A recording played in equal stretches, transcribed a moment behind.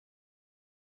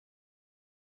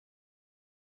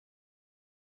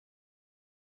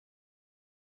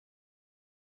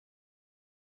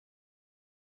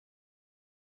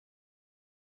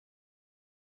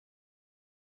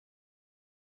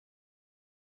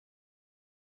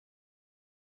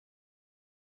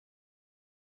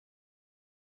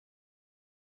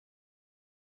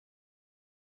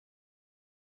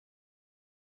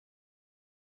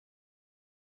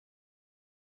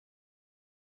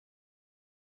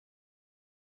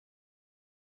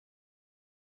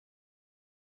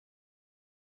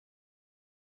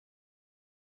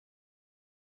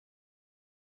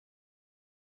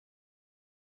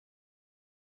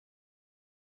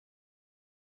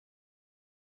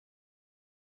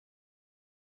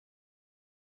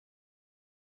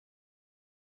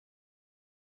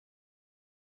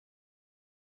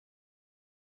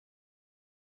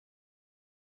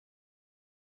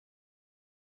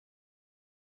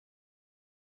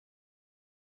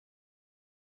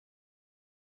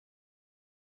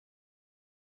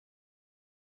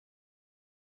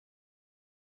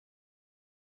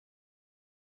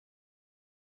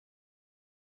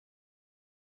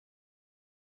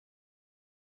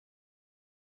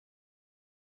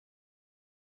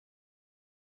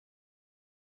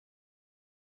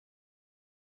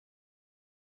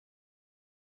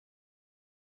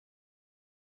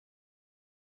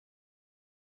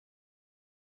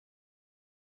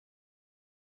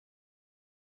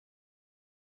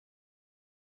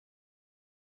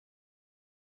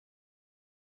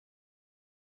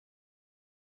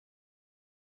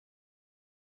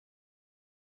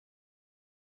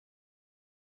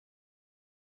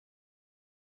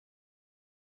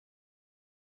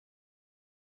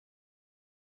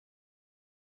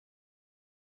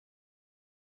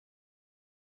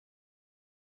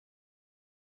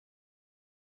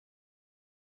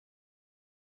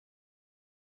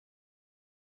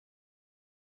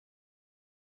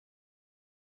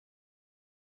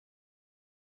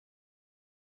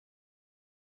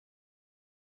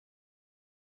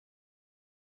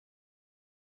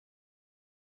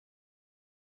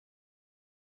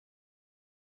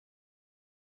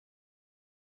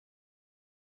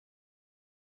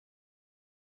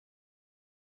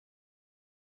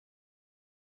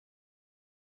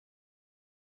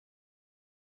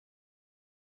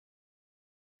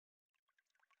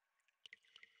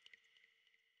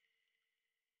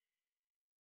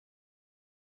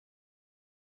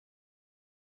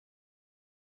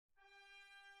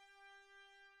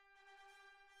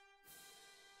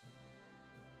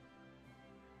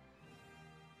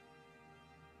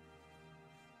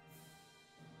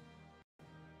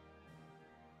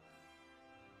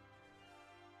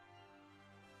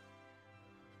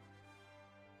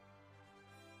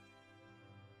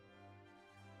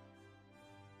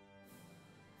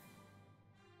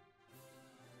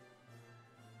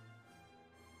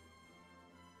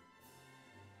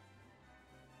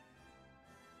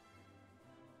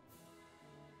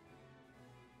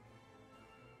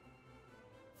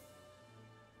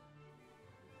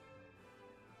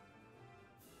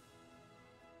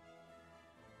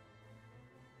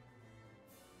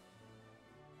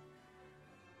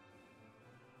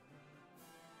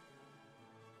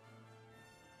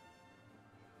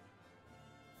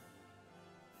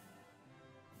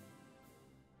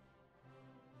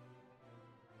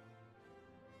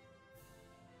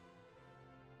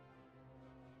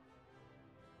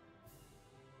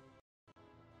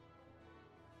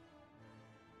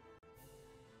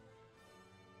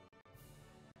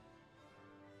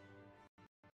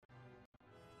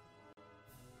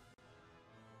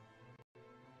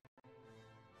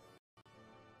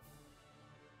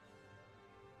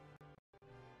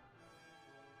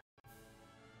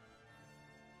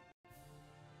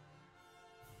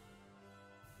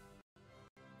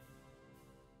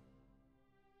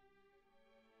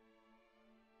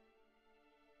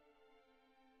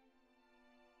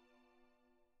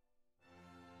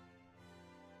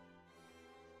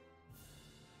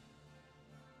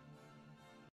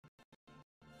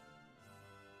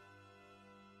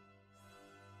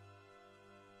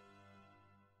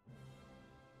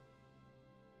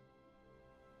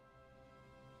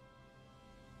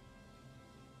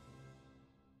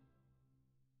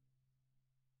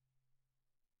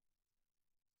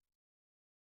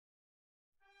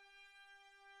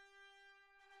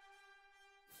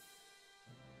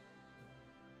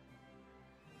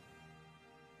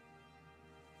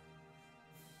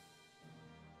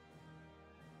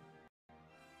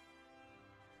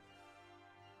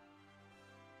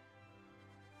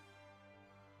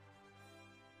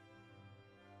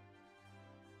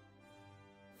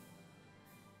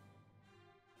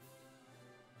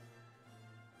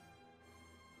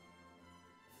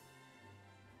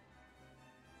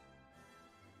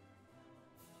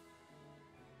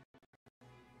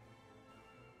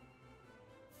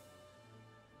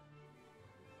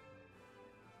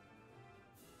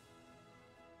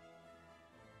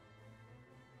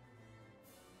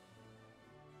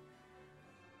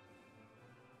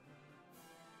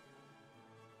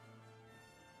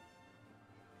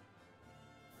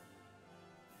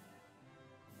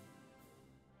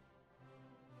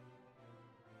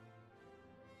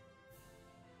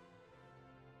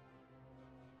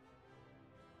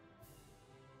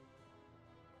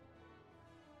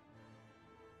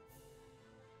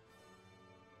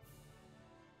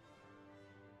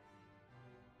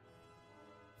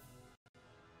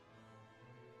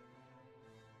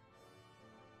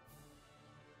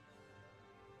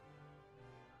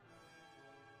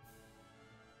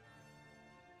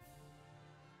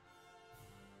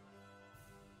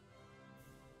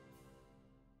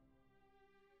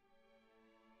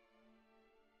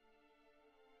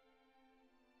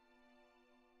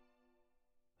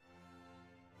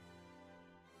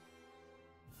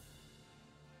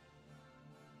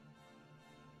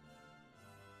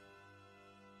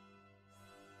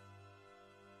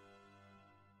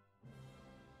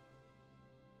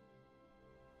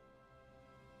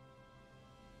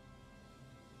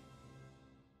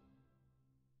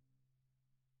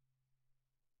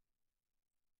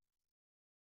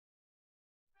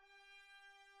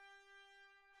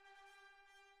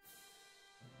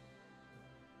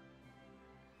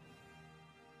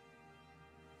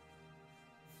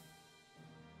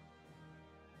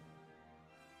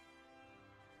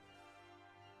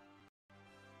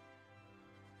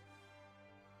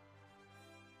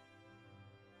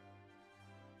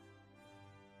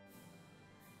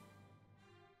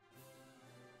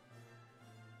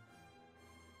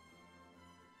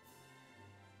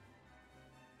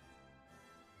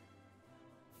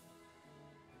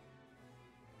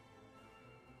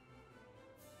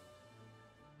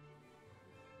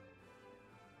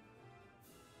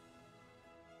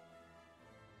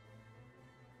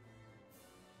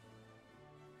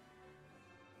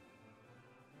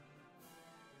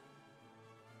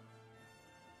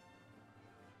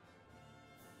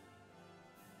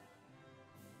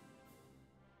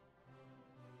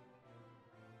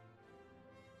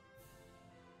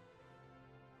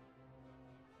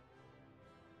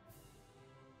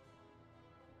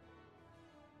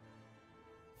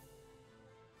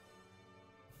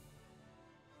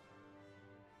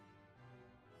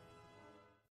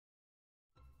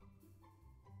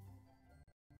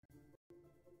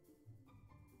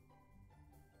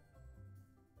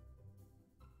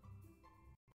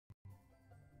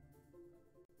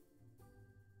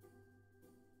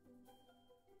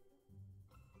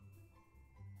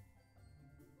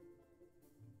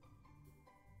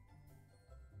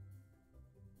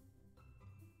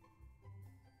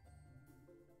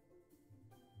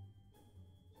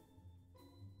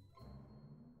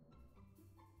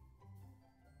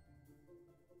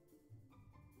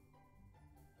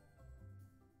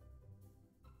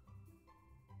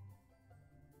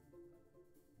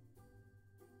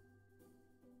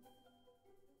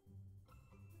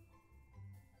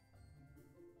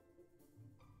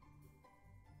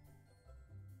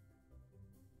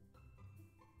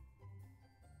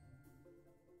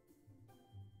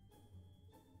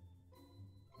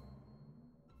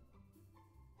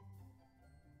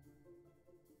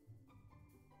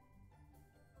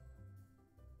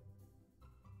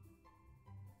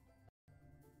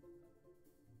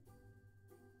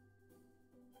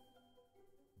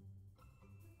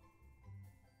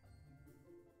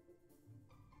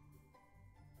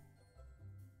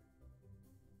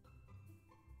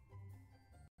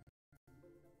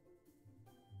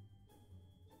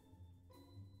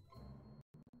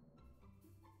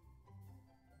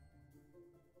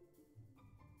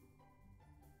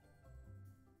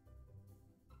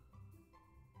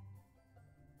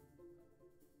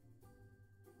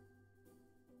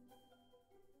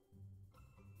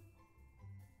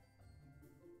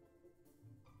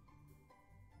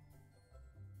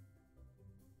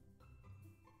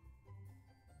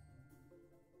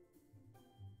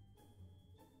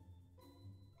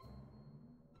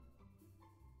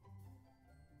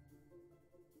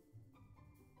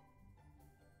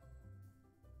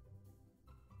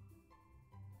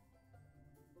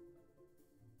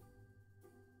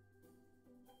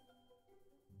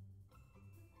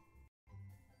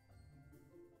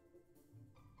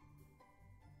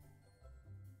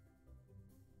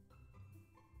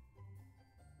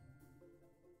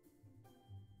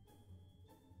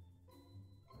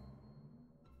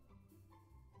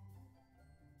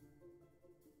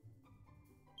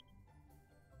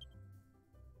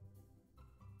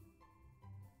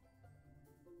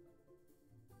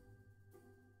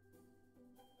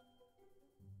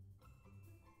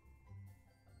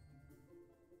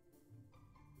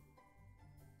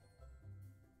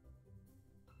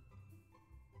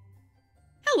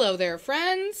Hello there,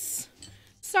 friends.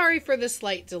 Sorry for the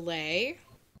slight delay.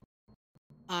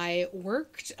 I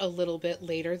worked a little bit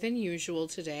later than usual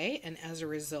today, and as a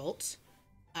result,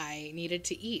 I needed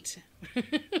to eat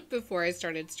before I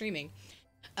started streaming.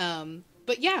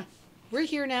 But yeah, we're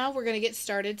here now. We're going to get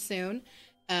started soon.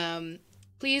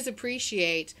 Please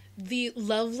appreciate the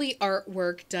lovely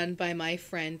artwork done by my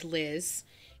friend Liz.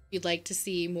 If you'd like to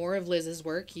see more of Liz's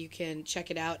work, you can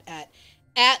check it out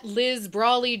at Liz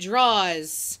Brawley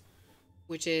Draws,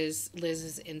 which is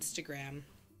Liz's Instagram.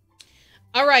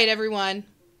 All right, everyone.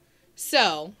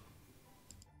 So,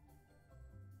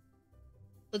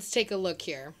 let's take a look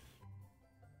here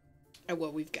at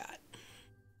what we've got.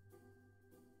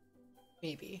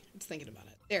 Maybe. It's thinking about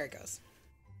it. There it goes.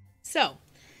 So,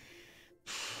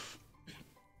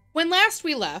 when last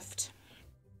we left,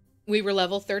 we were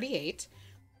level 38.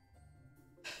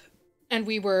 And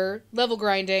we were level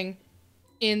grinding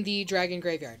in the Dragon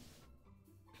Graveyard.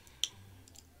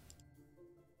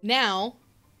 Now,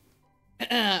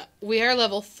 we are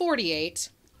level 48,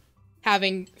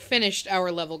 having finished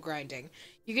our level grinding.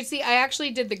 You can see I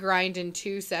actually did the grind in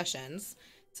 2 sessions.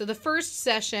 So the first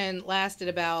session lasted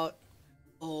about,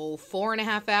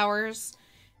 4.5 hours.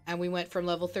 And we went from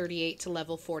level 38 to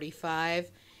level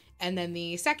 45. And then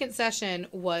the second session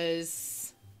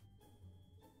was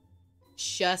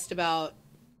just about,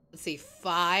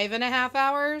 5.5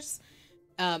 hours.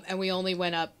 And we only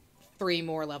went up 3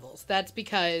 more levels. That's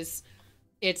because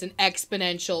it's an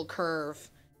exponential curve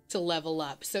to level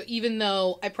up. So even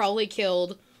though I probably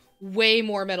killed way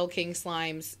more Metal King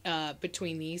slimes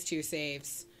between these 2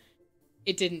 saves,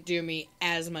 it didn't do me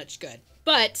as much good.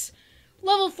 But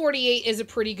level 48 is a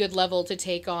pretty good level to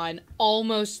take on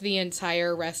almost the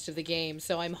entire rest of the game.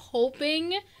 So I'm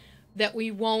hoping that we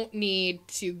won't need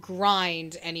to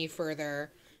grind any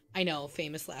further. I know,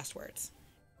 famous last words.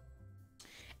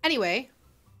 Anyway,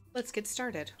 let's get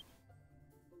started.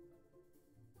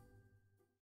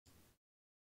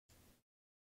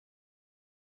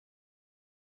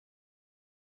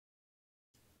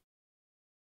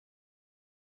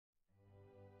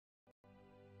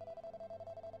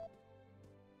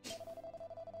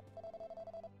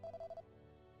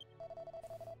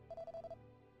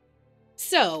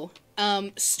 So,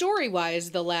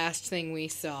 story-wise, the last thing we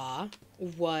saw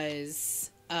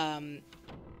was,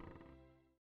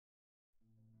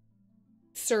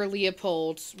 Sir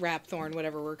Leopold Rapthorn,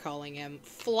 whatever we're calling him,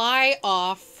 fly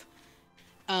off,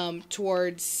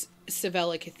 towards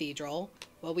Sevilla Cathedral.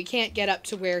 Well, we can't get up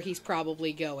to where he's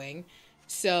probably going,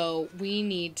 so we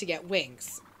need to get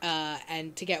wings.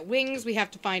 And to get wings, we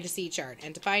have to find a sea chart.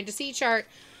 And to find a sea chart,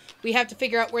 we have to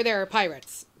figure out where there are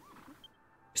pirates.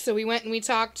 So we went and we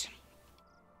talked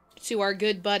to our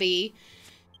good buddy,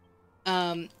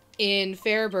 in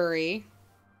Fairbury.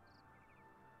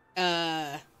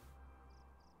 I'm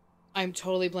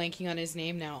totally blanking on his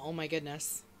name now. Oh my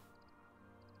goodness.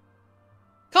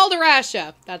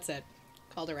 Calderasha! That's it.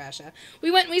 Calderasha. We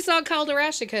went and we saw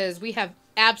Calderasha because we have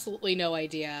absolutely no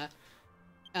idea,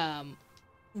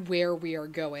 where we are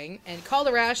going. And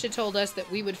Calderasha told us that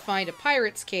we would find a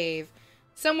pirate's cave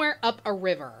somewhere up a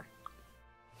river.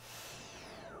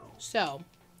 So,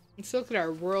 let's look at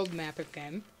our world map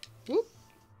again. Whoop.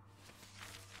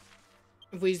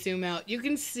 If we zoom out, you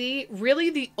can see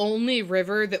really the only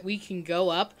river that we can go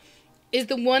up is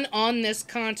the one on this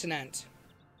continent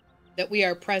that we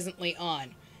are presently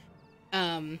on.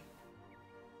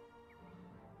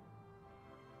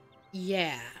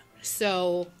 Yeah.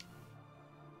 So,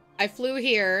 I flew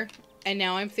here, and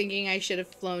now I'm thinking I should have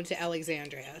flown to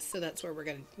Alexandria. So that's where we're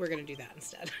gonna do that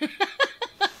instead.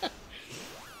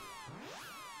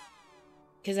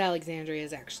 Because Alexandria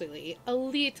is actually a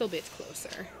little bit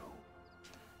closer.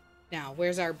 Now,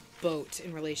 where's our boat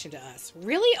in relation to us?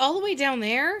 Really? All the way down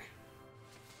there?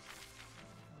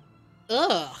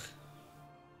 Ugh.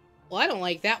 Well, I don't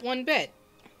like that one bit.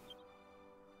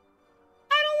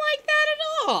 I don't like that at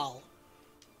all.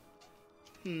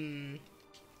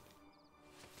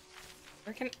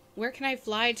 Where can I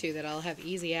fly to that I'll have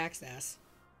easy access?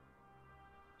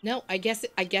 No, I guess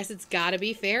it's gotta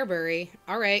be Fairbury.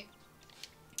 Alright.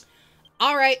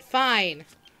 Alright, fine.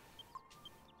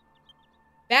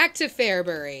 Back to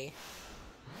Fairbury.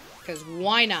 Because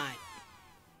why not?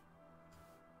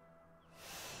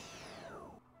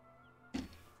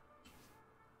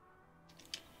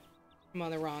 I'm on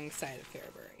the wrong side of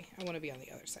Fairbury. I want to be on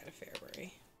the other side of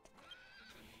Fairbury.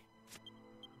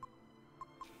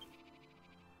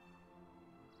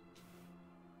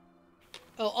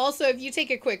 Oh, also, if you take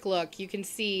a quick look, you can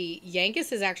see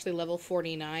Yankus is actually level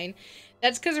 49.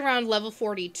 That's because around level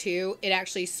 42, it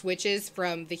actually switches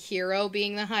from the hero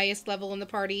being the highest level in the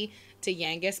party to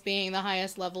Yangus being the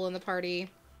highest level in the party.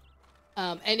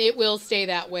 And it will stay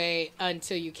that way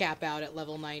until you cap out at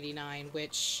level 99,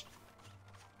 which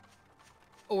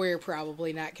we're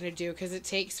probably not going to do because it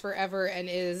takes forever and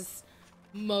is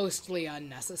mostly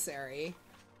unnecessary.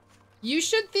 You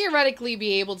should theoretically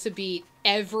be able to beat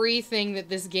everything that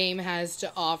this game has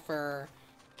to offer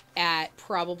at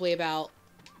probably about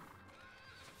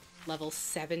level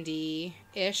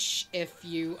 70-ish if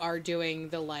you are doing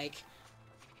the, like,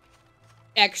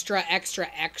 extra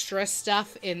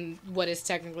stuff in what is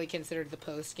technically considered the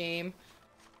post-game.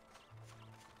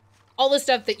 All the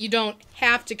stuff that you don't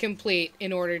have to complete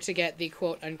in order to get the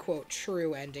quote-unquote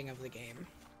true ending of the game.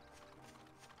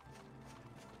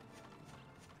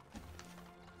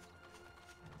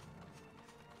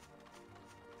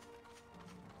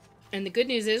 And the good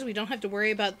news is we don't have to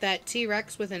worry about that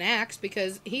T-Rex with an axe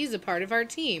because he's a part of our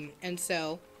team. And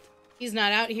so he's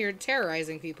not out here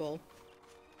terrorizing people.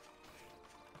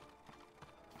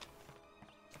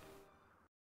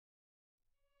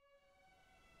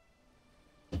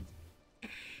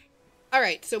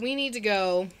 Alright, so we need to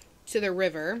go to the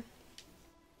river.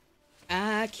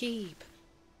 I keep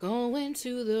going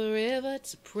to the river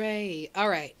to pray.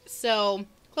 Alright, so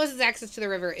closest access to the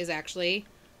river is actually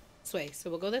this way, so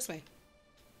we'll go this way.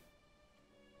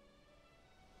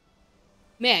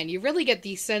 Man, you really get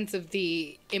the sense of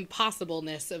the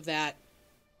impossibleness of that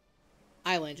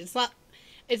island. It's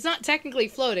not technically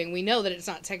floating. We know that it's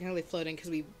not technically floating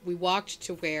because we walked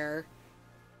to where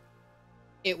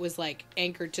it was, like,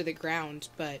 anchored to the ground,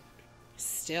 but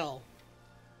still.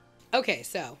 Okay,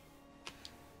 so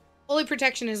holy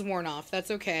protection is worn off. That's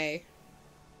okay.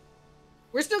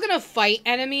 We're still gonna fight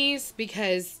enemies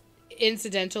because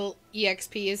incidental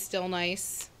EXP is still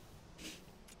nice.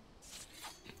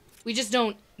 We just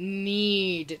don't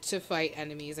need to fight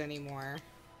enemies anymore.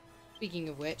 Speaking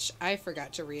of which, I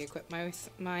forgot to re-equip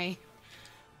my...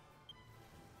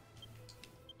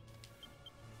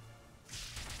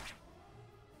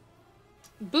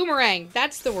 Boomerang!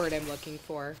 That's the word I'm looking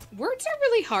for. Words are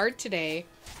really hard today.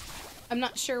 I'm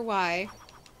not sure why.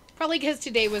 Probably because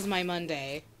today was my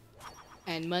Monday.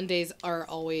 And Mondays are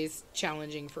always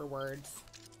challenging for words.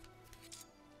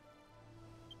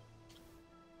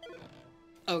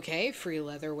 Okay, free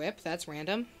leather whip. That's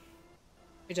random.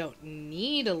 I don't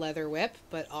need a leather whip,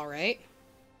 but alright.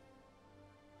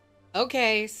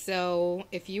 Okay, so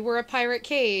if you were a pirate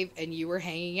cave and you were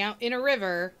hanging out in a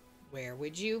river, where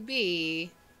would you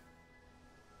be?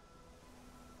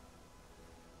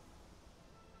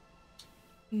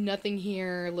 Nothing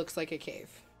here looks like a cave.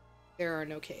 There are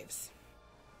no caves.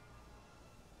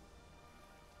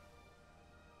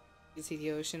 You see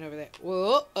the ocean over there.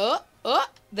 Whoa, oh,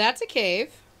 that's a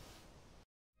cave.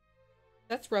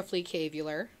 That's roughly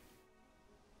cavular.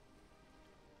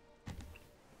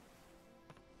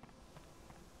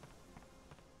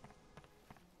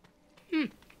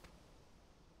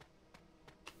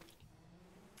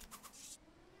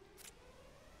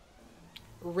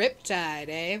 Riptide,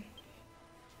 eh?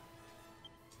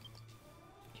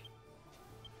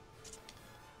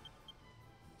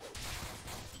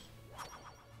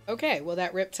 Okay, well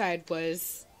that riptide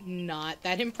was not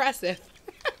that impressive.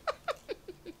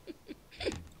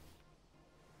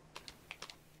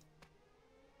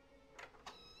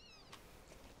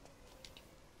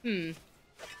 It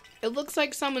looks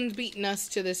like someone's beaten us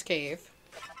to this cave.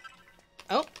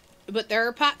 Oh, but there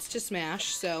are pots to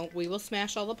smash, so we will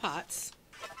smash all the pots.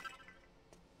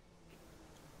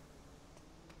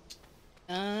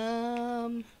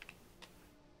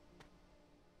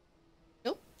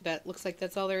 Nope, that looks like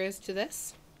that's all there is to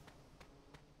this.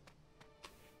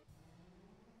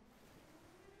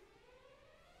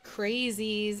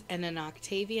 Crazies and an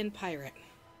Octavian pirate.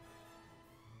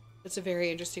 That's a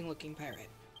very interesting looking pirate.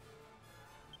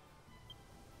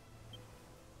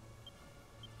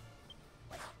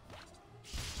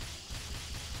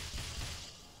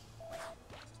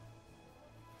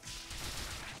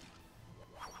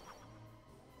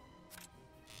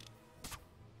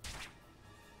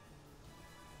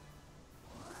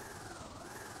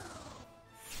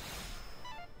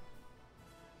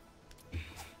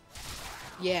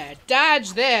 Yeah,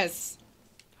 dodge this!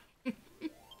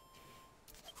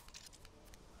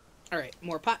 Alright,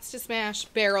 more pots to smash.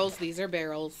 Barrels, these are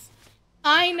barrels.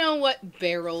 I know what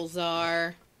barrels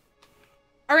are.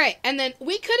 Alright, and then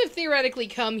we could have theoretically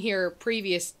come here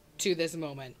previous to this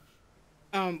moment.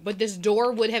 But this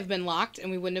door would have been locked and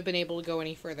we wouldn't have been able to go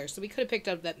any further. So we could have picked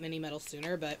up that mini metal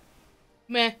sooner, but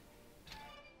meh.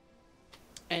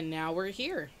 And now we're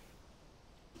here.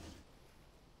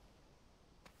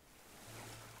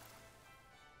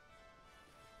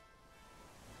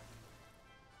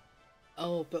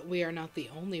 Oh, but we are not the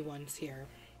only ones here.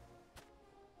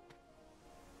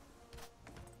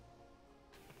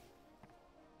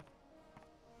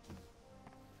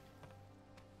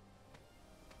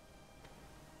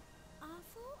 I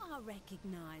thought I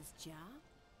recognised ya.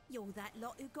 You're that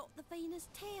lot who got the Venus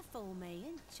tear for me,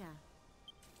 ain't ya?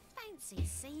 Fancy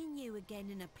seeing you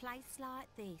again in a place like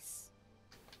this.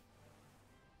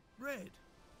 Red,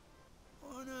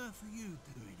 what on earth are you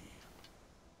doing here?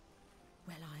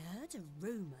 Well, I heard a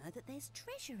rumour that there's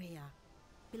treasure here.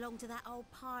 Belonged to that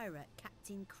old pirate,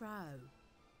 Captain Crow.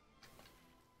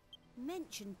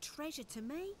 Mentioned treasure to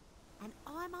me, and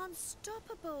I'm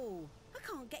unstoppable. I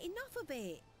can't get enough of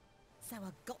it. So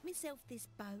I got myself this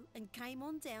boat and came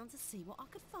on down to see what I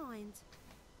could find.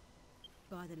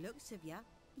 By the looks of you,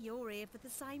 you're here for the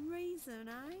same reason,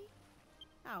 eh?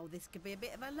 Oh, this could be a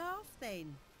bit of a laugh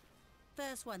then.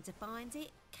 First one to find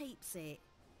it, keeps it.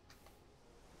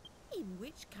 In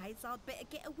which case, I'd better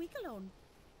get a wiggle on.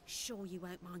 Sure you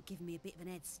won't mind giving me a bit of an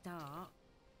head start.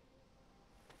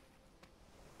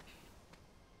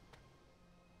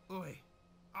 Oi,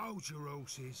 hold your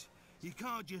horses. You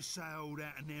can't just say all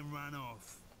that and then run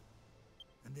off.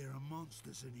 And there are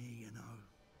monsters in here, you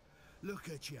know. Look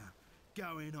at you,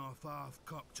 going off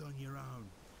half-cocked on your own.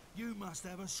 You must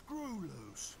have a screw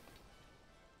loose.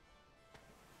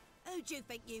 Who do you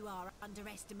think you are,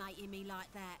 underestimating me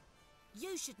like that?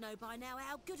 You should know by now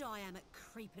how good I am at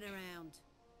creeping around.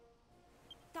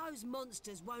 Those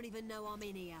monsters won't even know I'm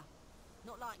in here.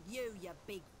 Not like you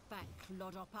big fat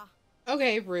clodhopper.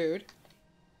 Okay, rude.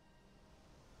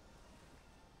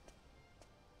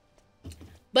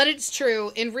 But it's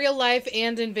true, in real life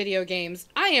and in video games,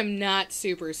 I am not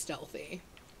super stealthy.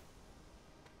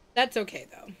 That's okay,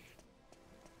 though.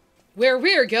 Where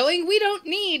we're going, we don't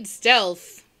need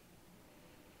stealth.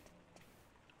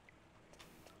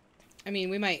 I mean,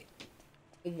 we might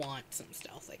want some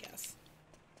stealth, I guess.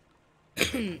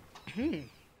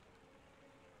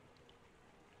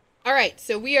 Alright,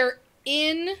 so we are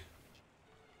in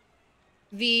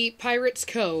the Pirate's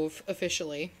Cove,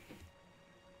 officially.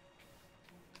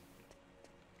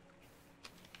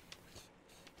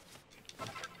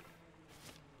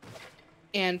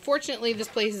 And fortunately, this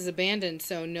place is abandoned,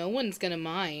 so no one's gonna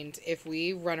mind if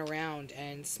we run around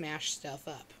and smash stuff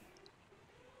up.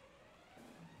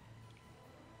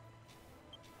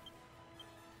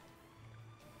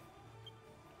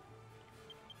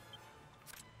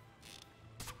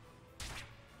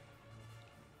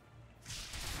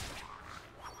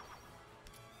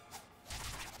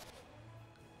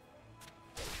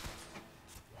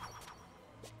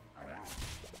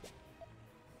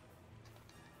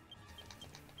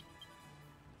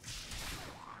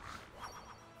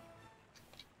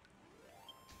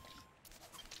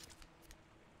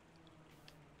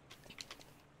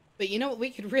 But you know what we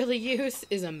could really use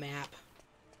is a map.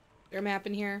 Is there a map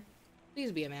in here?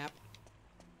 Please be a map.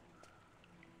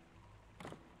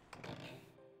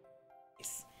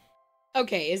 Nice.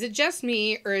 Okay, is it just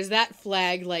me, or is that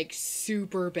flag, like,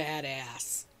 super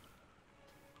badass?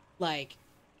 Like,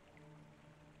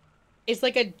 it's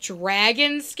like a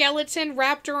dragon skeleton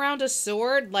wrapped around a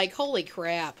sword? Like, holy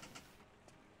crap.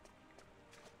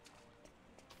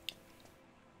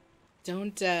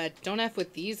 Don't F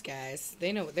with these guys.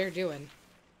 They know what they're doing.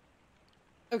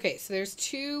 Okay, so there's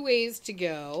 2 ways to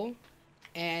go.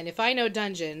 And if I know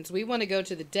dungeons, we want to go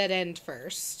to the dead end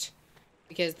first.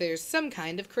 Because there's some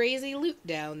kind of crazy loot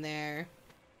down there.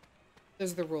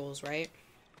 Those are the rules, right?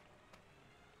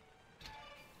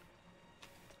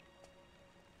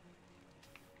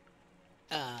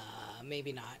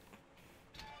 Maybe not.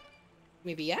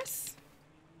 Maybe yes?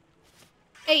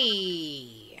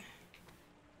 Hey!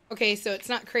 Okay, so it's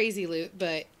not crazy loot,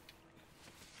 but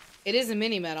it is a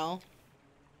mini medal,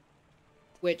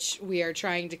 which we are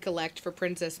trying to collect for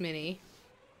Princess Minnie.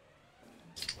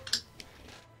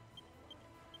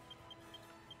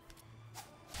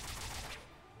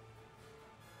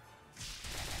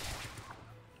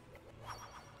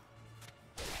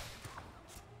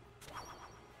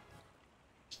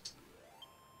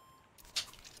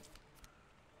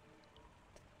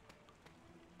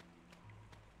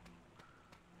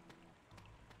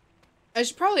 I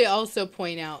should probably also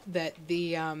point out that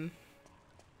the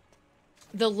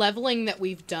leveling that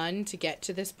we've done to get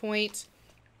to this point,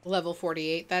 level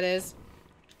 48 that is,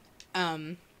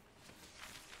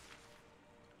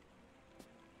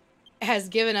 has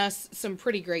given us some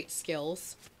pretty great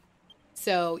skills.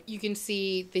 So you can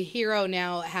see the hero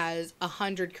now has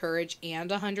 100 courage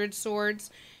and 100 swords,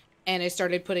 And I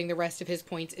started putting the rest of his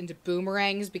points into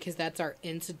boomerangs because that's our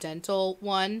incidental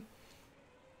one.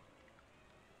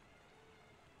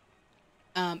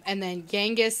 And then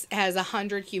Genghis has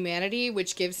 100 humanity,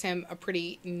 which gives him a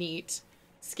pretty neat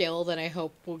skill that I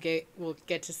hope we'll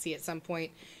get to see at some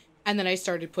point. And then I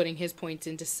started putting his points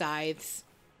into scythes.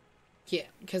 Yeah,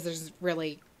 because there's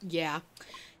really, yeah.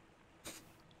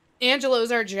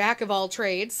 Angelo's our jack of all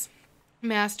trades,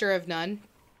 master of none.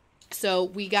 So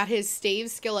we got his stave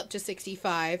skill up to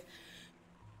 65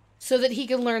 so that he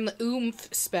can learn the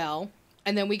oomph spell.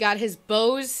 And then we got his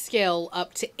bow's skill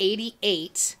up to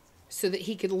 88 so that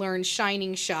he could learn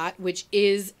shining shot, which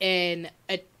is an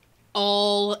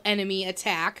all enemy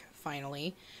attack,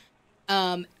 finally.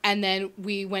 And then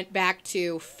we went back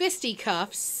to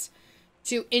fisticuffs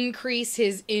to increase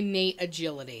his innate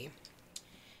agility.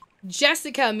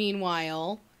 Jessica,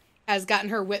 meanwhile, has gotten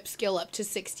her whip skill up to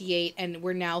 68, and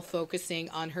we're now focusing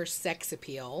on her sex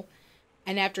appeal.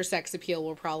 And after sex appeal,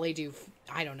 we'll probably do,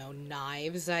 I don't know,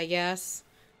 knives, I guess.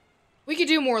 We could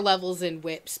do more levels in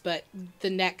whips, but the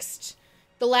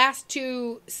last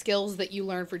two skills that you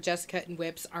learn for Jessica and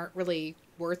whips aren't really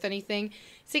worth anything.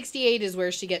 68 is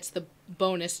where she gets the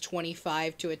bonus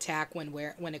 25 to attack when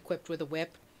equipped with a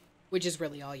whip, which is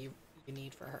really all you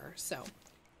need for her. So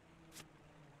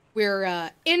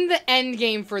we're in the end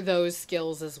game for those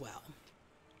skills as well.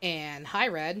 And hi,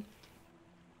 Red.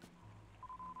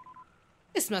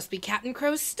 This must be Captain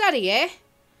Crow's study, eh?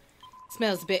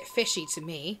 Smells a bit fishy to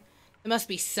me. There must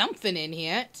be something in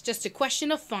here. It's just a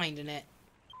question of finding it.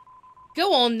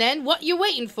 Go on then, what you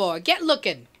waiting for? Get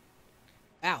looking.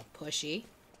 Wow, pushy.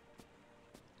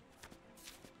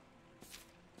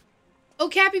 Oh,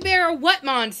 capybara, what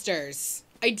monsters?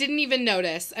 I didn't even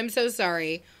notice. I'm so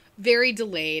sorry. Very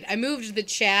delayed. I moved the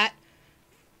chat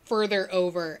further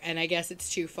over, and I guess it's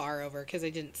too far over because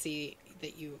I didn't see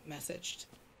that you messaged.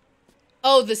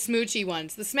 Oh, the smoochy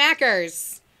ones. The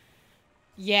smackers.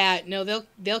 Yeah, no,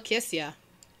 they'll kiss you.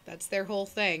 That's their whole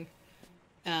thing.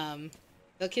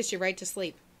 They'll kiss you right to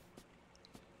sleep.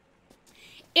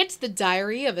 It's the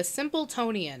diary of a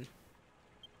simpletonian.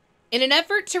 In an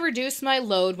effort to reduce my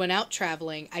load when out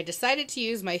traveling, I decided to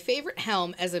use my favorite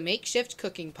helm as a makeshift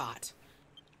cooking pot.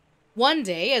 One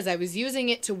day, as I was using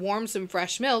it to warm some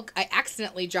fresh milk, I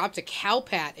accidentally dropped a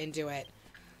cowpat into it.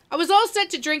 I was all set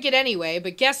to drink it anyway,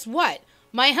 but guess what?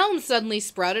 My helm suddenly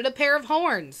sprouted a pair of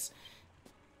horns.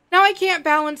 Now I can't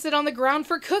balance it on the ground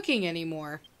for cooking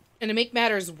anymore. And to make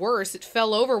matters worse, it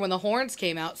fell over when the horns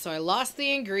came out, so I lost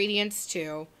the ingredients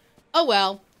too. Oh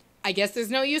well, I guess there's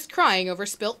no use crying over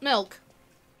spilt milk.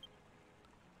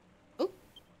 Oh.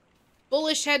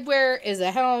 Bullish headwear is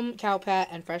a helm, cowpat,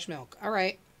 and fresh milk.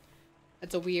 Alright.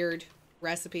 That's a weird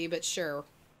recipe, but sure.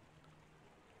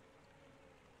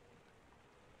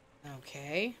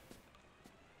 Okay.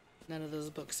 None of those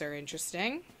books are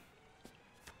interesting.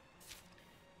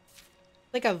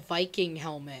 Like a Viking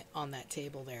helmet on that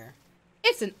table there.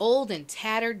 It's an old and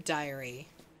tattered diary.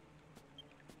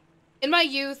 In my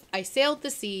youth, I sailed the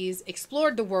seas,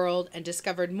 explored the world, and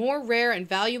discovered more rare and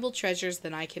valuable treasures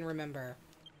than I can remember.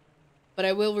 But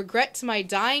I will regret to my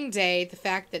dying day the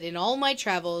fact that in all my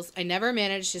travels, I never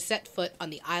managed to set foot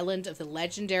on the island of the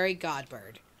legendary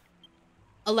Godbird.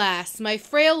 Alas, my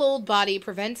frail old body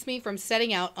prevents me from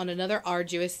setting out on another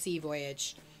arduous sea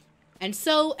voyage. And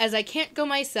so, as I can't go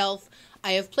myself,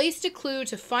 I have placed a clue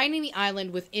to finding the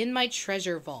island within my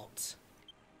treasure vault.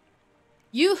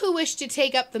 You who wish to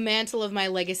take up the mantle of my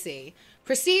legacy,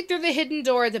 proceed through the hidden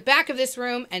door at the back of this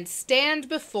room and stand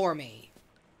before me.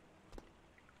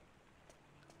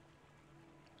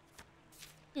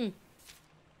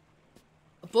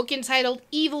 A book entitled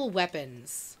Evil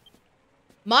Weapons.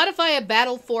 Modify a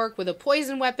battle fork with a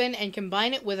poison weapon and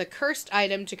combine it with a cursed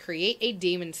item to create a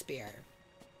demon spear.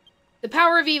 The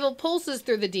power of evil pulses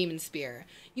through the demon spear.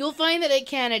 You'll find that it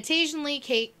can occasionally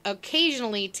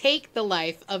take the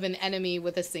life of an enemy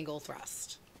with a single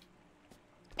thrust.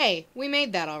 Hey, we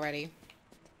made that already.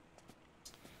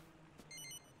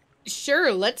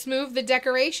 Sure, let's move the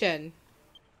decoration.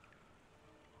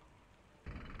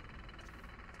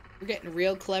 We're getting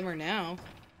real clever now.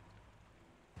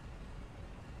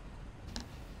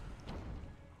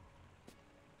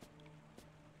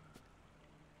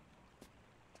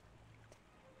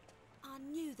 I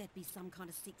knew there'd be some kind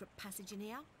of secret passage in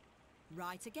here.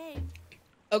 Right again.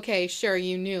 Okay, sure,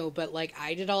 you knew, but, like,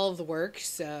 I did all of the work,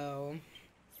 so...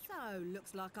 So,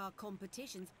 looks like our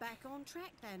competition's back on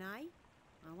track then, eh?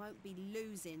 I won't be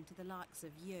losing to the likes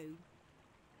of you.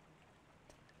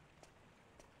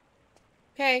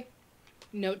 Okay.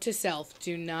 Note to self,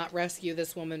 do not rescue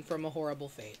this woman from a horrible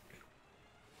fate.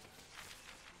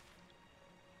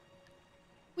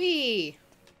 Whee!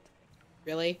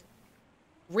 Really?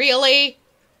 Really?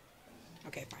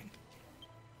 Okay, fine.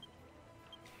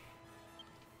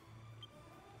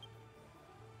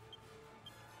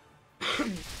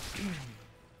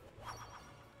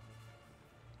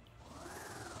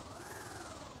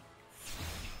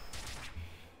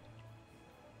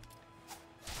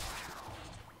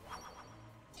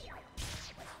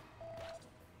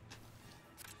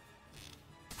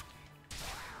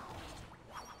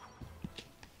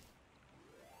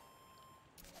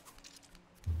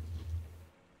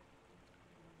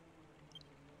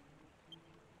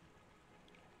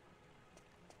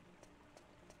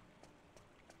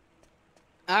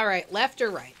 All right, left or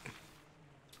right?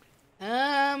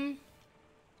 I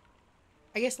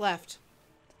guess left.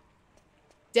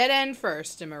 Dead end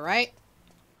first, am I right?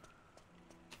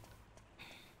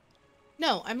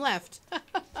 No, I'm left.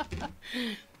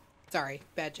 Sorry,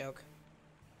 bad joke.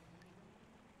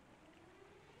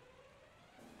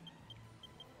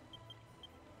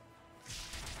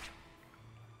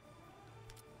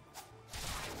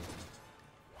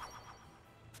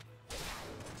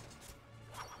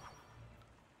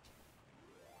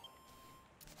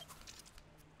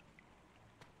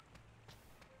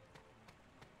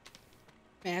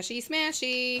 Smashy,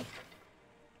 smashy.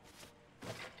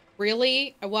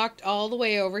 Really? I walked all the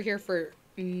way over here for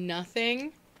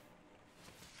nothing?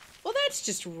 Well, that's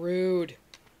just rude. Are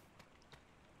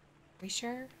we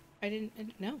sure? I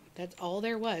didn't know. That's all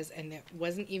there was, and it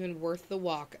wasn't even worth the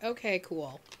walk. Okay,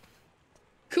 cool.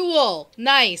 Cool.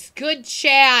 Nice. Good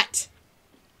chat.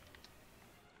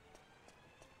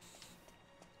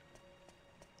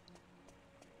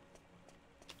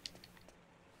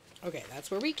 Okay, that's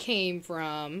where we came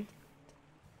from.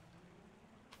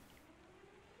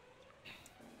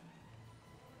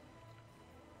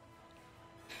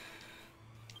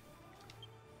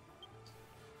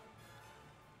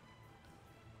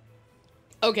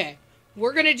 Okay,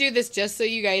 we're gonna do this just so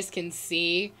you guys can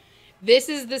see. This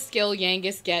is the skill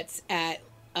Yangus gets at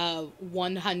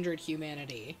 100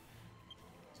 humanity.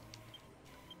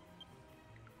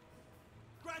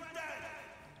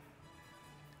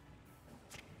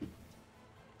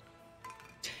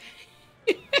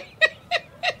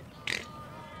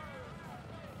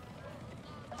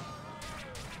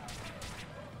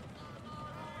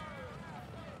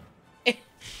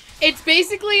 It's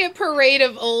basically a parade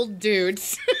of old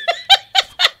dudes.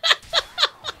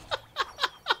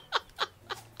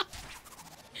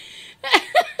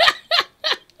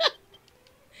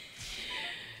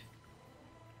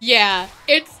 Yeah,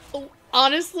 it's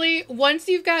honestly, once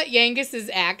you've got Yangus's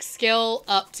axe skill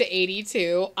up to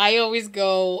 82, I always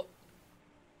go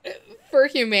for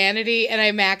humanity, and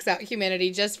I max out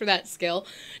humanity just for that skill.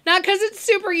 Not because it's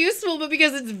super useful, but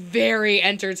because it's very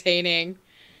entertaining.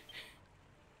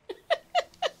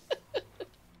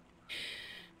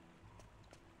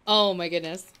 Oh my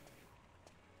goodness.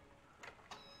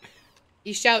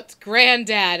 He shouts,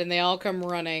 "Granddad," and they all come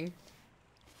running.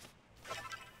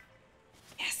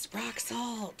 Yes, rock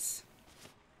salt.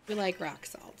 We like rock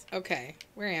salt. Okay,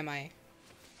 where am I?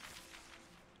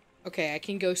 Okay, I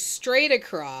can go straight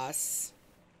across.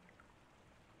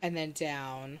 And then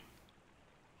down.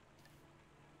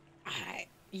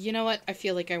 You know what? I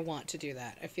feel like I want to do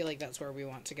that. I feel like that's where we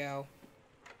want to go.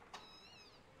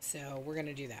 So, we're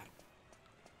gonna do that.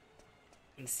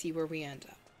 And see where we end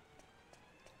up.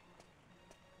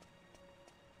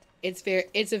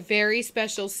 It's a very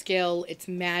special skill. It's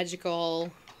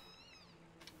magical.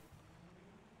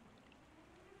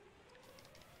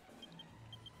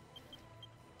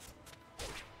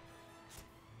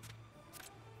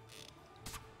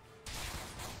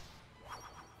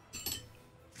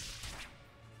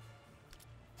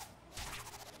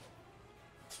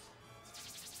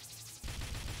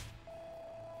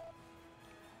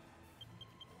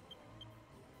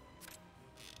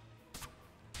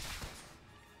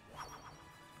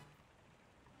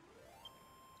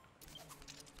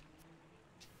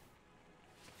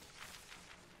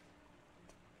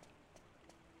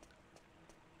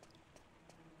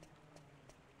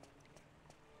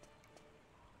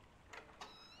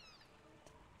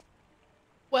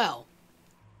 Well,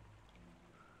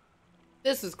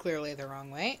 this is clearly the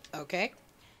wrong way. Okay.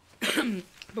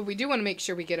 But we do want to make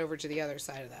sure we get over to the other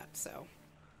side of that, so.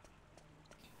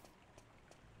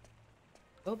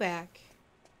 Go back.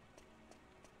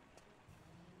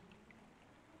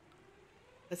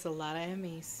 That's a lot of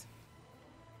enemies.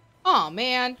 Aw,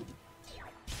 man.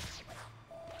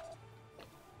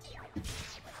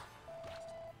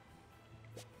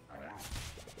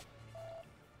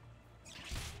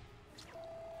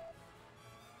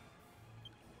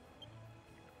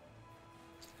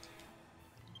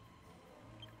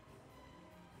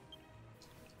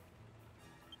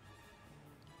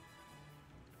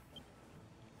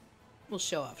 We'll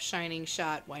show off Shining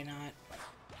Shot. Why not?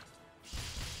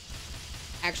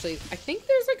 Actually, I think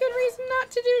there's a good reason not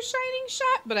to do Shining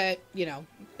Shot, but you know,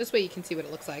 this way you can see what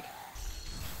it looks like.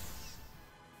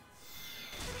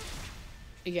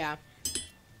 Yeah.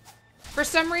 For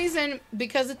some reason,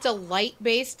 because it's a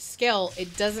light-based skill,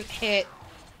 it doesn't hit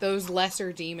those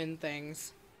lesser demon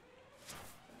things.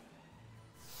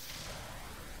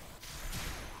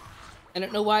 I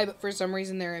don't know why, but for some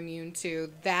reason they're immune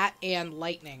to that and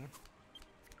lightning.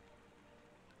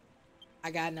 I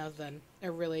got nothing. I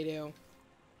really do.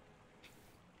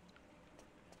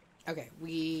 Okay,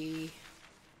 we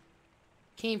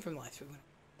came from the left. We went.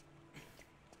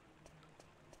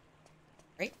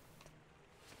 Right?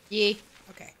 Yeah.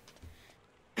 Okay.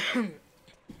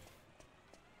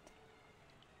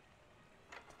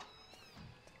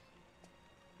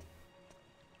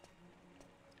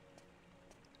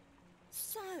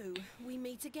 So, we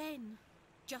meet again.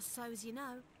 Just so as you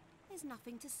know, there's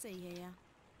nothing to see here.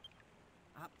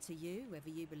 Up to you whether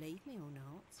you believe me or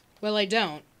not. Well, I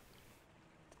don't.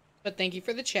 But thank you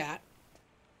for the chat.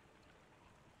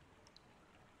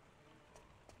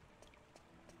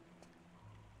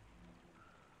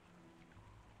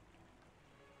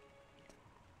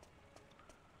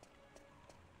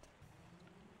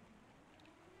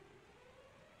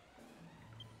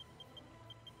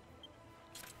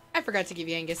 I forgot to give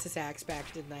you Angus's axe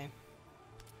back, didn't I?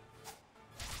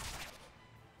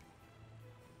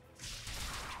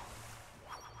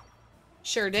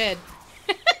 Sure did.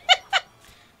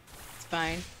 It's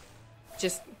fine.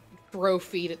 Just throw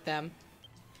feet at them.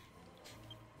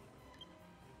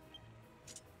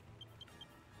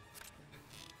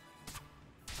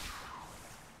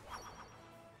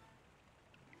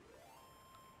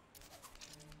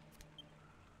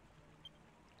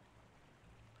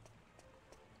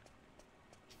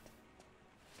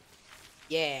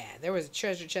 Yeah, there was a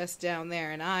treasure chest down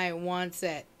there, and I wants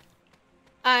it.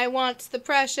 I wants the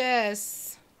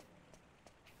precious.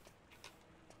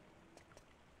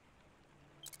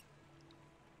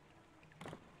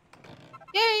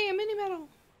 Yay, a mini medal.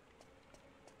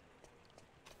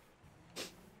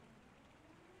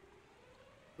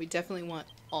 We definitely want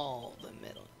all the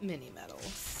mini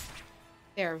medals.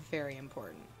 They are very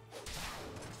important.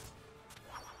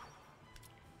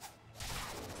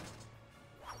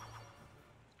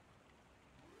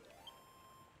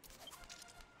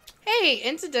 Hey,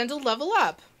 incidental level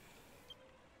up.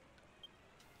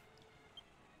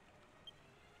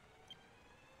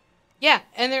 Yeah,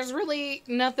 and there's really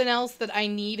nothing else that I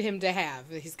need him to have.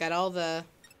 He's got all the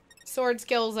sword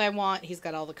skills I want. He's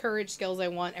got all the courage skills I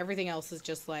want. Everything else is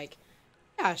just like,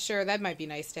 yeah, sure, that might be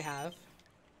nice to have.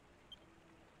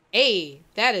 Hey,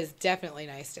 that is definitely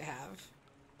nice to have.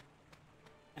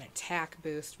 An attack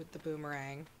boost with the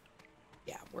boomerang.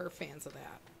 Yeah, we're fans of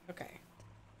that. Okay.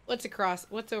 What's across?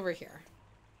 What's over here?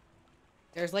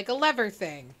 There's like a lever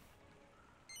thing.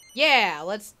 Yeah,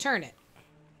 let's turn it.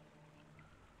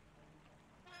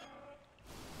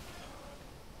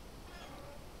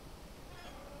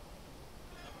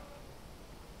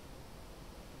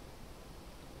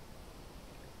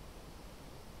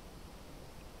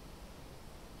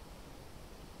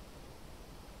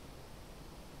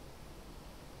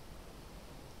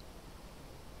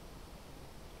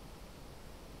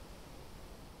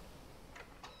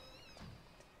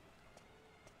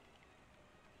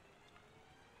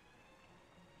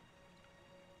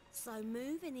 So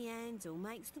moving the handle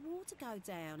makes the water go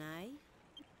down, eh?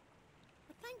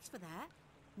 But thanks for that.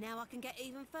 Now I can get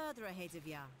even further ahead of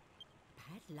ya.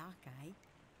 Bad luck, eh?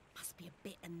 Must be a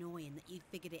bit annoying that you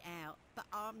figured it out, but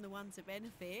I'm the one to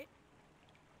benefit.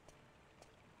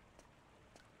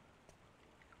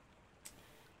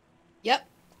 Yep.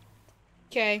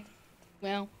 Okay.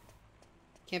 Well,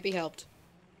 can't be helped.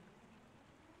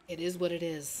 It is what it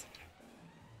is.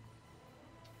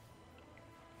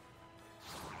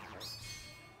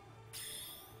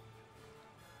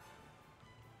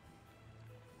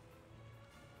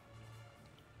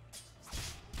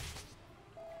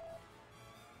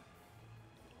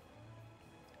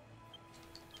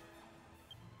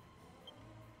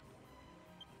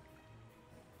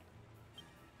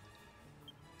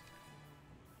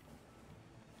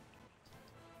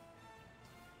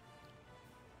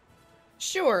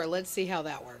 Sure, let's see how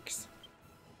that works.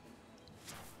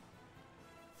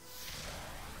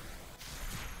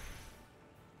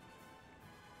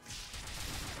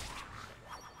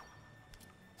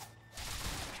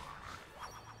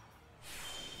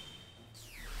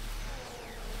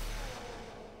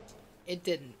 It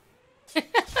didn't.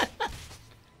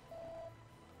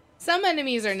 Some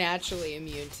enemies are naturally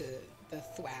immune to the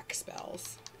thwack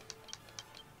spells.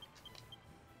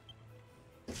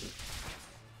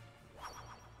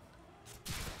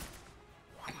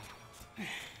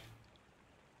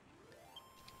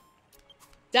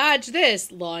 Dodge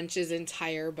this! Launch his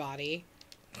entire body.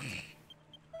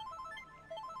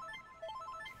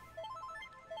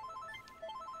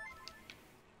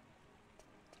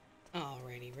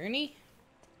 Alrighty, Rooney.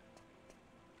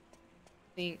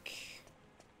 I think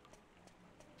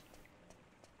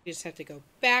you just have to go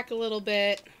back a little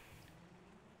bit.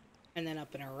 And then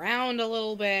up and around a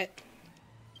little bit.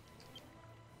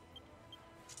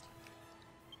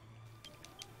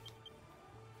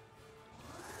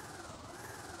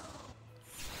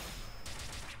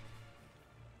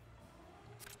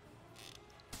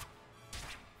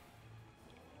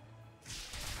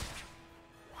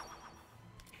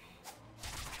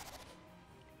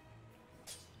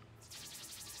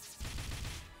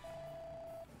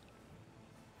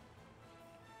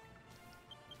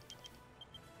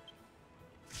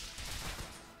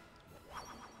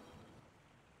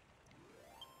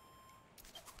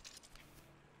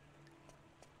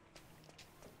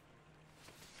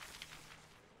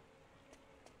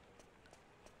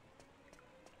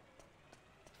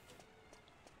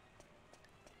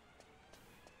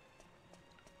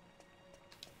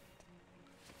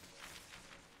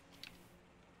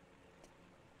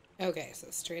 Okay, so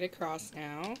straight across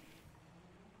now.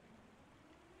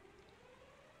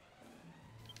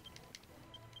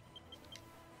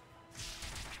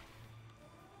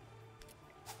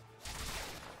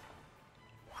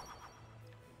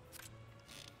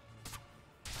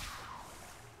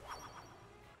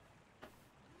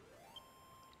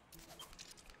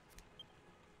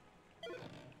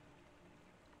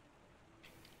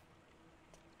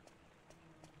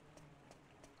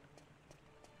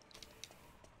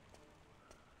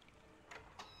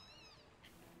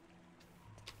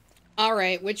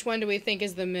 Alright, which one do we think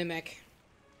is the mimic?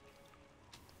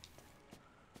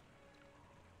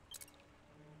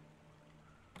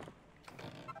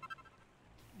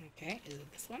 Okay, is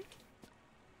it this one?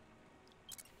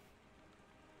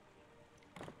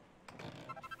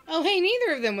 Oh, hey,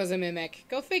 neither of them was a mimic.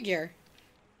 Go figure.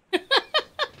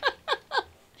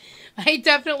 I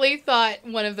definitely thought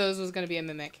one of those was going to be a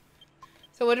mimic.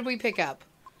 So what did we pick up?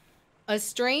 A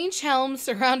strange helm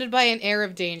surrounded by an air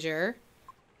of danger.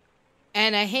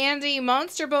 And a handy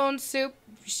monster bone shield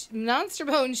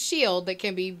that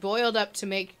can be boiled up to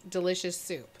make delicious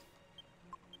soup.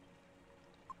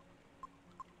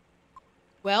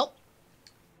 Well.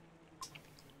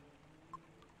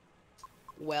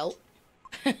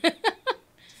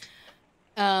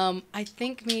 I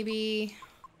think maybe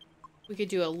we could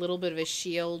do a little bit of a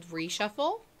shield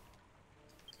reshuffle.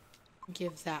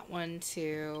 Give that one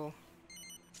to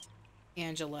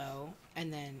Angelo,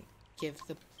 and then give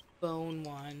the bone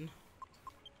one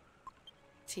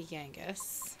to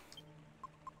Yangus.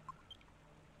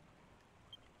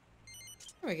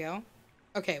 There we go.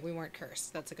 Okay, we weren't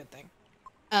cursed. That's a good thing.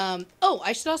 Oh,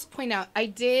 I should also point out, I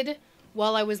did,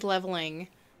 while I was leveling,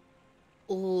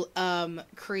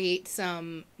 create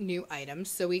some new items.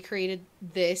 So we created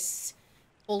this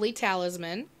Holy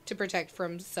Talisman to protect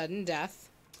from sudden death.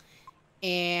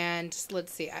 And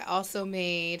let's see, I also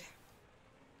made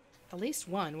at least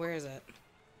one. Where is it?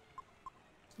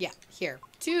 Yeah, here.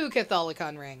 2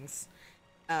 Catholicon rings,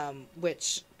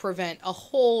 which prevent a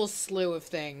whole slew of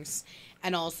things,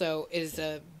 and also is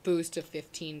a boost of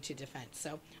 15 to defense.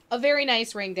 So, a very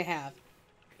nice ring to have.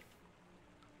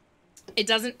 It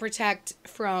doesn't protect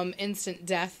from instant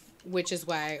death, which is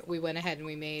why we went ahead and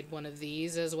we made one of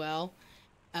these as well.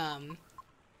 I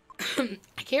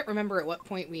can't remember at what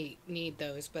point we need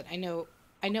those, but I know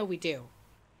we do.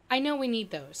 I know we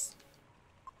need those.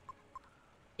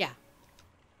 Yeah.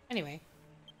 Anyway,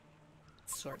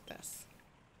 let's sort this.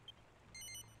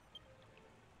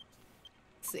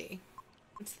 Let's see.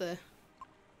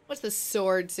 What's the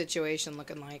sword situation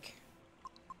looking like?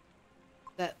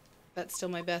 That's still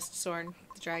my best sword,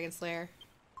 the Dragon Slayer.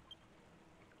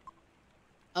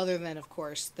 Other than, of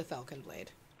course, the Falcon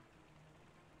Blade.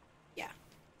 Yeah.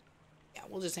 Yeah,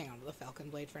 we'll just hang on to the Falcon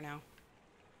Blade for now.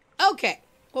 Okay,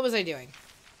 what was I doing?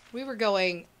 We were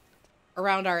going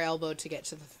around our elbow to get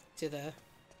to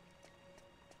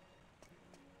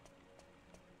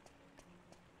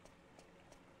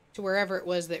wherever it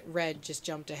was that Red just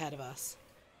jumped ahead of us.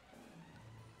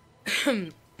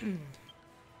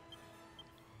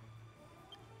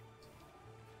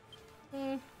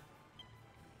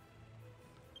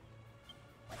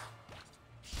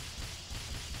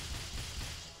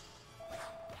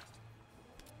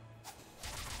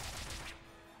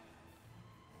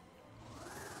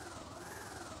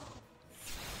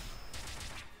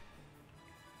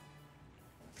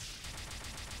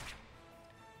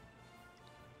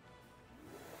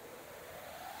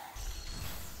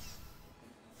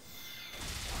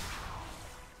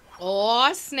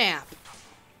 Oh, snap.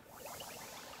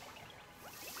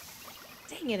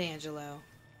 Dang it, Angelo.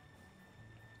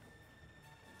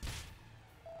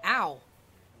 Ow.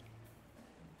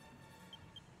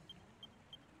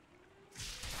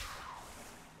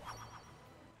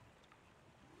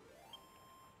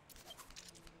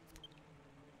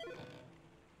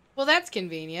 Well, that's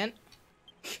convenient.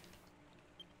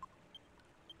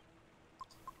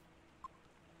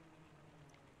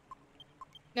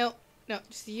 No, no,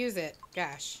 just use it.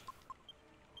 Gosh.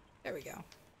 There we go.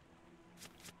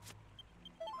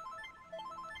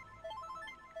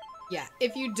 Yeah,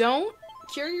 if you don't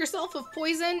cure yourself of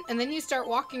poison and then you start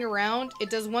walking around, it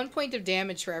does 1 point of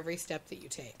damage for every step that you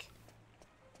take.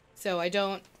 So I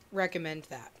don't recommend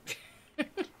that.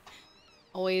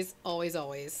 Always, always,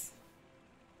 always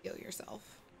heal yourself.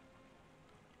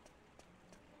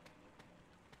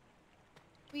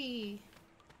 Whee!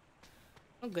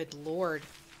 Oh, good lord.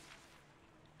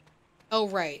 Oh,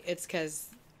 right. It's because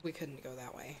we couldn't go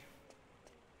that way.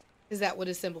 Because that would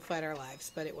have simplified our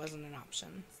lives, but it wasn't an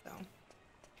option. So,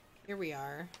 here we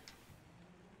are.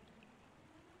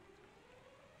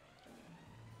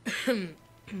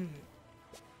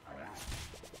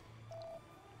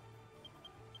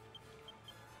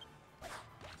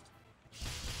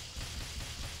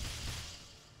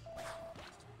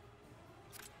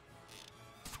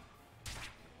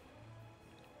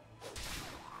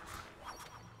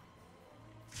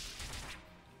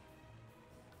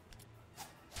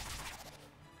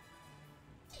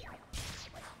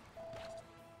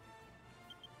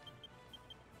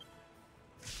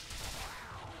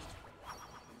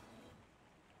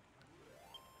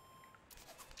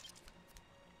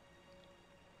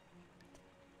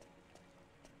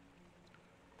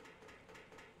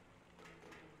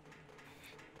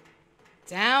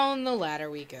 Down the ladder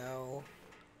we go.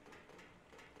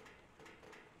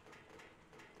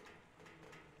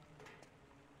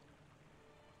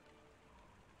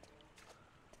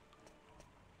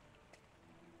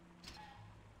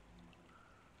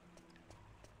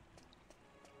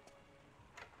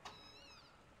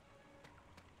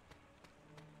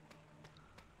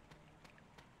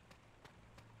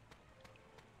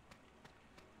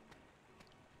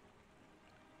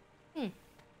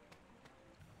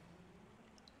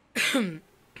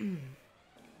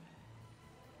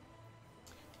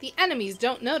 The enemies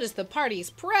don't notice the party's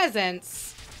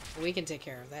presence. We can take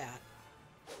care of that.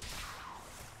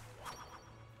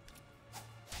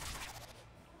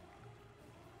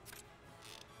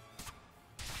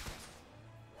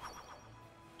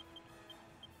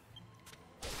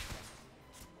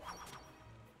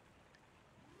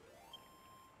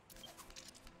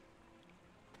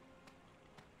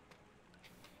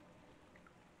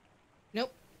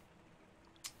 Nope.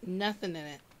 Nothing in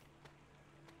it.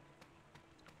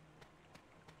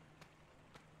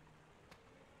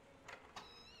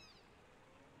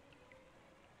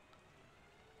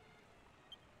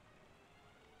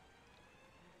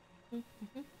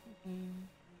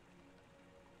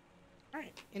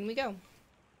 Alright, in we go.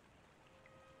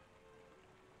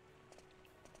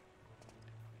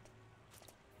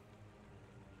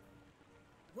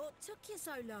 What took you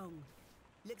so long?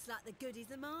 Looks like the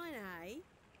goodies are mine, eh?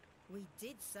 We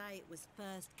did say it was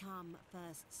first come,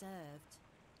 first served.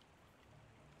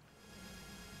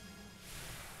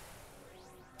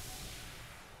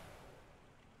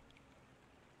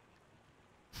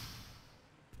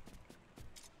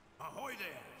 Ahoy there!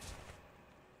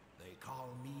 They call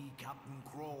me Captain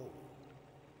Crow.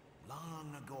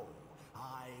 Long ago,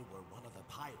 I were one of the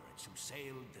pirates who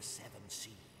sailed the seven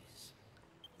seas.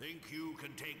 Think you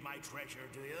can take my treasure,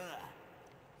 do you?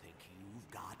 Think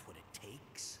you've got what it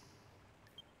takes?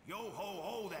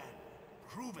 Yo-ho-ho then!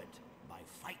 Prove it by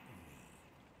fighting me.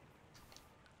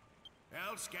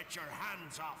 Else get your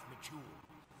hands off me, too.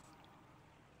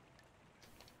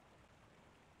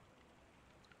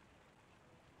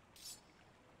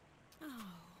 Oh,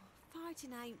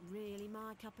 fighting ain't really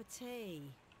my cup of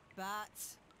tea,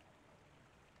 but...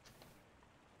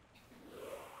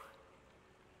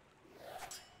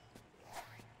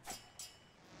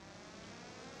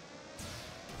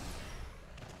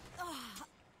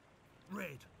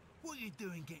 Red, what are you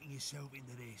doing getting yourself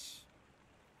into this?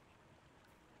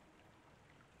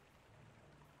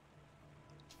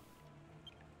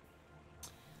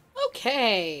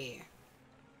 Okay.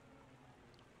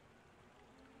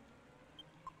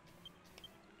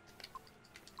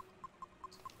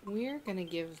 We're gonna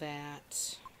give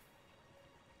that...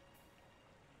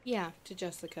 Yeah, to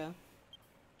Jessica.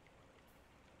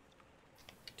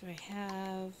 Do I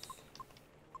have...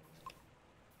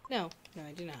 No,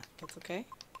 I do not. That's okay.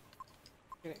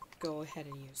 I'm gonna go ahead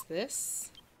and use this.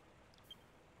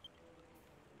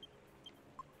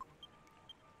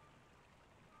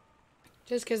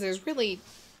 Just because there's really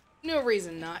no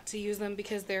reason not to use them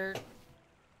because they're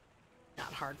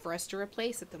not hard for us to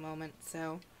replace at the moment,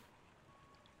 so.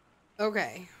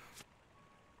 Okay.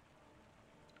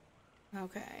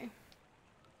 Okay.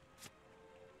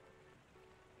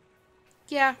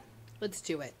 Yeah, let's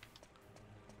do it.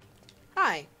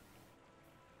 Hi.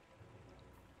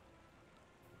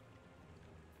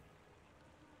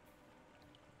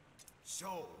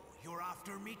 So, you're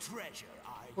after me treasure,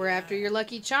 We're after your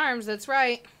lucky charms, that's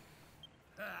right.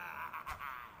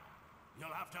 You'll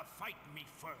have to fight me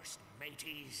first,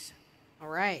 mateys.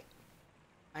 Alright.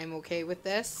 I'm okay with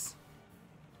this.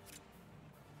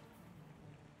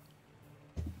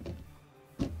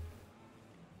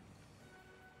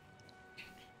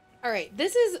 Alright,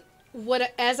 this is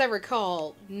what, as I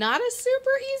recall, not a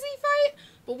super easy fight,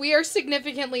 but we are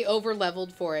significantly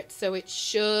over-leveled for it, so it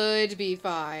should be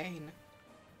fine.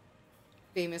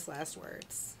 Famous last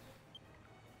words.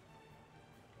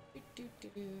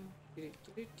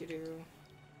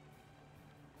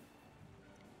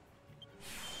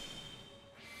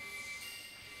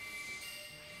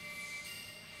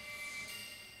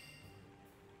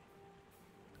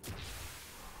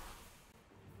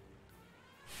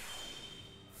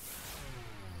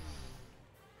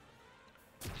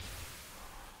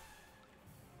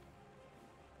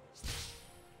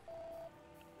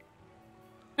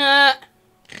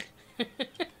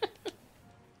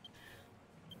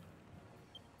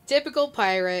 Typical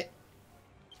pirate.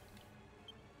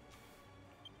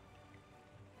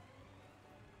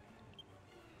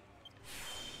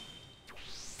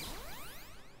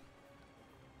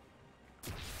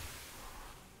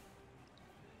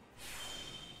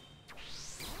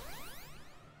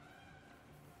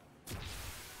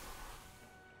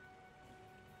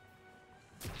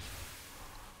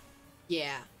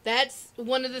 Yeah, that's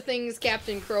one of the things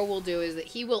Captain Crow will do, is that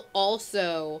he will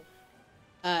also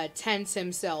tense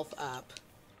himself up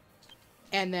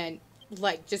and then,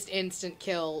 like, just instant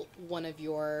kill one of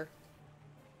your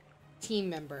team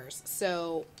members.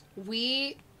 So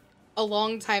we, a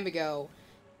long time ago,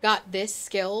 got this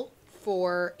skill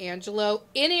for Angelo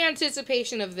in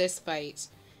anticipation of this fight.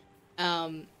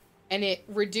 And it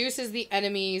reduces the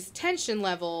enemy's tension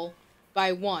level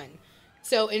by 1.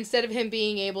 So instead of him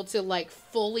being able to, like,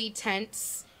 fully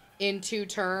tense in 2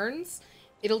 turns,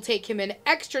 it'll take him an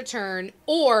extra turn,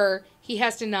 or he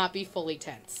has to not be fully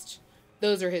tensed.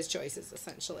 Those are his choices,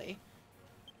 essentially.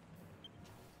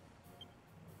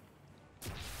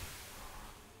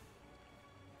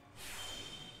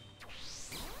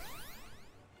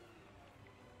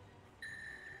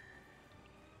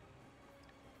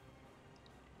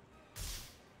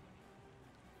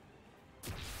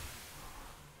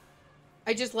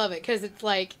 I just love it, because it's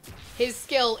like, his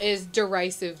skill is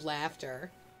derisive laughter.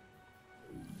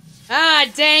 Ah,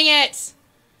 dang it!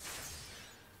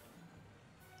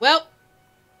 Well,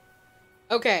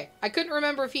 okay, I couldn't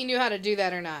remember if he knew how to do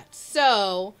that or not.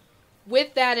 So,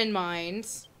 with that in mind,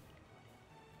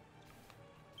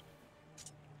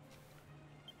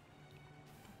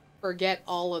 forget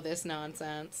all of this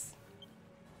nonsense.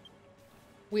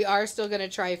 We are still going to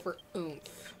try for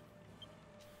oomph.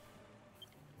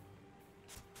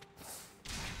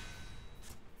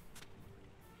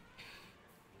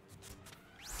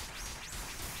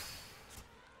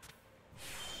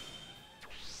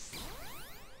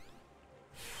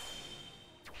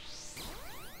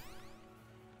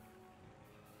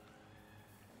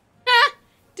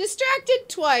 Distracted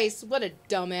twice. What a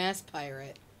dumbass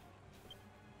pirate.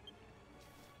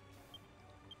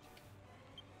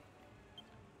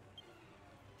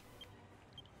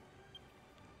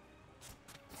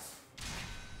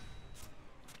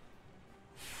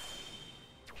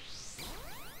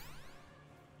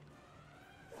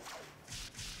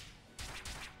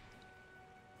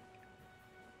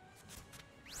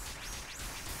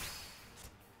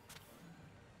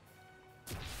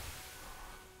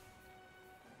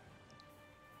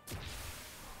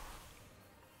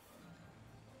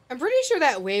 I'm pretty sure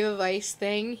that wave of ice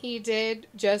thing he did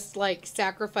just, like,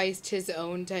 sacrificed his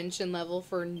own tension level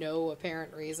for no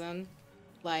apparent reason.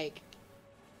 Like,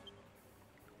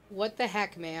 what the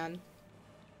heck, man?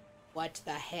 What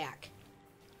the heck?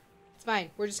 It's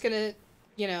fine. We're just gonna,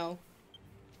 you know,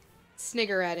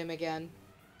 snigger at him again.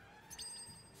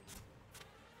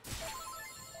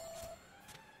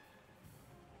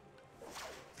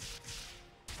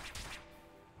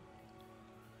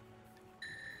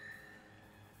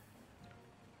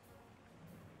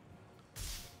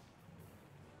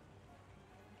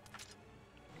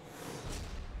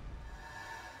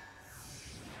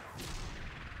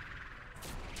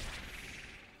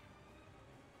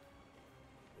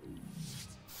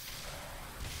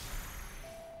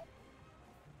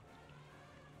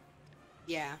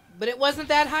 Yeah, but it wasn't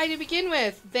that high to begin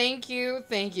with. Thank you,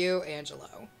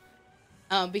 Angelo.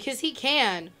 Because he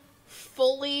can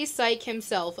fully psych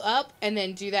himself up and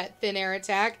then do that thin air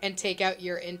attack and take out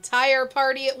your entire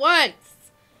party at once.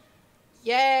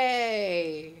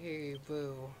 Yay!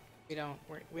 Boo. We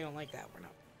don't like that.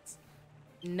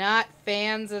 We're not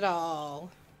fans at all.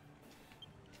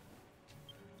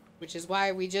 Which is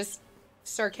why we just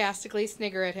sarcastically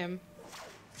snigger at him.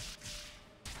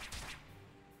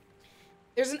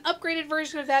 There's an upgraded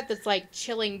version of that that's like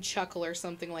Chilling Chuckle or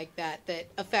something like that that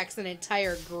affects an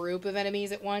entire group of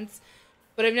enemies at once.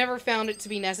 But I've never found it to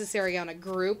be necessary on a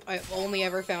group. I've only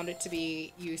ever found it to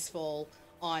be useful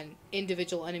on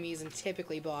individual enemies and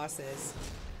typically bosses.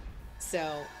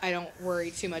 So I don't worry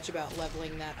too much about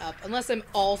leveling that up unless I'm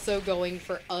also going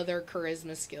for other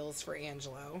charisma skills for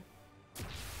Angelo.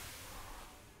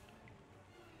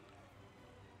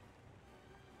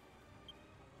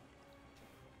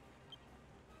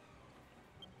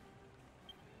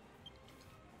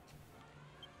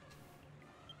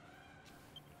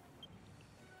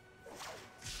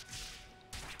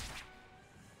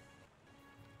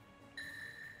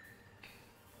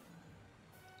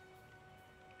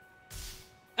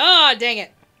 Oh, dang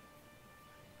it.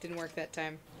 Didn't work that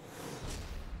time.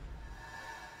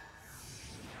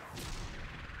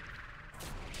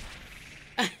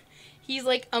 He's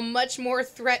like a much more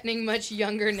threatening, much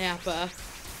younger Nappa.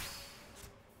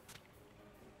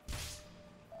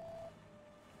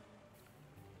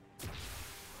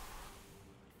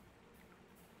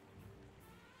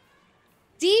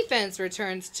 Defense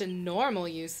returns to normal,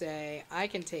 you say. I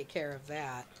can take care of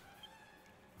that.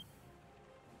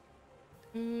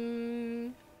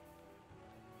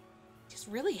 Just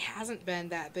really hasn't been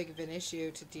that big of an issue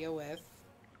to deal with.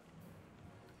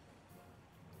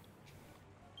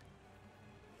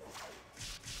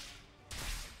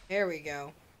 There we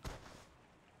go.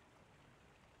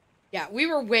 Yeah, we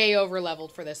were way over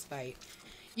leveled for this fight.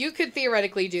 You could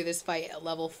theoretically do this fight at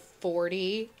level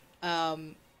 40.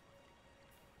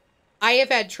 I have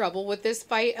had trouble with this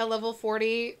fight at level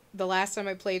 40. The last time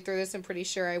I played through this, I'm pretty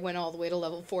sure I went all the way to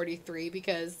level 43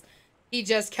 because he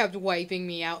just kept wiping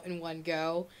me out in one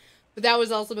go. But that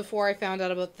was also before I found out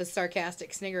about the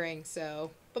sarcastic sniggering, so...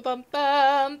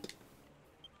 Ba-bum-bump!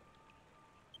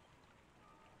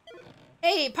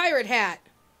 Hey, pirate hat!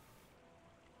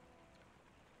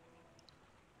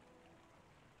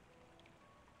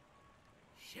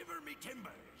 Shiver me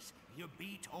timbers, you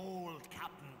beat old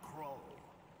Captain Crow.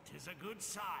 'Tis a good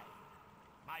sign.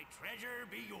 My treasure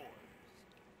be yours.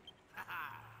 Ha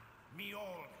ha, me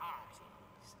old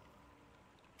hearties.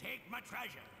 Take my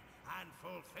treasure and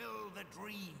fulfill the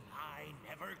dream I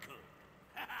never could.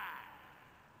 Ha ha.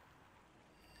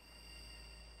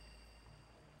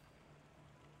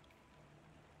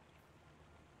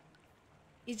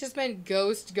 He's just been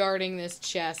ghost guarding this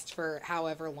chest for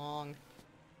however long.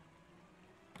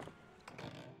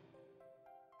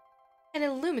 An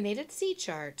illuminated sea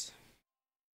chart.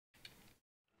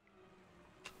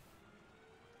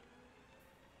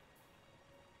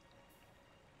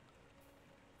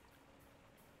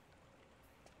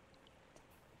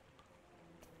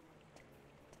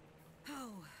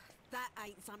 Oh, that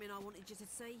ain't something I wanted you to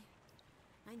see.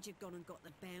 And you've gone and got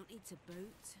the bounty to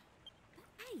boot. But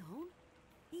hang on,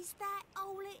 is that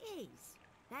all it is?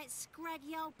 That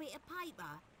scraggy old bit of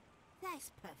paper?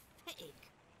 That's pathetic.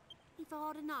 If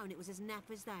I'd have known it was as naff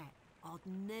as that, I'd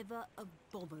never have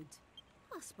bothered.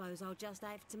 I suppose I'll just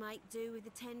have to make do with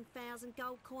the 10,000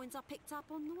 gold coins I picked up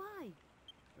on the way.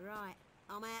 Right,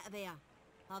 I'm out of here.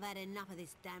 I've had enough of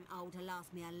this damn old to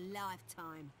last me a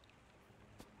lifetime.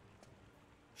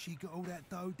 She got all that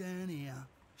dough down here.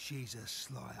 She's a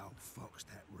sly old fox,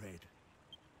 that Red.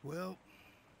 Well,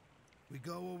 we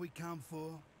got what we come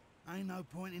for. Ain't no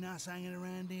point in us hanging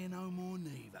around here no more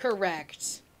neither.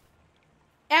 Correct.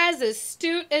 As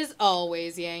astute as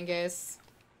always, Yangus.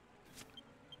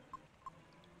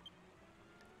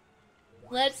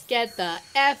 Let's get the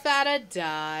F out of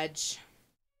Dodge.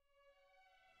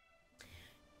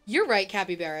 You're right,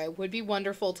 Capybara. It would be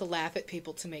wonderful to laugh at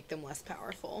people to make them less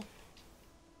powerful.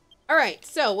 Alright,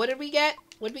 so what did we get?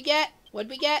 What'd we get? What'd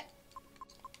we get?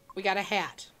 We got a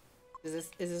hat. Is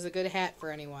this a good hat for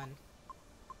anyone?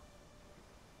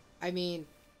 I mean...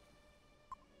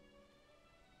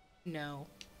 no.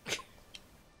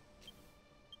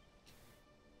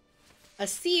 A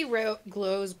sea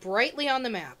glows brightly on the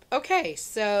map. Okay,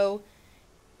 so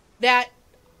that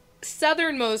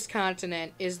southernmost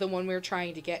continent is the one we're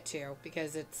trying to get to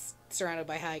because it's surrounded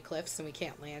by high cliffs and we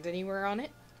can't land anywhere on it.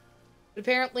 But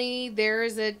apparently there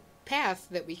is a path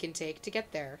that we can take to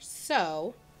get there.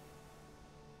 So,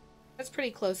 That's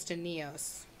pretty close to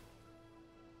Neos.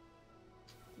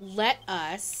 Let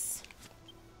us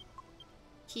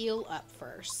heal up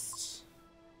first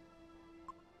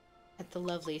at the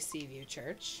lovely Seaview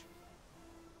Church.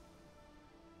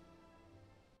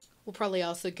 We'll probably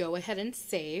also go ahead and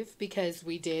save because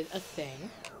we did a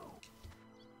thing.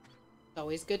 It's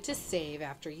always good to save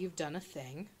after you've done a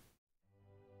thing.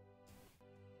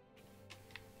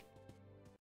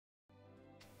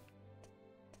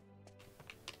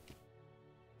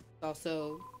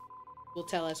 Also, will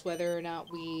tell us whether or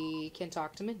not we can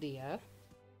talk to Medea.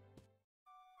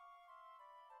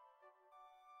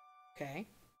 Okay.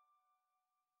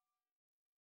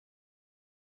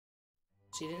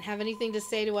 She didn't have anything to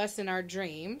say to us in our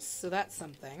dreams, so that's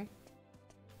something.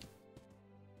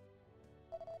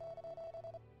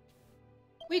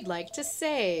 We'd like to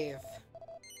save.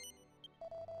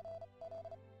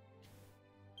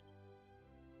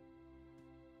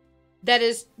 That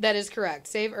is correct.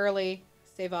 Save early,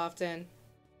 save often.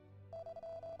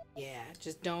 Yeah,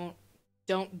 just don't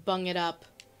bung it up.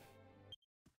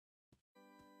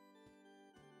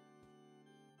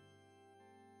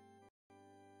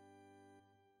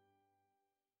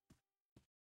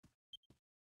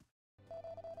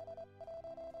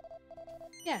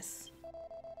 Yes.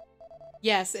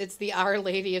 Yes, it's the Our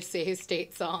Lady of Save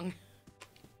State song.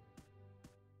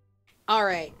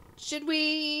 Alright. Should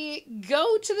we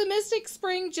go to the Mystic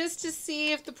Spring just to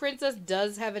see if the princess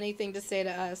does have anything to say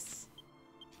to us?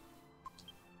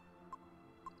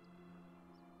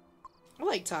 I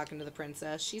like talking to the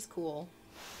princess. She's cool.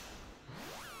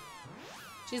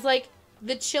 She's like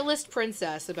the chillest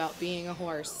princess about being a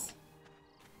horse.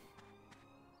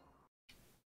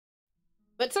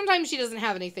 But sometimes she doesn't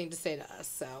have anything to say to us,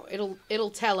 so it'll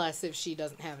tell us if she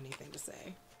doesn't have anything to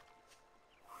say.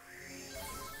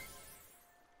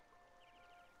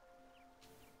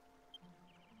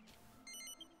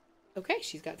 Okay,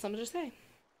 she's got something to say.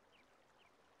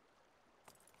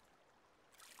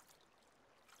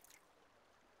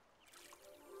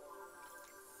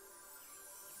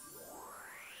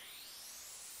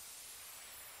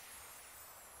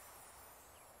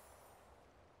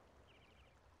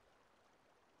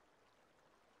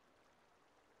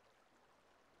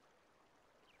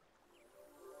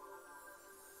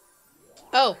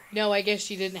 Oh, no, I guess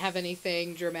she didn't have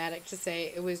anything dramatic to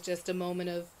say. It was just a moment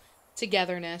of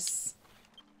togetherness.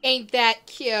 Ain't that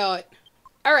cute?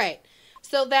 Alright,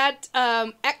 so that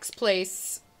X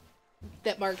place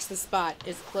that marks the spot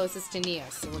is closest to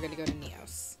Neos, so we're gonna go to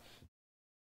Neos.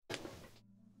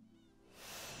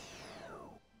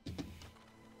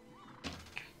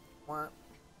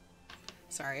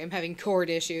 Sorry, I'm having cord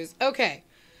issues. Okay.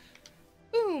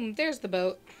 Boom, there's the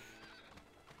boat.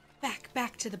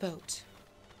 Back to the boat.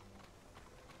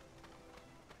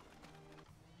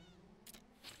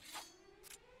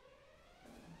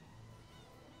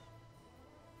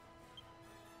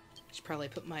 Should probably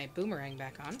put my boomerang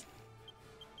back on.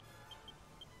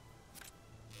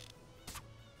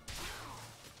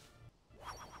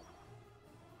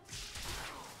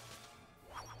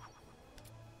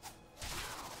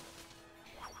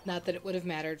 Not that it would have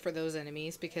mattered for those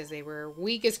enemies because they were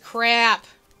weak as crap.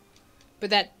 But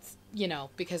that's, you know,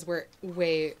 because we're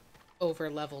way over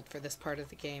leveled for this part of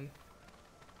the game.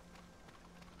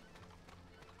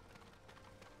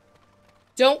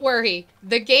 Don't worry,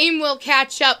 the game will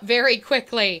catch up very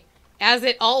quickly, as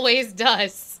it always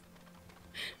does.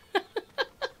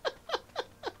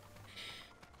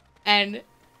 And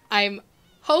I'm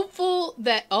hopeful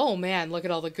that... Oh man, look at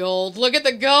all the gold. Look at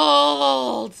the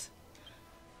gold!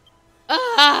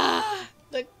 Ah!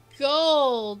 The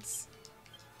gold!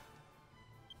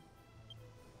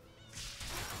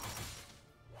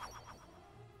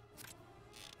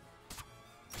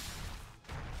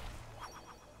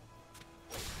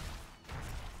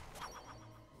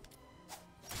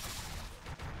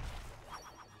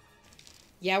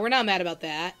 Yeah, we're not mad about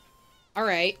that.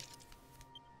 Alright.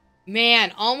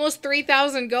 Man, almost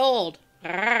 3,000 gold.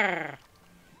 Arrgh.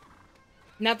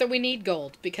 Not that we need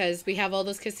gold, because we have all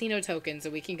those casino tokens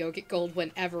and we can go get gold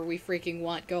whenever we freaking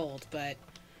want gold, but...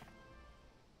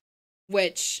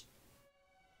 Which...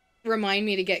 Remind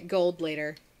me to get gold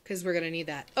later, because we're gonna need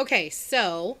that. Okay,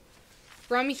 so...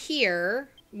 From here,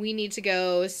 we need to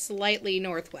go slightly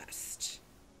northwest.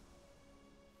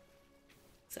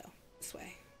 So, this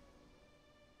way.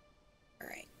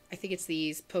 Alright, I think it's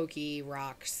these pokey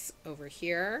rocks over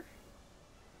here.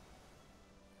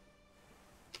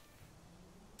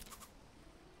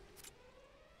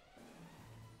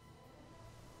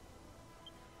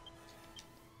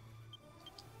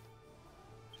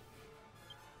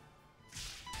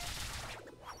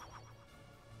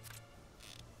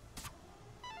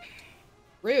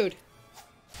 Rude.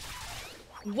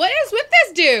 What is with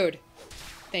this dude?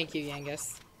 Thank you,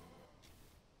 Yangus.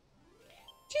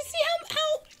 Did you see how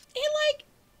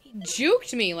he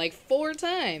juked me like 4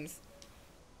 times?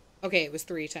 Okay, it was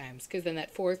 3 times, because then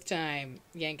that 4th time,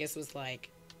 Yangus was like,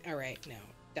 alright, no,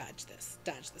 dodge this.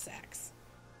 Dodge this axe.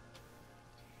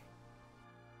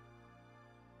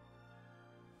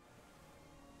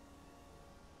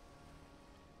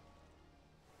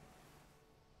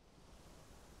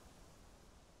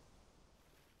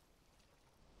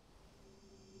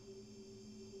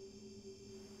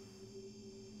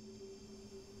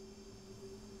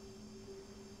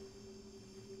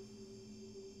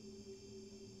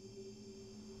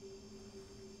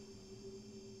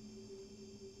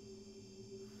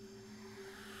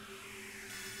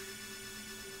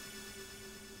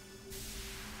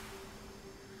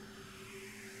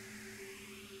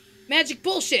 Magic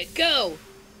bullshit, go!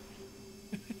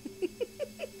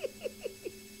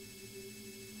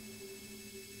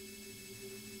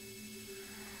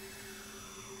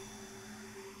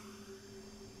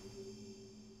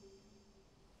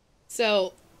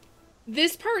 So,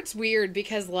 this part's weird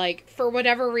because, like, for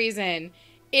whatever reason,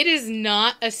 it is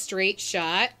not a straight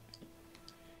shot.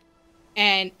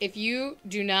 And if you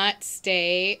do not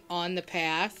stay on the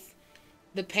path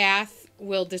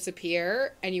will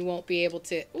disappear and you won't be able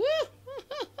to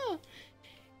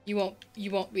you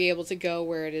won't be able to go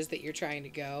where it is that you're trying to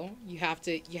go. You have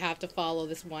to follow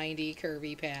this windy,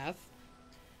 curvy path.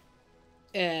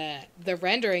 The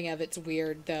rendering of it's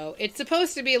weird though. It's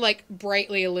supposed to be like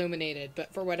brightly illuminated,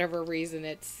 but for whatever reason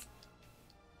it's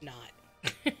not.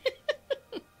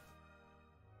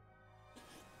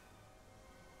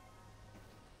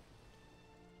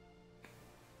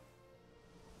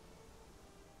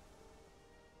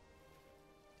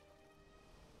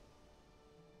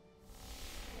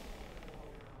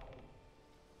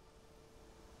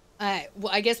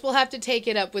 Well, I guess we'll have to take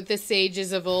it up with the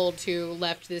sages of old who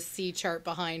left this sea chart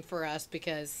behind for us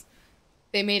because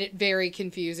they made it very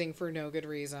confusing for no good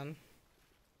reason.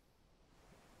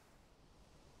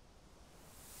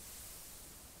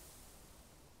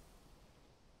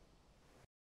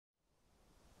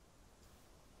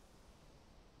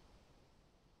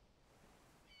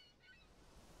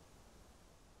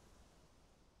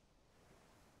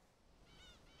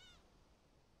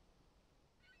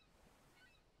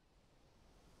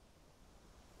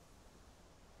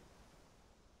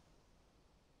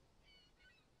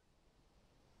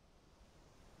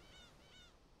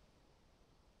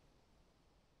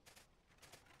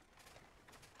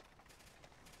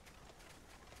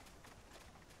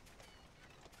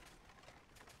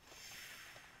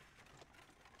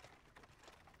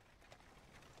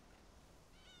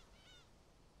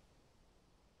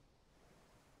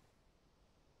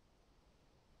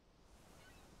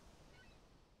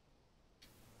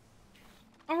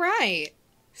 All right.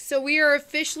 So we are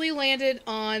officially landed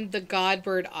on the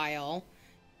Godbird Isle.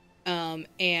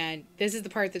 And this is the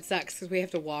part that sucks because we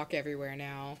have to walk everywhere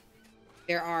now.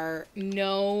 There are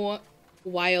no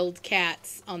wild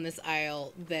cats on this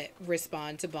isle that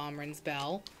respond to Bomren's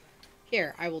bell.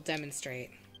 Here, I will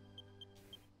demonstrate.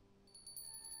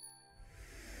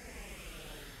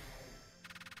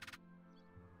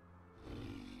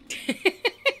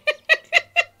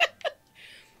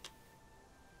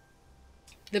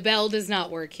 The bell does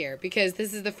not work here because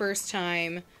this is the first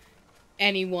time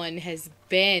anyone has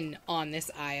been on this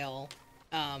isle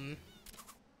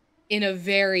in a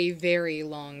very, very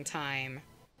long time.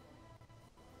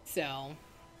 So,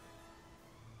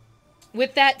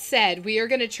 with that said, we are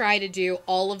going to try to do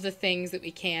all of the things that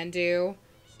we can do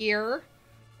here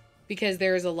because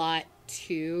there's a lot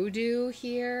to do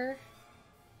here.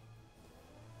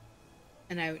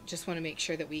 And I just want to make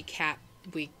sure that we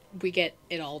get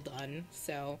it all done.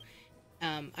 So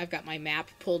I've got my map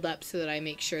pulled up so that I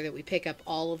make sure that we pick up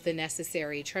all of the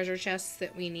necessary treasure chests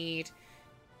that we need.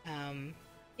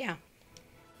 Yeah.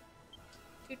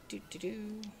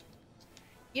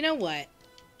 You know what?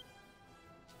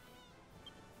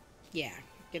 Yeah,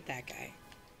 get that guy.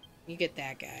 You get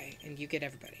that guy, and you get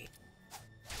everybody.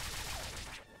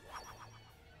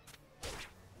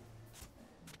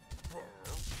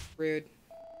 Rude.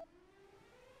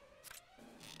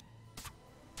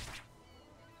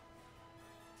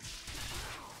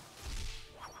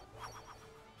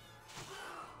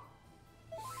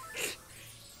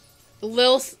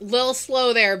 Little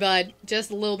slow there, bud.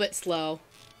 Just a little bit slow.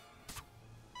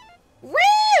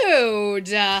 Rude!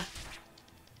 There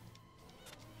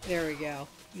we go.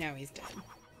 Now he's dead.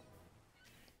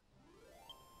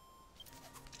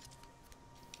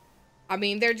 I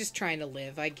mean, they're just trying to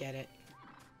live. I get it.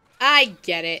 I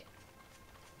get it.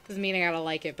 Doesn't mean I gotta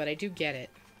like it, but I do get it.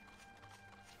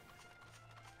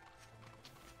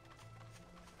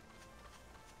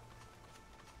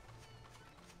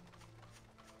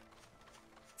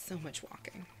 So much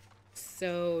walking.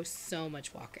 So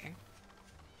much walking.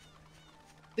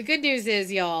 The good news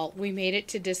is, y'all, we made it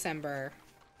to December.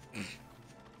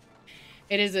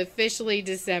 It is officially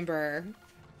December.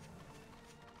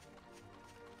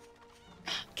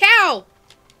 Cow!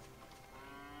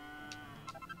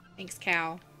 Thanks,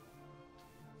 cow.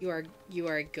 You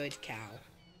are a good cow.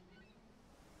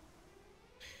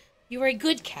 You are a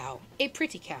good cow. A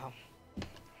pretty cow.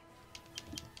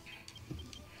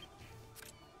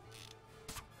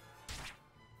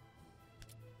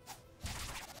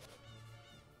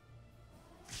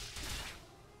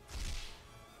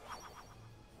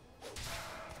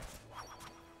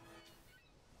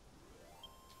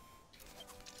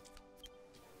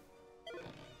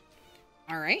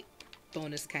 Alright.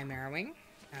 Bonus Chimera-wing.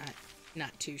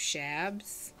 Not too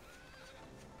shabs.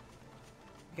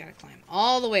 We gotta climb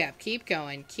all the way up. Keep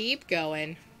going. Keep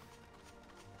going.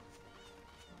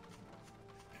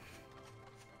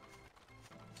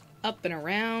 Up and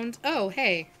around. Oh,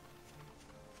 hey.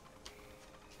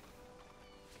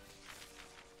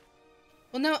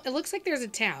 Well, no, it looks like there's a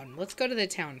town. Let's go to the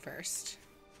town first.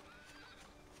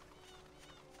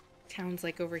 Town's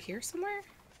like over here somewhere?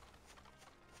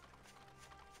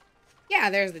 Yeah,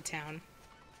 there's the town.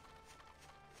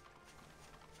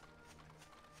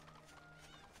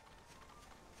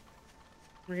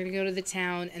 We're gonna go to the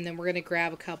town, and then we're gonna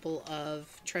grab a couple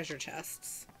of treasure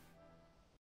chests.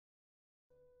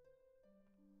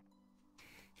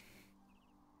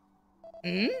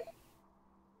 Hmm?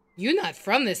 You're not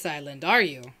from this island, are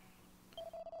you?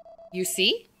 You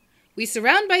see? We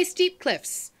surround by steep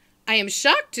cliffs. I am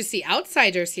shocked to see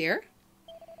outsiders here.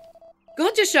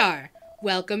 Gojashar!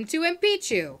 Welcome to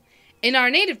Mpichu. In our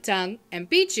native tongue,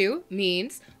 Mpichu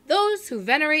means those who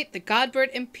venerate the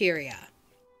Godbird Imperia.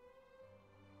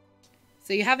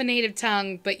 So you have a native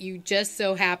tongue, but you just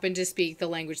so happen to speak the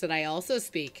language that I also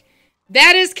speak.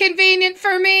 That is convenient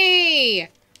for me!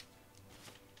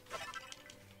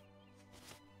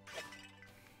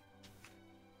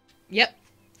 Yep.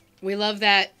 We love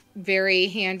that very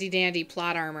handy-dandy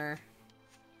plot armor.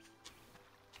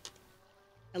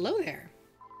 Hello there.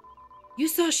 You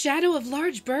saw Shadow of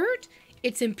Large Bird?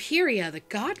 It's Imperia, the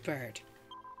Godbird.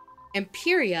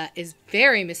 Imperia is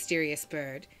very mysterious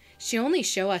bird. She only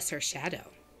show us her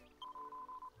shadow.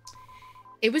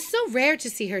 It was so rare to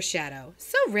see her shadow,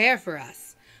 so rare for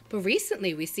us. But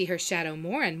recently we see her shadow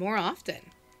more and more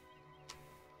often.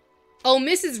 Oh,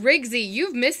 Mrs. Rigsy,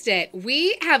 you've missed it.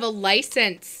 We have a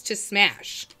license to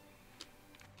smash.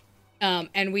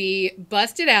 And we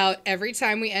bust it out every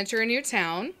time we enter a new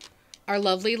town. Our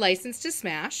lovely license to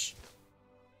smash.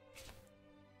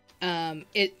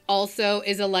 It also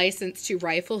is a license to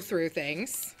rifle through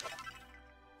things.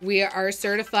 We are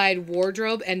certified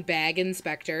wardrobe and bag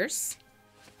inspectors.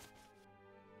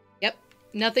 Yep.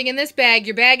 Nothing in this bag.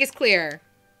 Your bag is clear.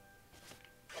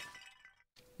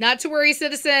 Not to worry,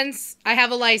 citizens. I have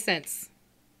a license.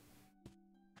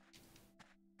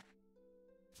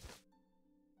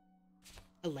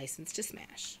 A license to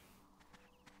smash.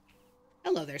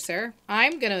 Hello there, sir.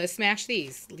 I'm gonna smash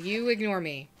these. You ignore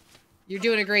me. You're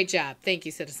doing a great job. Thank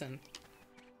you, citizen.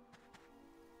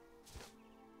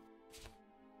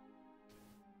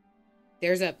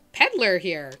 There's a peddler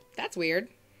here. That's weird.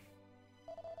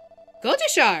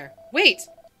 Gojashar! Wait!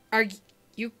 Are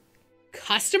you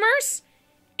customers?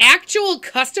 Actual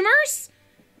customers?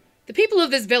 The people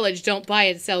of this village don't buy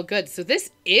and sell goods, so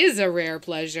this is a rare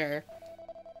pleasure.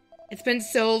 It's been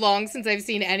so long since I've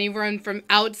seen anyone from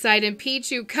outside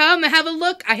Mpichu. Come, have a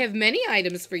look. I have many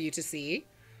items for you to see.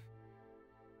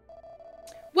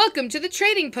 Welcome to the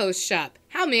trading post shop.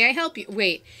 How may I help you?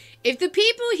 Wait, if the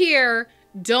people here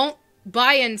don't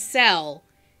buy and sell,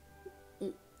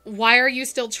 why are you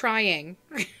still trying?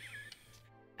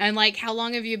 And like, how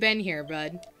long have you been here,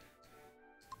 bud?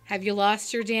 Have you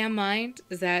lost your damn mind?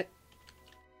 Is that...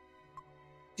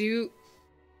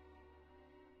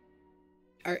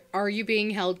 Are you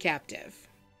being held captive?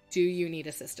 Do you need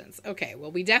assistance? Okay,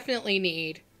 well, we definitely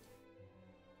need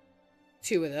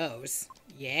 2 of those.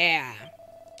 Yeah.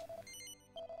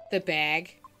 The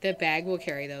bag. The bag will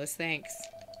carry those, thanks.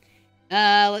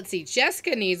 Let's see.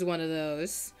 Jessica needs one of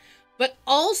those. But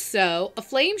also, a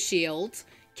flame shield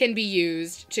can be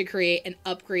used to create an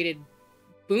upgraded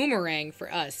boomerang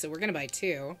for us. So we're going to buy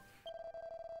 2.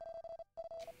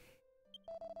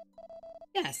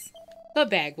 Yes. The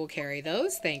bag will carry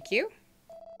those. Thank you.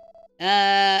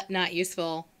 Not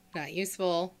useful. Not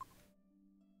useful.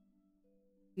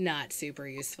 Not super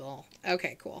useful.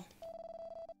 Okay, cool.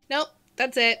 Nope,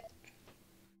 that's it.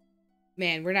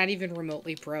 Man, we're not even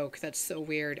remotely broke. That's so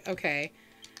weird. Okay.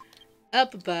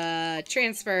 Up,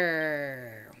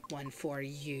 transfer. 1 for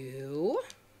you.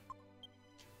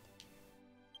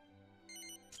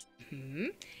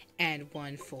 And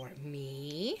 1 for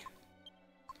me.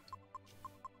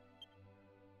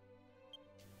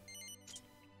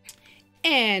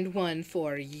 And 1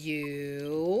 for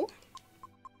you.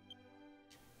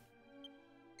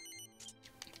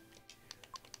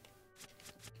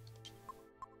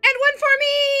 And 1 for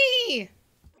me!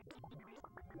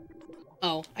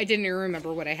 Oh, I didn't even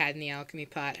remember what I had in the alchemy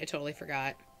pot. I totally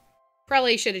forgot.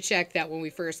 Probably should have checked that when we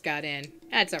first got in.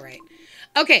 That's alright.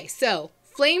 Okay, so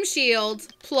flame shield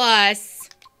plus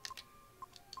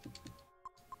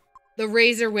the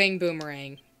razor wing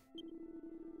boomerang.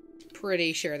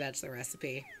 Pretty sure that's the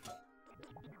recipe.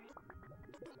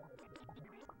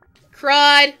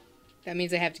 Crud! That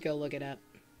means I have to go look it up.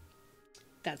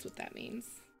 That's what that means.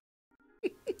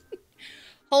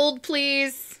 Hold,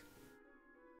 please.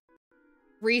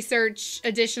 Research,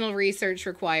 additional research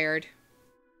required.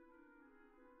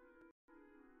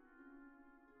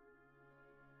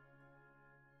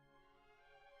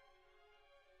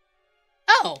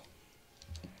 Oh!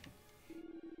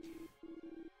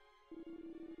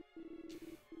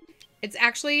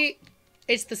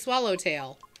 It's the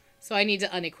swallowtail. So I need to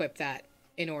unequip that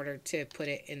in order to put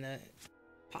it in the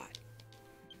pot.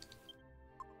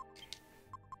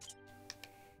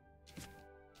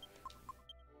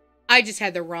 I just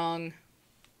had the wrong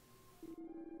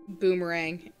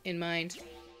boomerang in mind.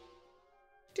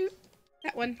 Doot.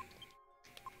 That one.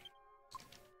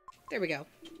 There we go.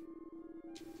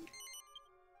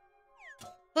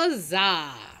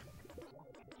 Huzzah!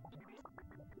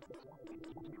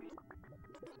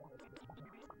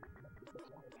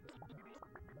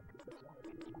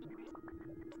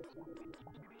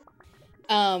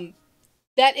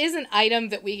 That is an item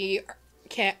that we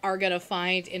are gonna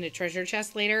find in a treasure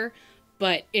chest later,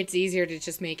 but it's easier to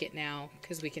just make it now,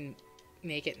 because we can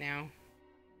make it now.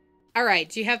 Alright,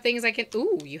 do you have things I can...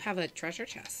 Ooh, you have a treasure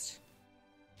chest.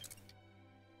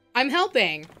 I'm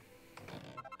helping!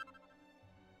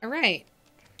 Alright.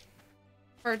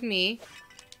 Pardon me.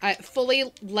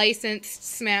 Fully licensed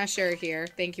smasher here.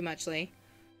 Thank you muchly.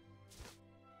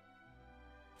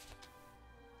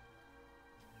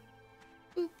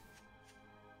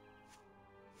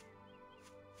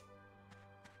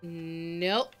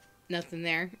 Nope. Nothing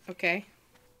there. Okay.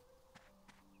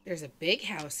 There's a big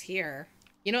house here.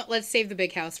 You know what? Let's save the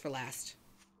big house for last.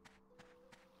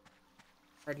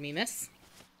 Pardon me, miss.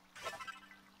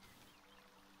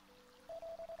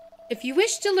 If you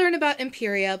wish to learn about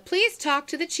Imperia, please talk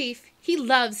to the chief. He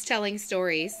loves telling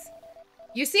stories.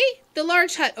 You see? The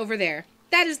large hut over there.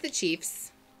 That is the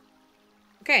chief's.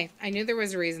 Okay. I knew there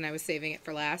was a reason I was saving it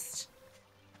for last.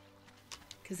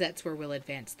 Because that's where we'll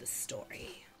advance the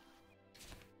story.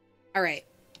 Alright.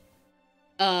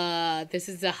 This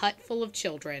is a hut full of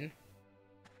children.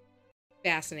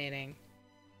 Fascinating.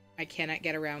 I cannot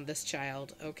get around this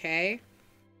child, okay?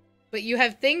 But you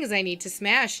have things I need to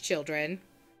smash, children.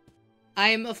 I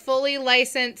am a fully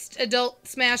licensed adult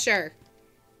smasher.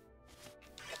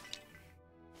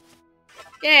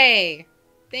 Yay!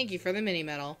 Thank you for the mini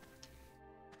medal.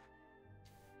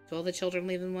 Do all the children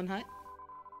live in one hut?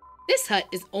 This hut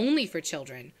is only for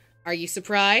children. Are you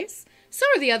surprised? So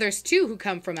are the others too who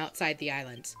come from outside the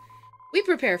island. We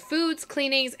prepare foods,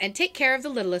 cleanings, and take care of the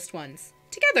littlest ones.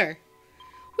 Together.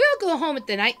 We all go home at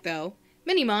the night, though.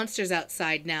 Many monsters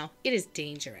outside now. It is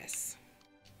dangerous.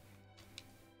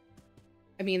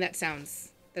 I mean, that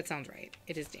sounds right.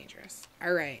 It is dangerous.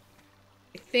 Alright.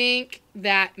 I think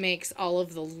that makes all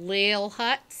of the little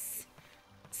huts.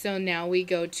 So now we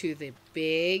go to the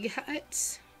big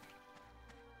hut.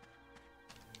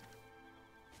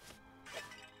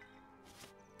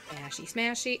 Smashy,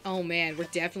 smashy. Oh man, we're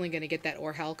definitely gonna get that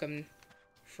orichalcum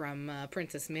from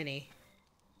Princess Minnie.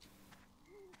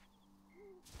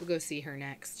 We'll go see her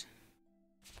next.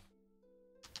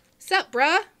 Sup,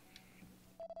 bruh?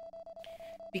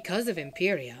 Because of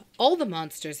Imperia, all the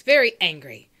monsters very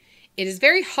angry. It is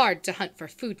very hard to hunt for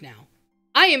food now.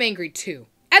 I am angry too,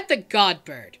 at the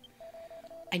Godbird.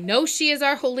 I know she is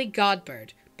our holy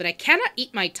Godbird, but I cannot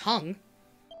eat my tongue.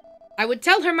 I would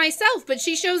tell her myself, but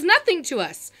she shows nothing to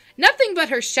us. Nothing but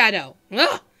her shadow.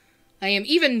 Ugh! I am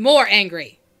even more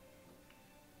angry.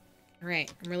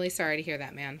 Alright, I'm really sorry to hear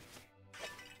that, man.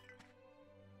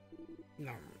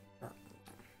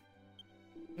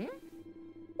 Who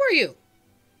are you?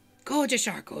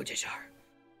 Gojashar, Gojashar.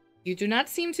 You do not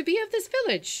seem to be of this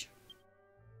village.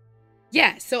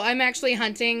 Yeah, so I'm actually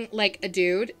hunting, like, a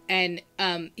dude, and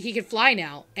he can fly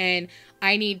now, and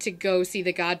I need to go see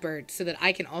the Godbird so that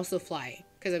I can also fly,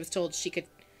 because I was told she could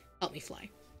help me fly.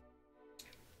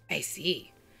 I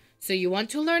see. So you want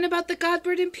to learn about the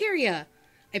Godbird Imperia?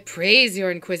 I praise your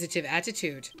inquisitive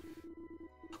attitude.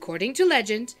 According to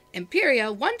legend,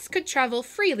 Imperia once could travel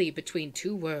freely between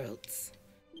two worlds.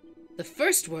 The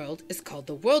first world is called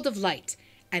the World of Light,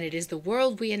 and it is the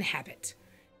world we inhabit.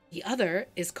 The other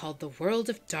is called the World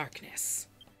of Darkness.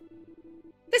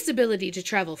 This ability to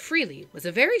travel freely was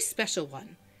a very special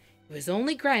one. It was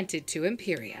only granted to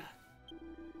Imperia.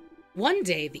 One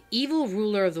day, the evil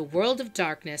ruler of the World of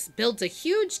Darkness built a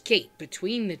huge gate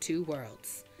between the two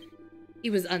worlds. He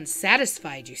was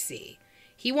unsatisfied, you see.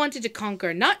 He wanted to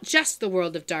conquer not just the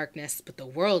World of Darkness, but the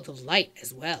World of Light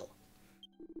as well.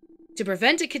 To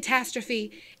prevent a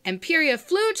catastrophe, Imperia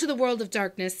flew to the World of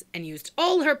Darkness and used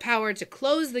all her power to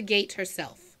close the gate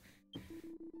herself.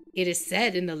 It is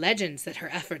said in the legends that her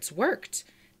efforts worked.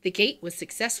 The gate was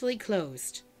successfully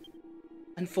closed.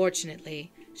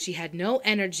 Unfortunately, she had no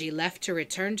energy left to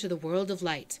return to the World of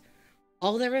Light.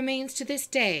 All that remains to this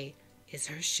day is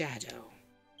her shadow.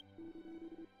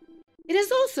 It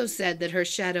is also said that her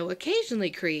shadow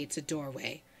occasionally creates a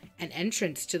doorway, an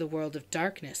entrance to the World of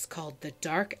Darkness called the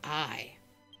Dark Eye.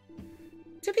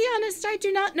 To be honest, I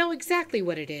do not know exactly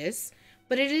what it is,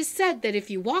 but it is said that if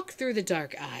you walk through the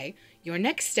Dark Eye, your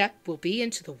next step will be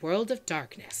into the World of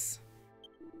Darkness.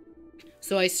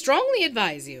 So I strongly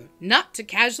advise you not to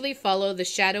casually follow the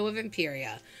shadow of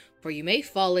Imperia, for you may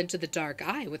fall into the Dark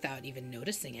Eye without even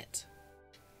noticing it.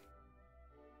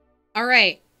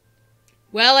 Alright.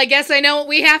 Well, I guess I know what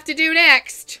we have to do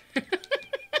next.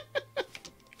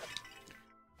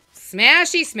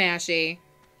 Smashy, smashy.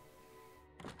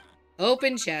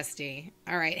 Open chesty.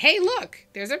 Alright, hey look!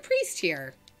 There's a priest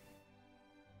here.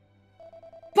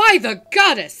 By the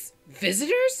goddess!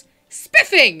 Visitors?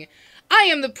 Spiffing! I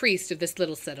am the priest of this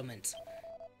little settlement.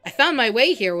 I found my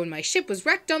way here when my ship was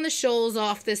wrecked on the shoals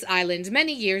off this island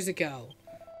many years ago.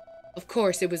 Of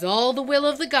course, it was all the will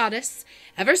of the goddess.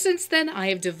 Ever since then, I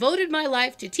have devoted my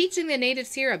life to teaching the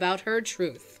natives here about her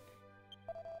truth.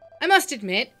 I must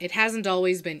admit, it hasn't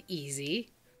always been easy.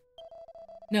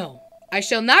 No, I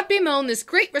shall not bemoan this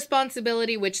great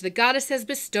responsibility which the goddess has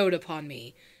bestowed upon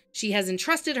me. She has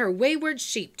entrusted her wayward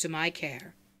sheep to my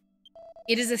care.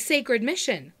 It is a sacred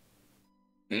mission.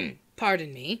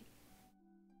 Pardon me.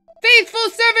 Faithful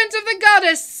servant of the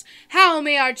goddess! How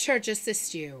may our church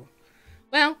assist you?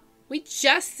 Well, we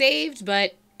just saved,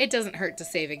 but it doesn't hurt to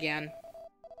save again.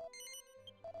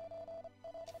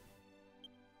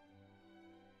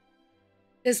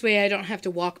 This way I don't have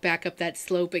to walk back up that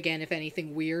slope again if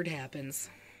anything weird happens.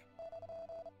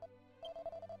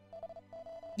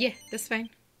 Yeah, that's fine.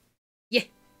 Yeah.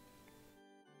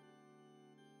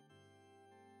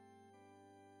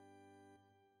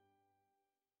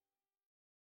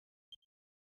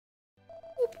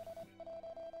 Oop.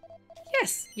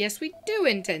 Yes, we do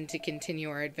intend to continue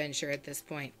our adventure at this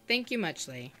point. Thank you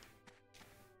muchly.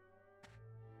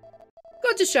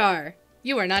 Go to Shar.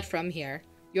 You are not from here.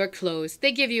 Your clothes,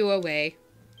 they give you away.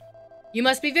 You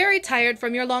must be very tired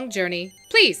from your long journey.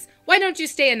 Please, why don't you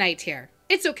stay a night here?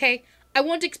 It's okay. I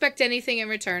won't expect anything in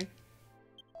return.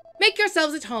 Make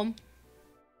yourselves at home.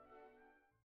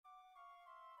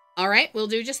 Alright, we'll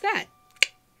do just that.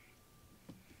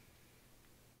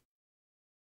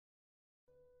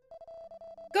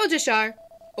 Go to Shar.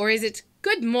 Or is it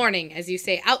good morning, as you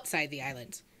say outside the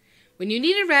island? When you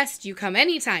need a rest, you come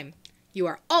anytime. You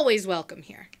are always welcome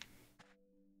here.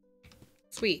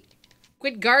 Sweet.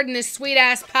 Quit guarding this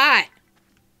sweet-ass pot.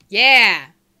 Yeah.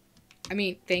 I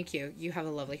mean, thank you. You have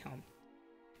a lovely home.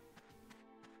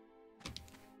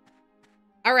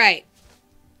 Alright.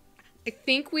 I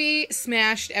think we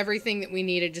smashed everything that we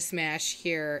needed to smash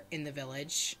here in the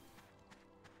village.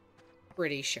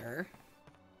 Pretty sure.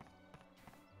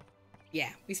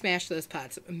 Yeah, we smashed those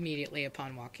pots immediately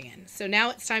upon walking in. So now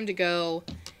it's time to go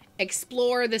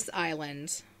explore this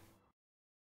island.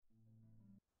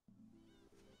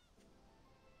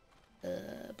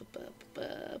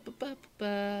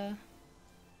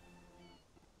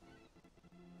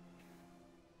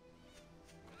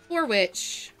 For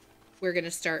which, we're going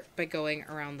to start by going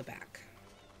around the back.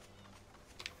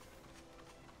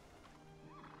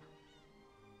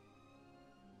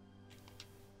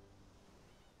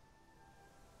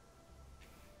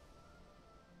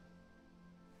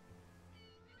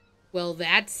 Well,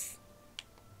 that's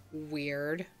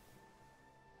weird.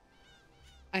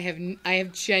 I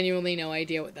have genuinely no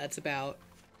idea what that's about.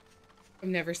 I've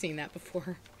never seen that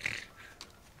before.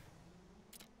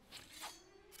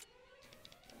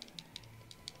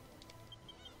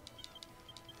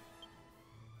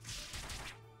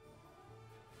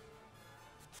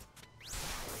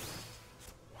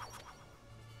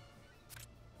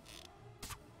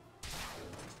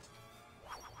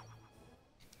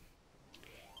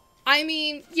 I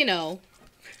mean, you know,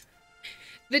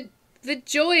 the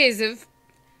joys of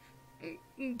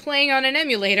playing on an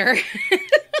emulator.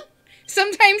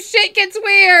 Sometimes shit gets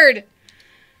weird.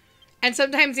 And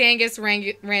sometimes Angus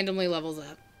randomly levels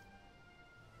up.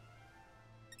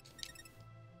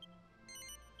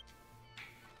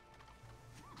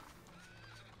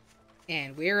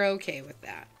 And we're okay with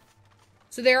that.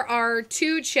 So there are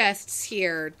 2 chests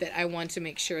here that I want to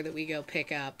make sure that we go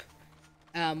pick up.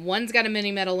 One's got a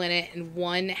mini metal in it, and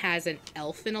one has an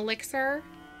elfin elixir.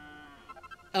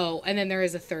 Oh, and then there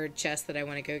is a 3rd chest that I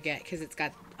want to go get, because it's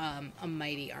got a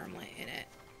mighty armlet in it.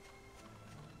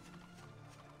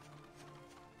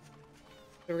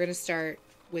 So we're going to start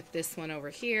with this one over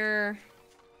here.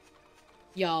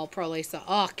 Y'all probably saw...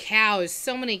 Oh, cows.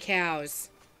 So many cows.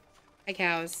 Hi,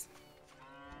 cows.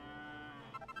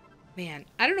 Man,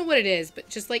 I don't know what it is, but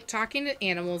just, like, talking to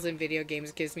animals in video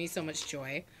games gives me so much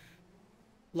joy.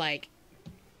 Like,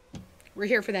 we're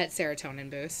here for that serotonin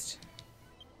boost.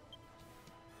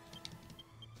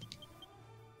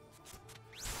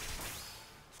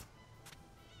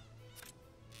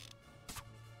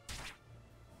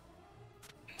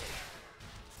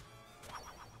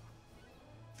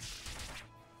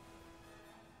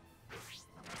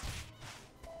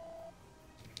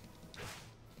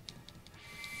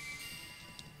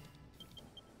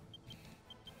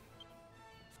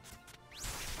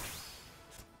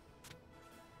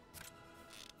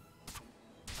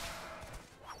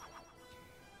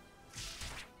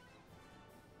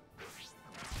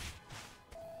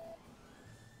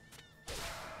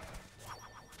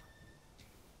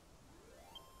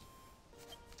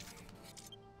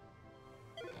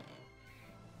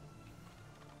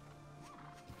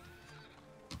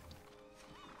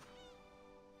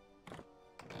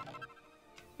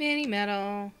 Mini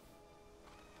metal.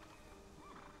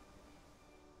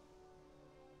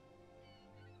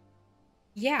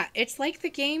 Yeah, it's like the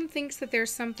game thinks that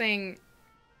there's something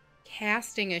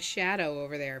casting a shadow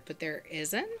over there, but there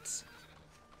isn't.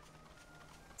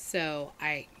 So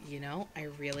I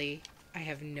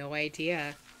have no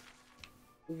idea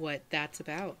what that's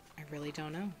about. I really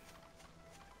don't know.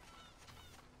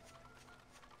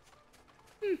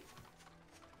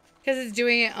 Because it's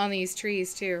doing it on these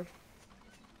trees too.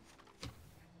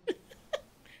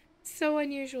 So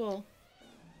unusual.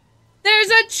 There's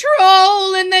a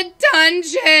troll in the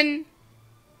dungeon!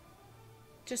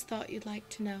 Just thought you'd like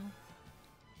to know.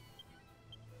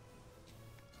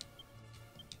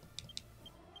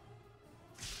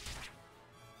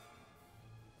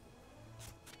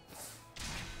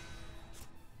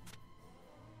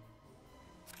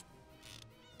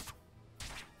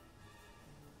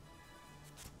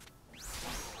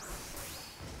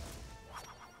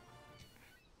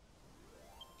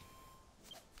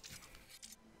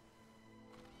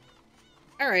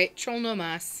 Alright, troll no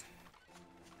mas.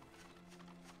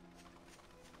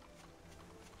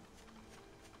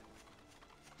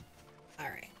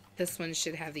 Alright, this one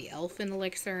should have the elfin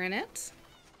elixir in it.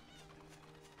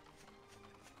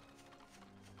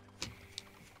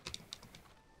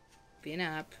 Open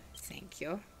up. Thank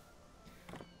you.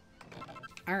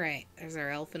 Alright, there's our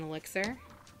elfin elixir.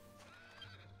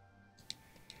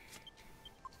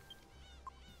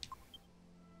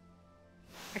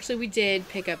 Actually, we did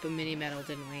pick up a mini metal,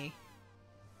 didn't we?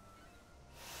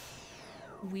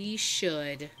 We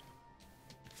should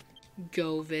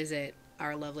go visit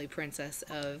our lovely princess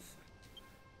of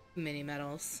mini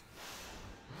metals.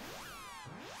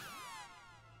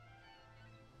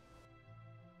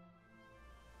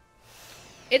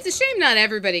 It's a shame not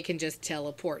everybody can just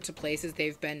teleport to places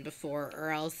they've been before,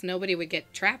 or else nobody would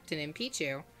get trapped and impeach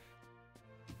you.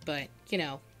 But, you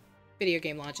know, video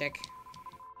game logic.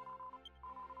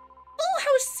 Oh,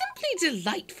 how simply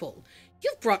delightful!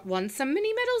 You've brought one some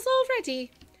mini medals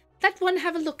already. Let one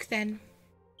have a look then.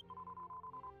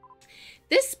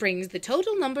 This brings the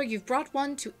total number you've brought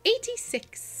one to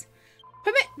 86.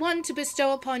 Permit one to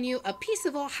bestow upon you a piece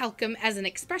of Orhalcum as an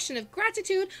expression of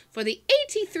gratitude for the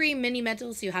 83 mini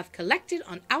medals you have collected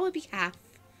on our behalf.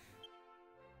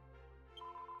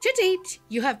 To date,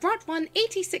 you have brought one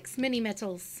 86 mini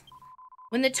metals.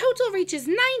 When the total reaches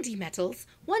 90 metals,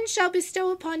 one shall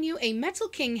bestow upon you a Metal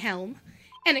King helm,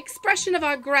 an expression of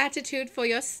our gratitude for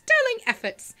your sterling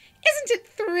efforts. Isn't it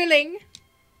thrilling?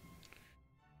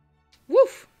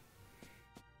 Woof!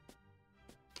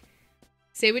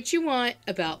 Say what you want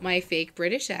about my fake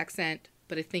British accent,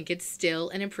 but I think it's still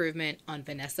an improvement on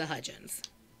Vanessa Hudgens.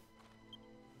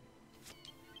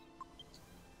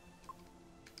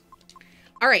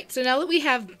 Alright, so now that we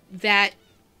have that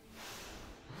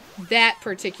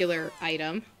particular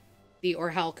item, the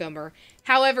Orhalcum, or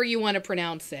however you want to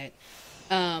pronounce it,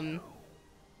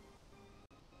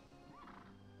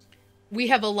 We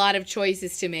have a lot of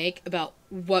choices to make about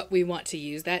what we want to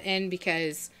use that in,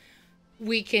 because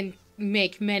we can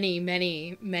make many,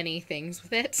 many, many things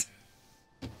with it.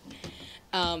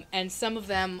 And some of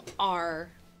them are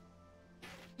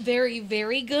very,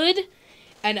 very good,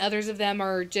 and others of them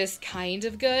are just kind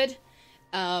of good.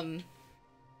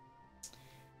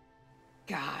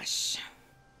 Gosh.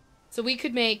 So we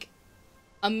could make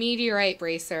a meteorite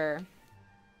bracer,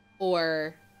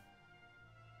 or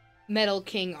metal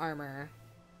king armor,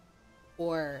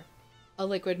 or a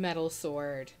liquid metal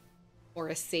sword, or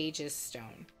a sage's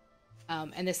stone.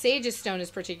 And the sage's stone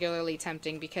is particularly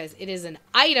tempting because it is an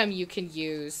item you can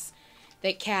use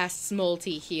that casts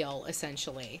multi-heal,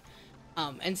 essentially.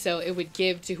 And so it would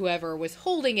give to whoever was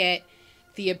holding it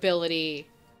the ability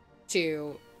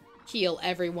to heal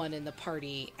everyone in the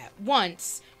party at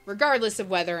once, regardless of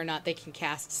whether or not they can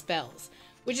cast spells,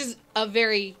 which is a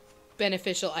very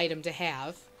beneficial item to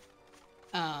have.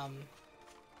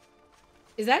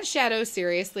 Is that shadow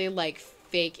seriously like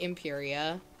fake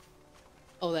Imperia?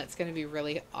 Oh, that's gonna be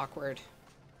really awkward.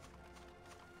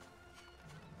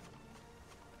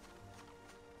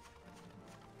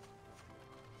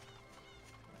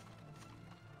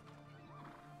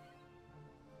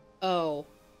 Oh.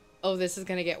 Oh, this is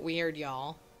gonna get weird,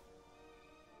 y'all.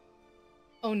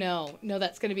 Oh no. No,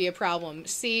 that's gonna be a problem.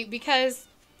 See, because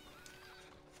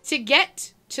to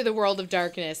get to the world of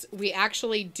darkness, we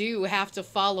actually do have to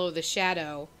follow the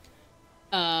shadow.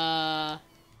 And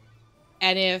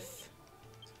if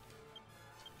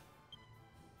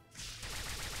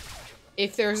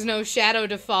there's no shadow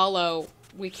to follow,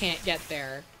 we can't get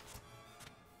there.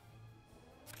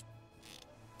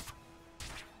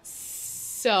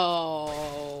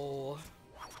 So...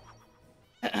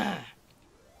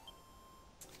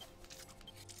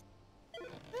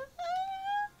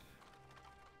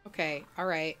 Okay,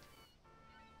 alright.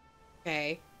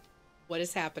 Okay. What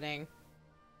is happening?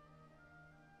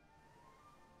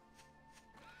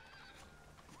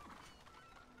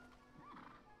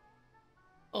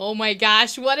 Oh my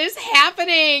gosh, what is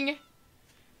happening?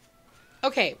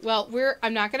 Okay, well,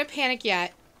 I'm not gonna panic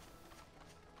yet.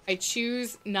 I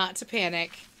choose not to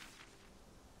panic.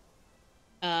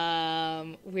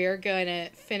 We're gonna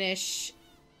finish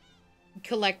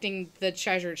collecting the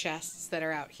treasure chests that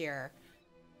are out here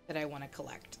that I want to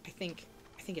collect. I think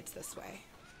it's this way.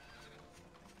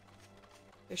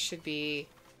 There should be...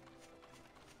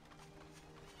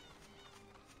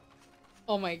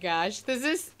 Oh my gosh,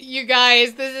 you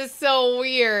guys, this is so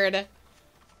weird.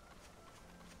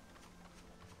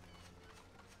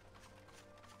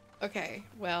 Okay,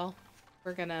 well,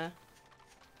 we're gonna...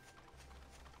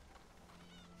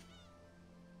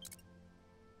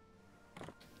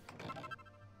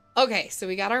 Okay, so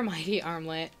we got our mighty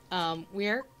armlet.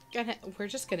 We're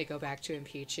just gonna go back to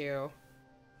Impichu.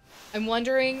 I'm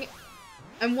wondering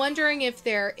if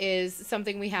there is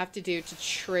something we have to do to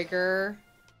trigger...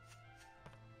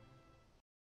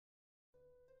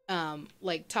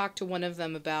 like, talk to one of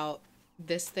them about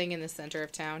this thing in the center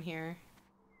of town here.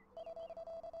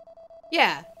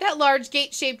 Yeah, that large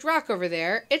gate-shaped rock over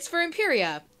there, it's for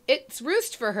Imperia. It's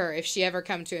roost for her if she ever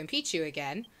come to Impichu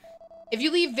again. If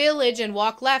you leave village and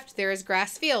walk left, there is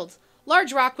grass field.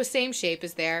 Large rock with same shape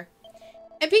is there.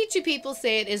 Impichu people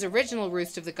say it is original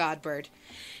roost of the Godbird.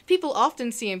 People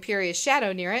often see Imperia's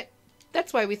shadow near it.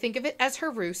 That's why we think of it as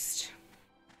her roost.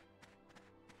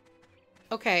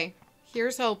 Okay.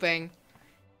 Here's hoping.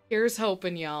 Here's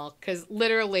hoping, y'all. Because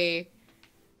literally,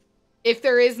 if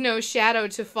there is no shadow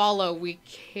to follow, we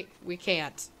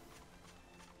can't.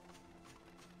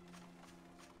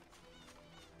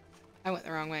 I went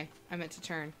the wrong way. I meant to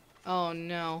turn. Oh,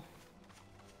 no.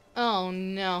 Oh,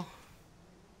 no.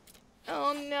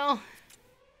 Oh, no.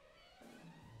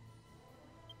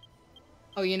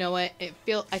 Oh, you know what?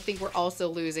 I think we're also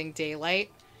losing daylight.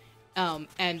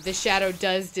 And the shadow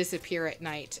does disappear at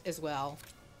night as well.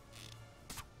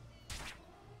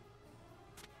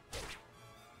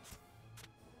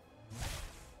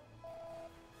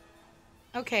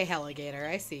 Okay, Helligator,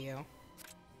 I see you.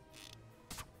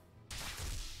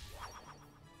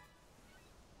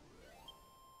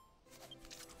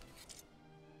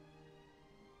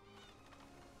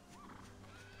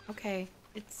 Okay,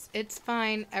 it's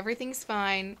fine. Everything's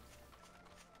fine.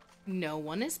 No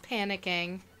one is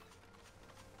panicking.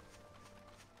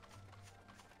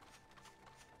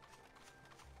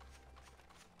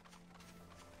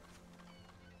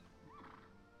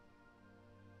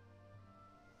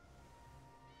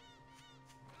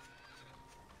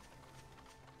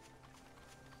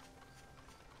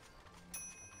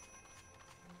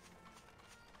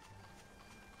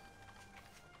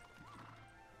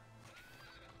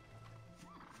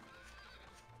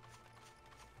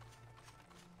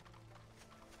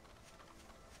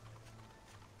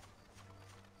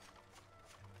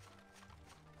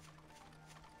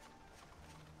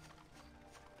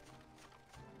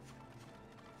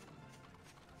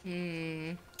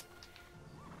 We're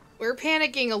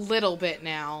panicking a little bit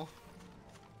now.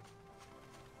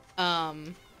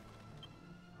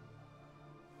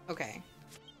 Okay.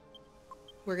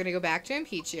 We're gonna go back to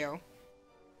impeach you.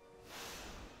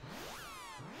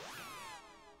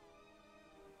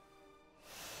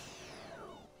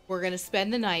 We're gonna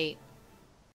spend the night.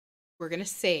 We're gonna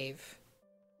save.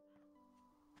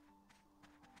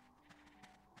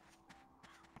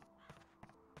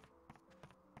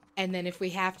 And then if we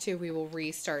have to, we will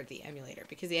restart the emulator.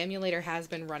 Because the emulator has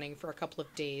been running for a couple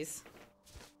of days.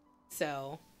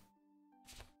 So...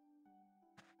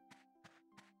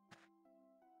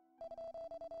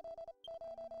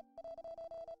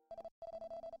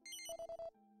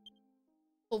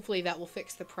 hopefully that will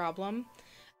fix the problem.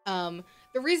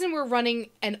 The reason we're running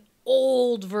an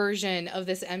old version of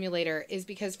this emulator is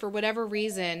because for whatever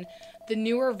reason, the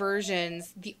newer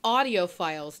versions, the audio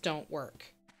files don't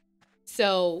work.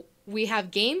 So we have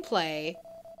gameplay,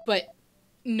 but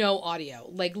no audio.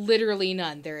 Like literally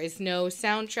none. There is no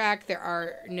soundtrack, there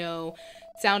are no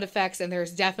sound effects, and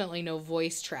there's definitely no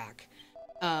voice track.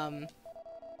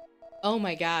 Oh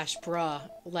my gosh, bruh.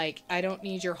 Like, I don't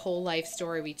need your whole life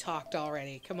story. We talked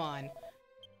already. Come on.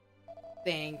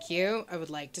 Thank you. I would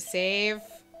like to save.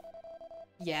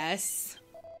 Yes.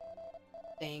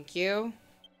 Thank you.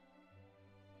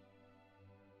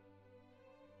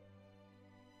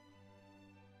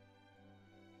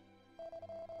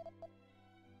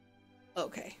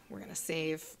 Okay, we're gonna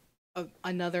save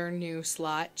another new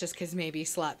slot, just because maybe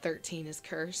slot 13 is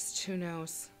cursed. Who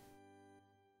knows?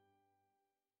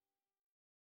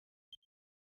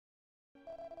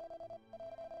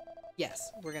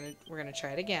 Yes, we're gonna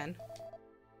try it again.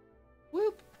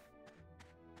 Whoop.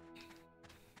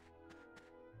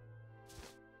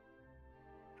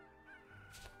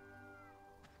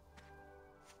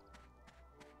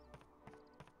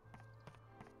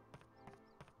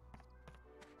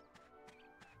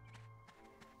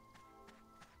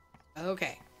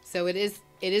 Okay, so it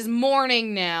is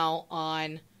morning now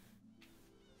on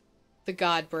the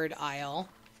Godbird Isle.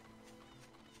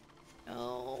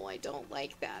 Oh, I don't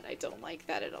like that. I don't like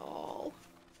that at all.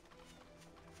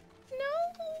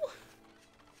 No!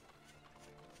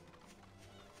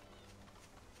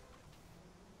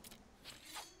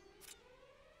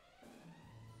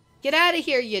 Get out of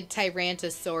here, you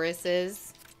Tyrannosauruses.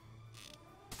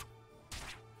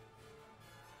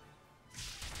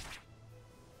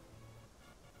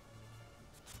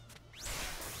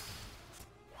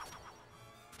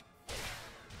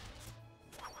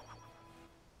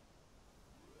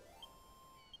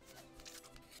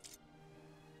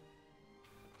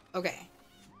 Okay.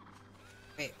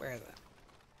 Wait, where is it?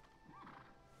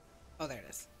 Oh, there it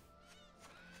is.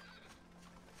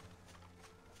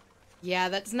 Yeah,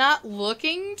 that's not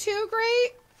looking too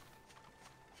great.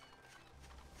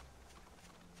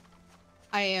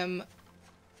 I am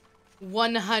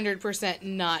 100%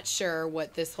 not sure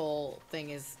what this whole thing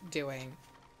is doing.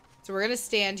 So we're going to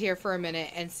stand here for a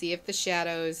minute and see if the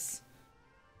shadows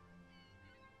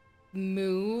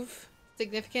move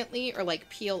significantly or like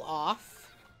peel off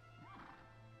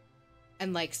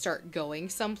and like start going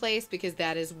someplace, because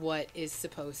that is what is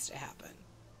supposed to happen.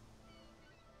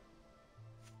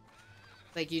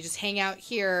 Like you just hang out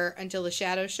here until the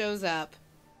shadow shows up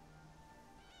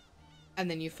and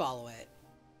then you follow it.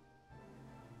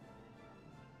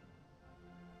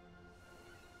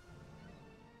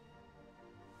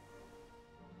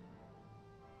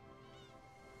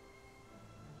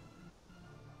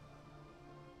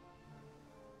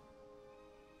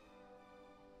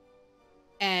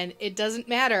 And it doesn't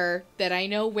matter that I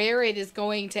know where it is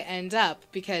going to end up,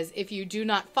 because if you do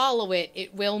not follow it,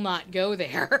 it will not go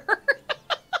there.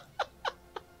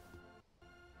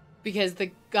 Because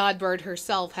the Godbird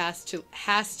herself has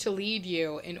to lead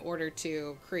you in order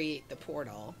to create the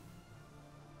portal.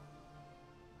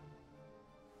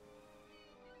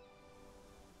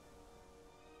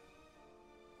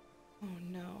 Oh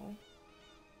no.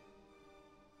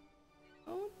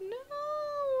 Oh no.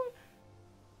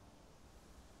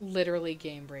 Literally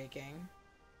game breaking.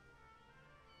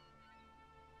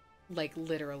 Like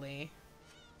literally.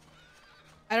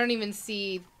 I don't even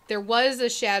see... There was a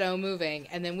shadow moving,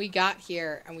 and then we got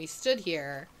here, and we stood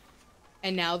here,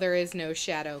 and now there is no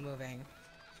shadow moving.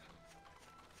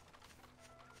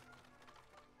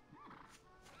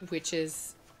 Which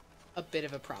is a bit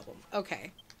of a problem.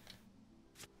 Okay.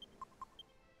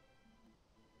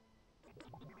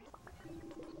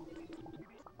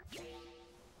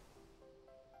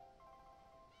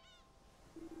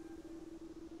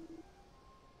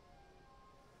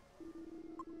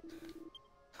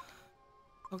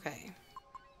 Okay.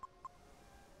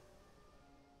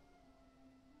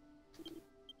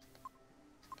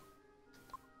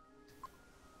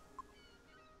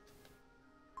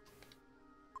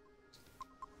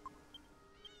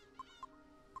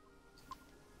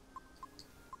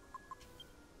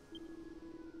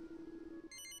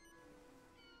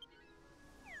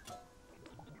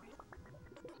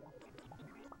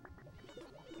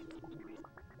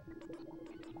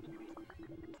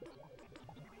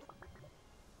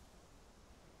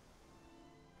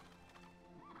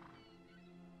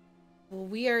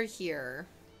 we are here.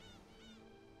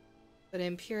 But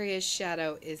Imperia's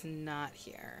shadow is not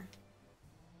here.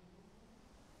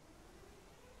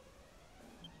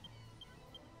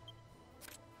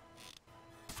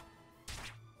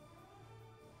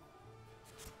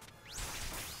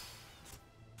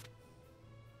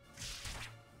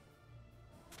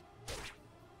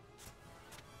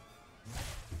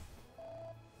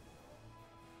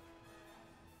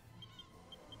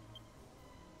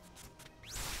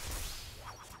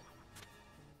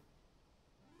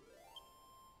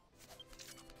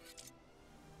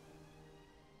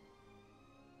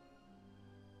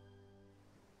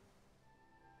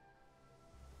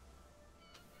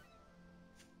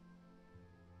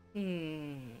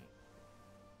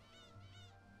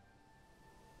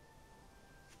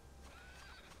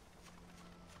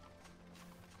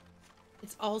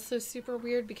 It's also super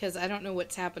weird because I don't know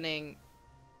what's happening,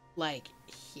 like,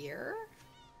 here?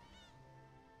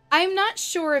 I'm not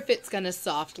sure if it's gonna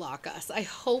soft lock us. I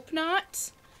hope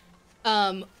not.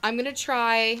 I'm gonna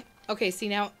try... Okay, see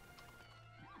now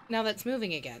that's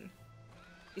moving again.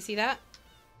 You see that?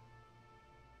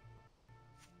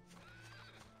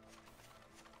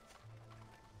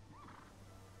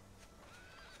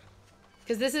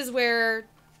 Because this is where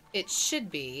it should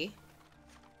be.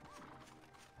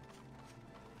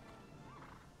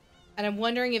 And I'm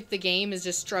wondering if the game is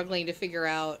just struggling to figure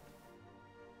out...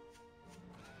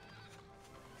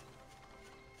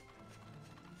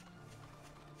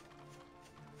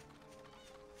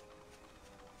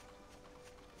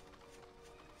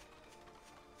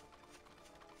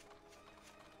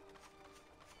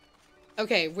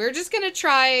 Okay, we're just gonna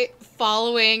try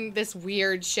following this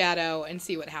weird shadow and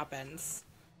see what happens.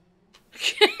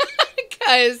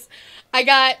 Because I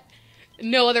got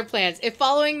no other plans. If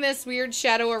following this weird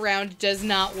shadow around does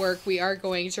not work, we are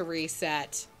going to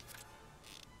reset.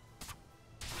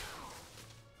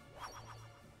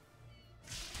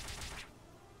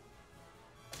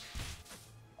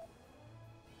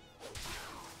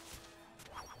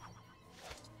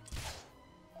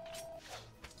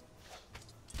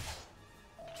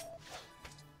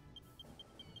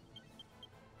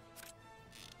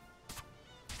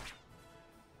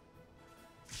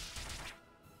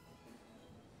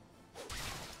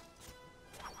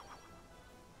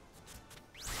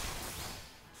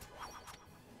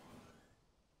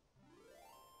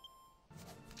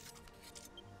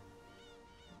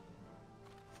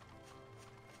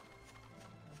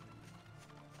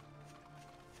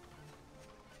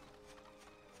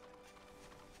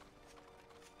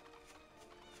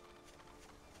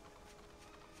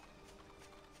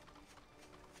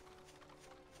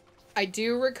 I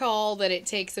do recall that it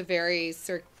takes a very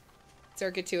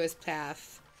circuitous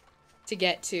path to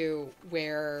get to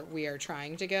where we are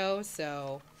trying to go,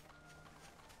 so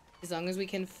as long as we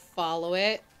can follow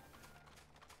it.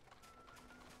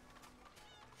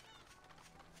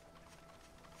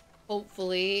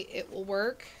 Hopefully it will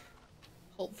work.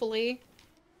 Hopefully.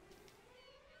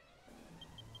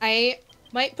 I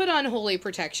might put on holy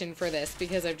protection for this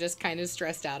because I'm just kind of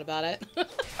stressed out about it.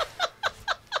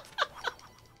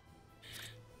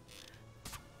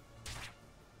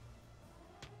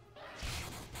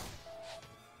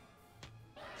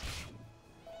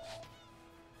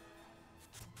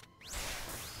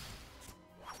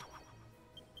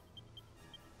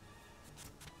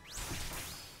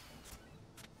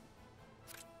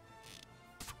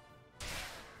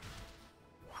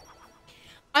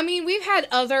 I mean, we've had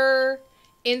other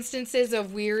instances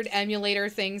of weird emulator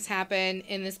things happen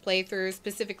in this playthrough,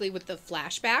 specifically with the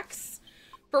flashbacks,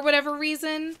 for whatever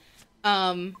reason.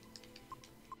 The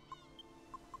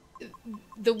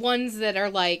ones that are,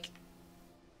 like,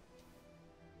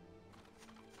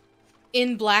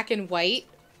 in black and white,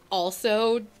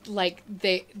 also, like,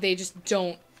 they just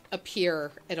don't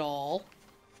appear at all,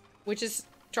 which is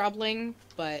troubling,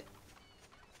 but...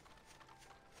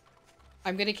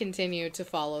 I'm going to continue to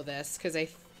follow this because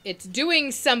it's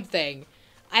doing something.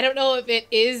 I don't know if it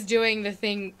is doing the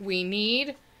thing we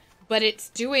need, but it's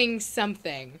doing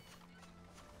something.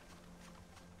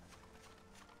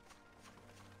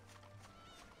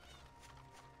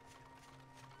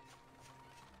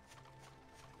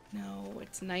 No,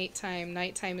 it's nighttime.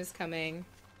 Nighttime is coming.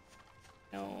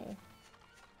 No.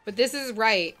 But this is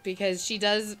right because she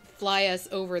does fly us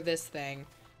over this thing.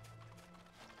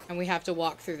 And we have to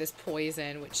walk through this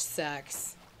poison, which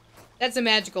sucks. That's a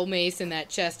magical mace in that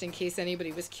chest, in case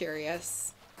anybody was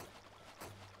curious.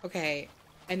 Okay,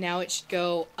 and now it should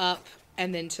go up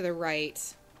and then to the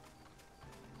right.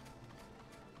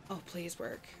 Oh, please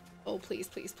work. Oh, please,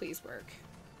 please, please work.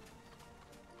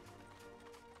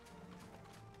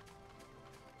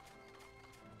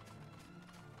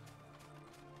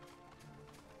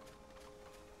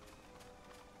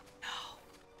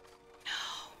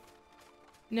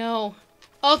 No.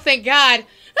 Oh, thank God.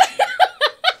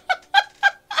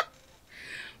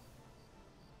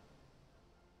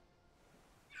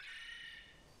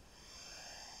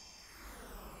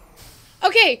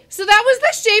 Okay, so that was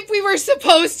the shape we were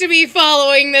supposed to be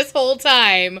following this whole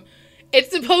time.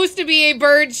 It's supposed to be a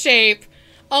bird shape.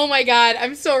 Oh my God,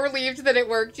 I'm so relieved that it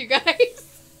worked, you guys. I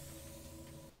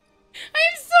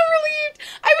am so relieved.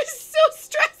 I was so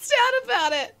stressed out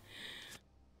about it.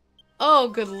 Oh,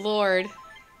 good Lord.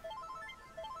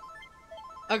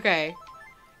 Okay.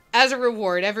 As a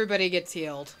reward, everybody gets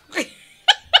healed.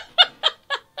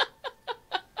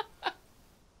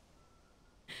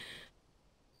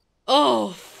 Oh,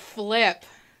 flip.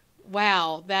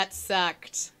 Wow, that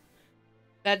sucked.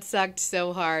 That sucked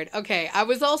so hard. Okay, I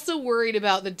was also worried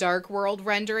about the Dark World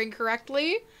rendering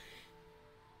correctly.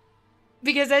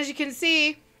 Because as you can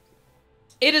see,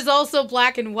 it is also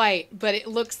black and white, but it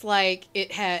looks like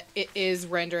it is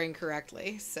rendering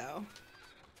correctly, so...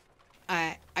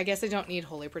 I guess I don't need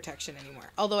Holy Protection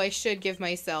anymore. Although I should give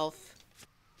myself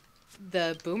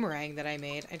the boomerang that I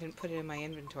made. I didn't put it in my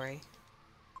inventory.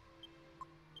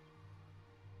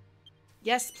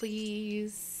 Yes,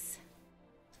 please.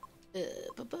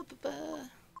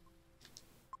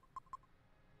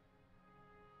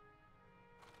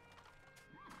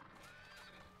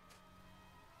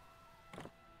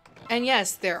 And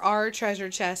yes, there are treasure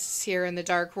chests here in the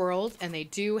Dark World, and they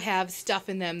do have stuff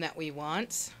in them that we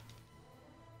want.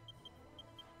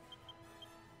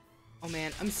 Oh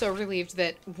man, I'm so relieved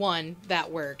that, one,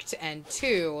 that worked, and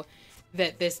two,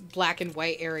 that this black and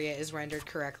white area is rendered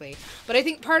correctly. But I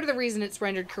think part of the reason it's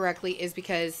rendered correctly is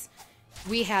because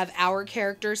we have our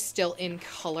characters still in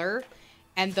color,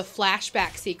 and the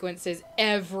flashback sequences,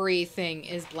 everything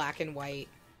is black and white.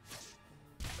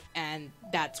 And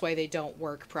that's why they don't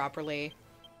work properly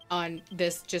on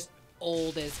this just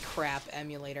old as crap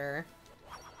emulator.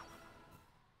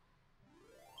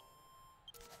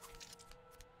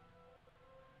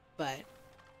 But,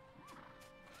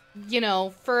 you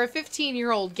know, for a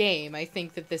 15-year-old game, I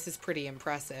think that this is pretty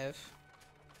impressive.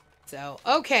 So,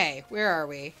 okay, where are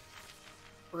we?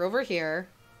 We're over here.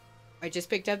 I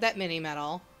just picked up that mini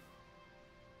medal.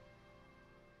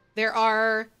 There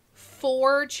are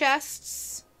 4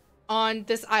 chests on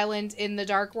this island in the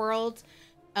Dark World.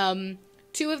 2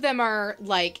 of them are,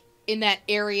 like, in that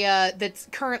area that's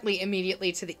currently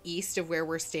immediately to the east of where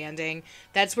we're standing.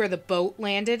 That's where the boat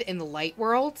landed in the Light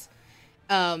World.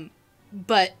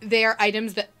 But they are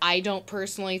items that I don't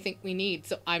personally think we need,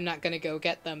 so I'm not going to go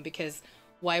get them because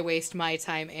why waste my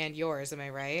time and yours, am I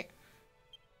right?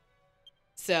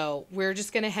 So we're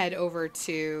just going to head over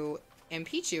to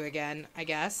Impichu again, I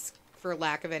guess, for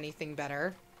lack of anything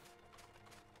better.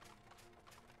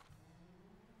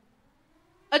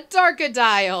 A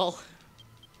Darkodile!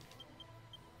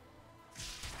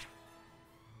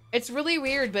 It's really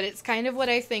weird, but it's kind of what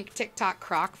I think TikTok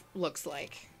Croc looks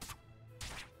like.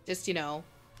 Just, you know,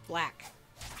 black.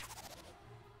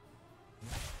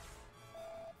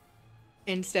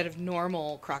 Instead of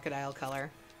normal crocodile color.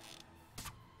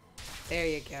 There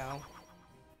you go.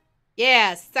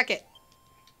 Yeah, suck it!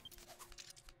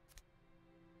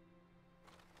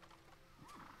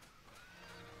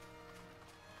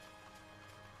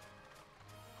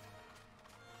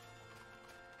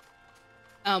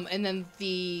 And then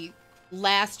the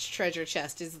last treasure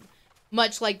chest is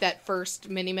much like that first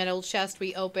mini medal chest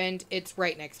we opened. It's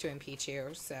right next to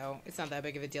Impichu, so it's not that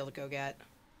big of a deal to go get.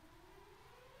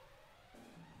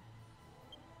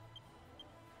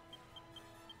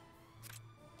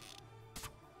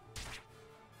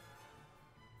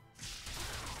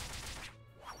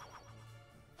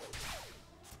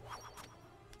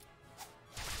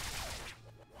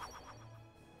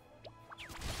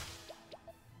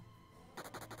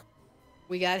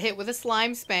 We got hit with a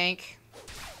slime spank.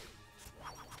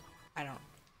 I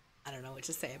don't know what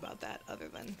to say about that other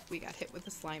than we got hit with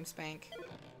a slime spank.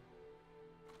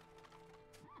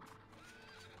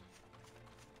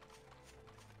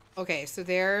 Okay, so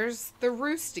there's the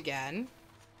roost again.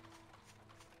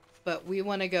 But we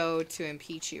want to go to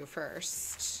Impichu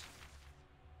first.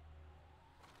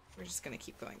 We're just going to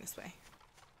keep going this way.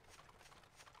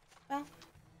 Well.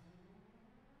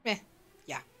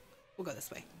 Yeah. We'll go this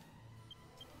way.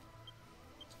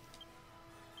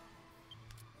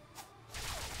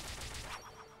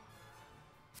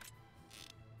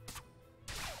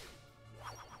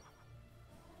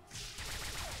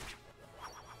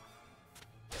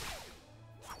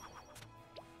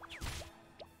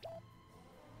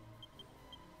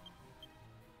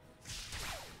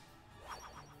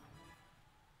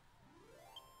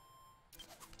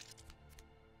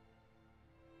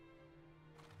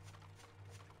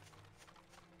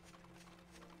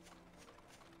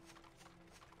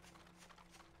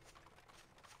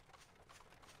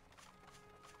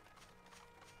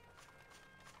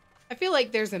 I feel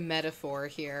like there's a metaphor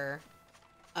here.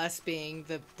 Us being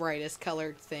the brightest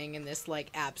colored thing in this, like,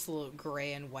 absolute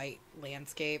gray and white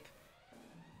landscape.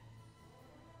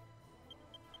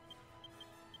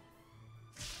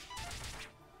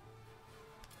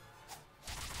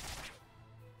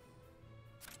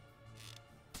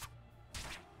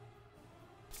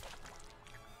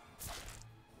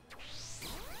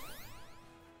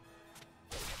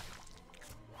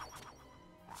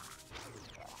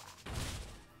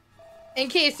 In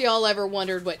case y'all ever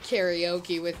wondered what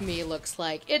karaoke with me looks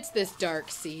like, it's this dark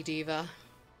sea diva.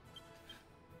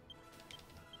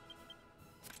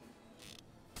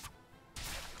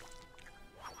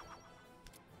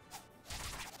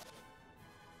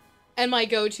 And my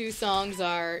go-to songs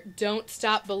are Don't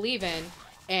Stop Believin'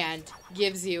 and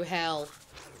Gives You Hell.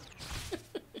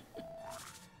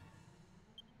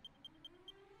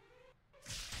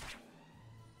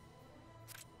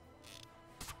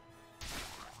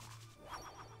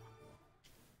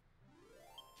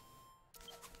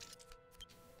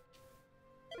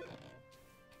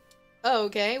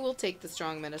 Okay, we'll take the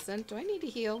strong medicine. Do I need to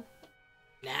heal?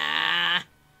 Nah.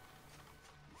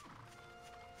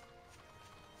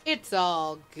 It's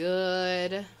all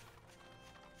good.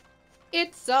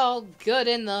 It's all good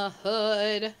in the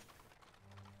hood.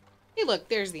 Hey, look,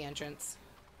 there's the entrance.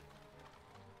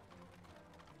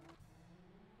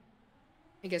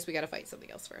 I guess we gotta fight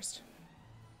something else first.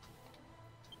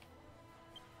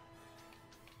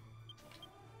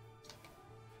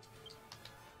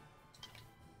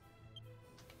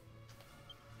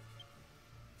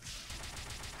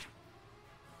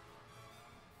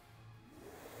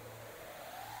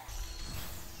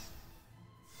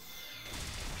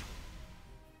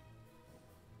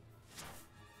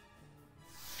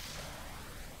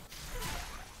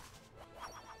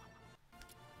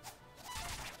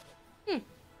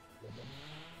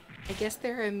 I guess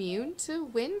they're immune to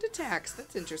wind attacks.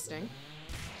 That's interesting.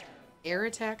 Air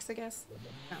attacks, I guess.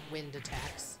 Not wind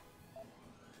attacks.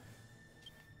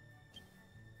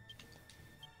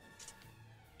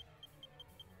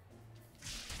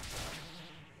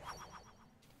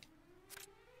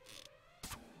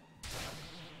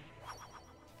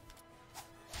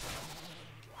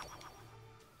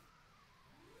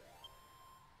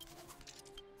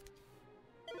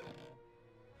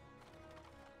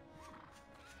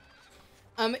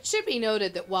 It should be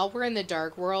noted that while we're in the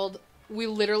Dark World, we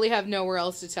literally have nowhere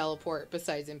else to teleport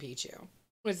besides in Pichu.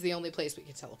 It's the only place we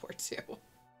can teleport to.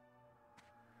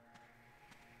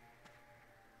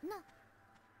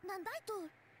 Nandaitor.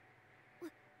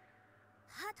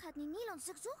 Hat ni nilon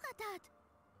suksukatat.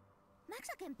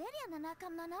 Maxak imperia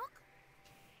nanakam nanok.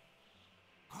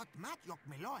 Kot mat yok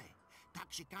meloy.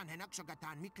 Taksikan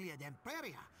henaksogatan miklia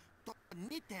demperia. To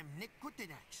nitem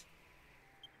nikutinex.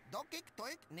 Dokik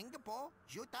toik ningepo,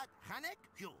 jutat hanek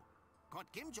hu. Kot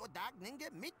kim jodag ninge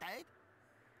mitait.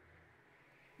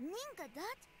 Ninga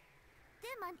dat?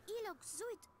 Teman ilok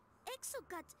zuit.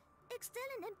 Exogat.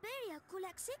 Extelen imperia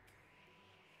kulaksik.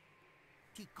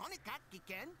 Ki konikat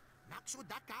kiken.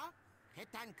 Naksudaka.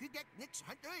 Hetan kugek nix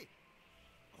hantui.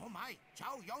 Oh my,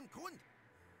 ciao yon kund.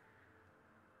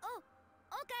 Oh,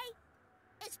 okay.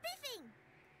 It's beefing.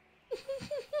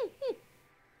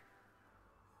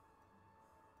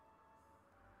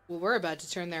 Well, we're about to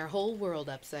turn their whole world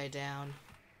upside down.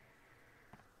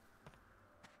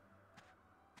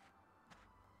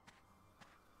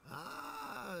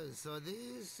 Ah, so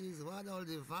this is what all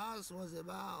the fuss was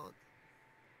about.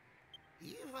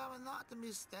 If I'm not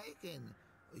mistaken,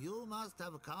 you must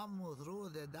have come through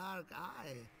the dark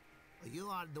eye. You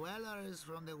are dwellers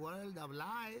from the world of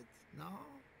light, no?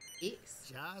 Yes.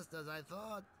 Just as I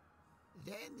thought.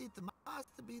 Then it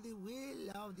must be the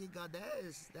will of the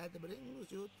goddess that brings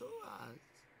you to us.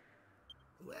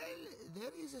 Well,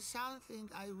 there is something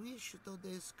I wish to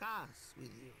discuss with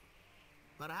you.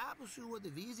 Perhaps you would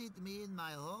visit me in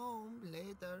my home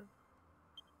later.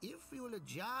 If you'll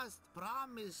just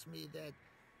promise me that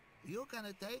you can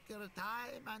take your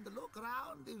time and look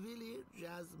around the village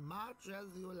as much as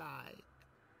you like.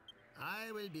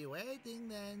 I will be waiting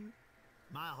then.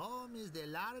 My home is the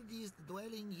largest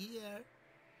dwelling here,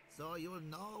 so you'll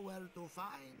know where to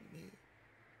find me.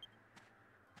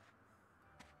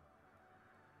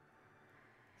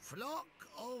 Flock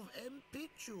of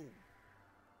Mpichu.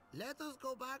 Let us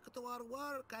go back to our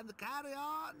work and carry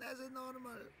on as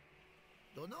normal.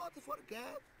 Do not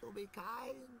forget to be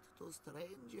kind to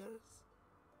strangers.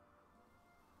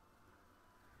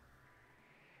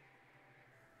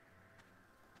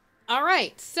 All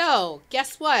right, so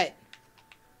guess what?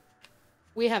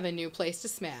 We have a new place to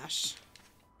smash.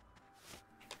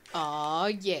 Aw,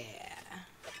 yeah.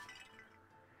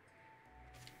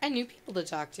 and new people to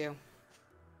talk to.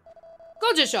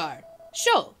 Gojashar!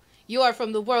 Sho! You are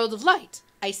from the world of light.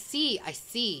 I see, I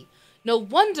see. No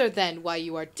wonder then why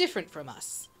you are different from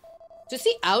us. To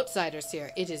see outsiders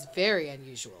here, it is very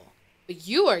unusual. But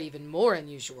you are even more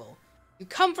unusual. You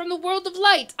come from the world of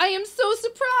light. I am so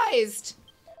surprised.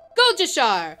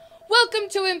 Gojashar! Welcome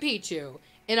to Impichu.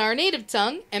 In our native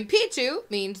tongue, Impichu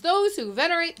means those who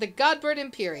venerate the Godbird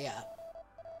Imperia.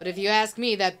 But if you ask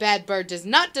me, that bad bird does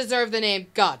not deserve the name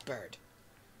Godbird.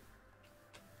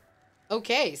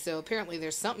 Okay, so apparently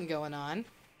there's something going on.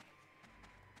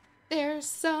 There's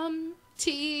some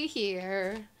tea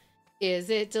here. Is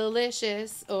it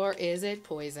delicious or is it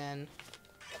poison?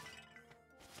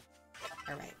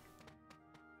 Alright.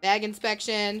 Bag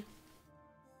inspection.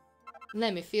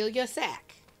 Let me feel your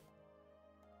sack.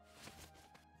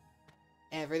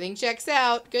 Everything checks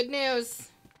out. Good news.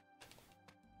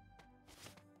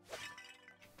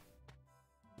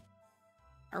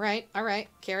 Alright.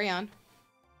 Carry on.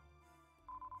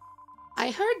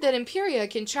 I heard that Imperia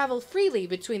can travel freely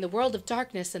between the world of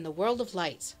darkness and the world of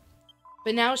light.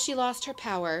 But now she lost her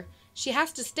power. She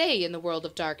has to stay in the world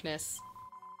of darkness.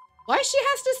 Why she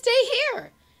has to stay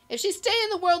here? If she stay in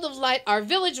the world of light, our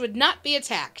village would not be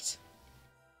attacked.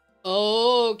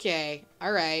 Okay.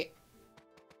 Alright.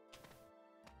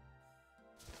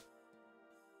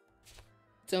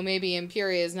 So maybe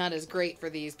Imperia is not as great for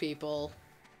these people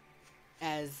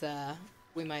as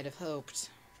we might have hoped.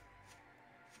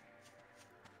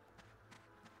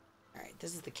 Alright,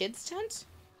 this is the kids' tent?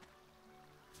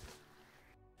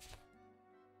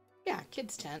 Yeah,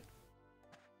 kids' tent.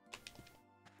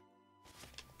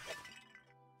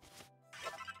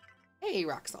 Hey,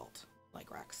 rock salt.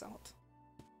 Like rock salt.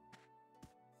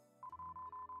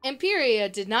 Imperia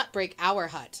did not break our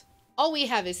hut. All we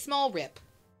have is small rip.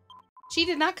 She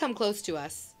did not come close to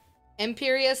us.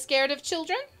 Imperia scared of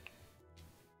children?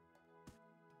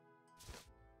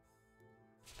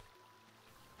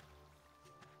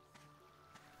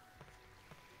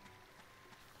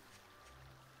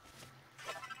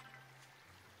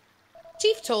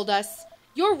 Chief told us,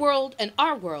 your world and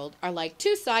our world are like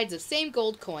two sides of same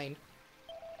gold coin.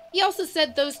 He also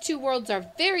said those two worlds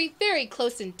are very, very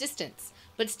close in distance,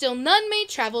 but still none may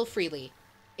travel freely,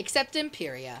 except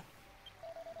Imperia.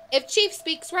 If Chief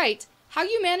speaks right, how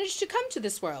you managed to come to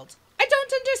this world? I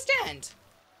don't understand.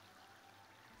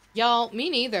 Y'all, me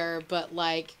neither, but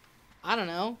like, I don't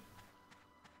know.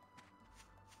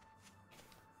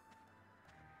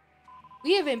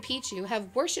 We of Impichu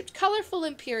have worshipped colorful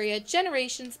Imperia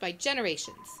generations by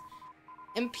generations.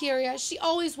 Imperia, she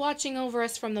always watching over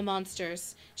us from the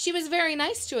monsters. She was very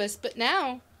nice to us, but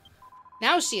now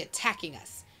she attacking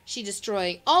us. She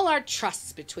destroying all our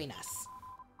trusts between us.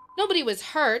 Nobody was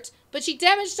hurt, but she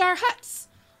damaged our huts.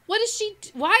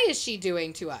 Why is she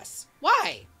doing to us?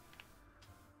 Why?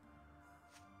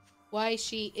 Why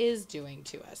she is doing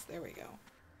to us. There we go.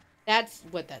 That's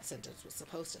what that sentence was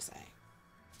supposed to say.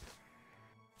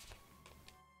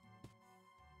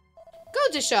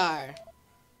 Gojashar!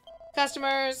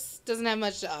 Customers, doesn't have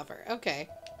much to offer. Okay.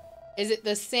 Is it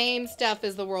the same stuff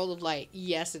as the World of Light?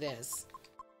 Yes, it is.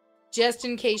 Just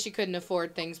in case you couldn't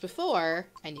afford things before,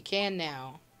 and you can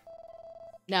now.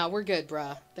 No, we're good,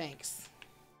 bruh. Thanks.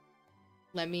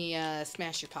 Let me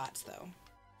smash your pots, though.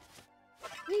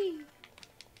 Whee!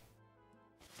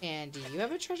 And do you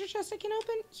have a treasure chest I can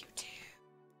open? You do.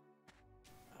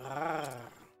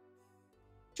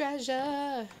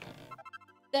 Treasure.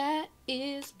 That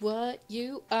is what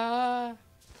you are.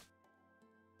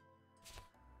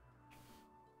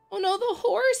 Oh no, the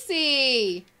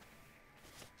horsey!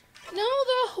 No,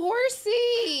 the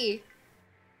horsey!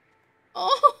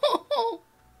 Oh!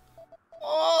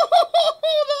 Oh,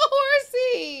 the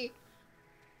horsey!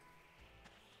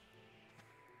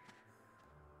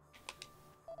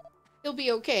 He'll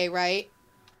be okay, right?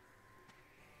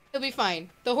 He'll be fine.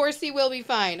 The horsey will be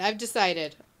fine. I've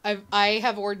decided. I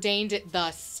have ordained it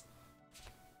thus.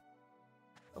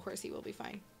 The horsey will be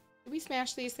fine. Did we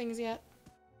smash these things yet?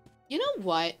 You know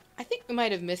what? I think we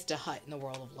might have missed a hut in the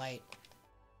World of Light.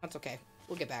 That's okay.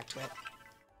 We'll get back to it.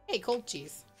 Hey, cold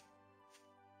cheese.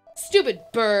 Stupid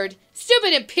bird!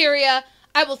 Stupid Imperia!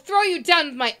 I will throw you down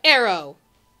with my arrow!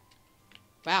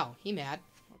 Wow, he mad.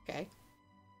 Okay.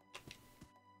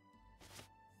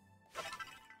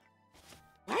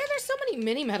 Why are there so many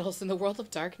mini-medals in the World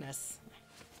of Darkness?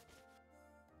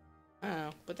 I don't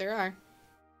know, but there are.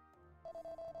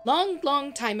 Long,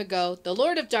 long time ago, the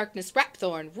Lord of Darkness,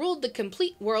 Rapthorn, ruled the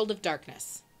complete world of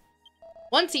darkness.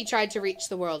 Once he tried to reach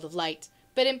the world of light,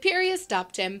 but Imperia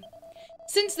stopped him.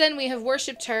 Since then we have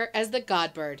worshipped her as the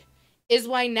Godbird. Is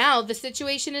why now the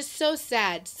situation is so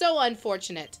sad, so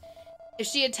unfortunate. If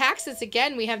she attacks us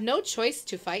again, we have no choice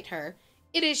to fight her.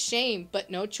 It is shame, but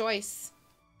no choice.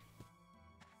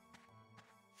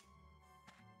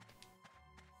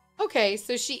 Okay,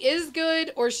 so she is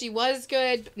good, or she was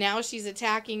good, but now she's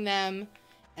attacking them,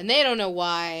 and they don't know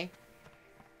why.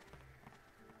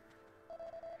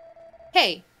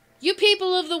 Hey, you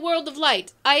people of the world of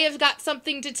light, I have got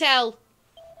something to tell.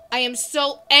 I am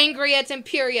so angry at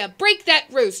Imperia. Break that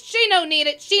roost. She no need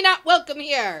it. She not welcome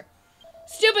here.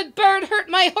 Stupid bird hurt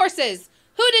my horses.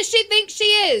 Who does she think she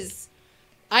is?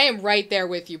 I am right there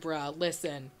with you, bruh.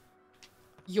 Listen.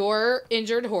 Your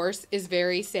injured horse is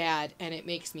very sad, and it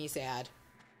makes me sad.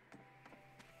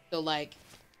 So, like,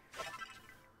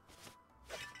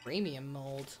 premium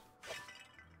mold.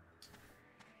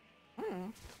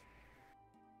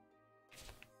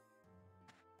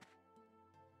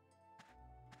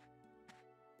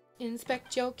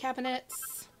 Inspect your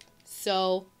cabinets.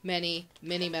 So many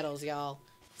mini medals, y'all.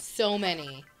 So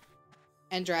many.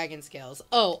 And dragon scales.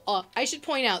 Oh, I should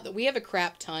point out that we have a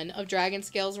crap ton of dragon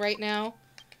scales right now.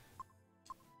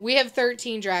 We have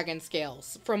 13 dragon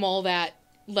scales from all that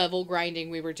level grinding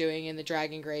we were doing in the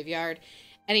dragon graveyard.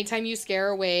 Anytime you scare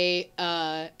away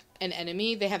an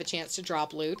enemy, they have a chance to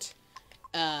drop loot.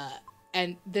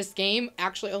 And this game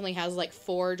actually only has like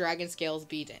 4 dragon scales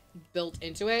built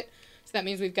into it. So that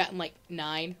means we've gotten like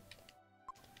 9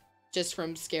 just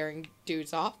from scaring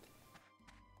dudes off,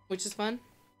 which is fun.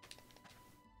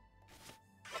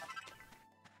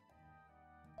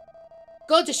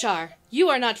 Godishar, you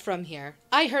are not from here.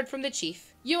 I heard from the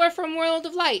chief. You are from World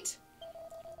of Light.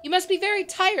 You must be very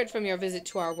tired from your visit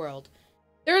to our world.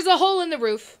 There is a hole in the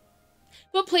roof.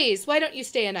 But please, why don't you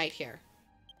stay a night here?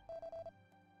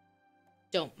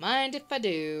 Don't mind if I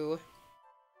do.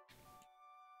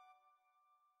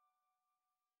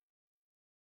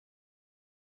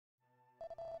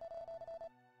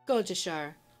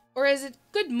 Godishar, or is it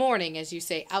good morning as you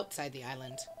say outside the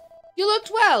island? You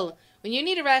looked well. When you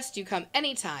need a rest, you come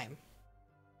anytime.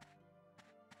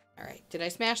 Alright, did I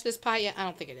smash this pot yet? I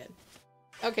don't think I did.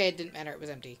 Okay, it didn't matter. It was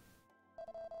empty.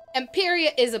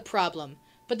 Imperia is a problem,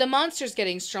 but the monster's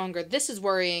getting stronger. This is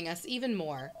worrying us even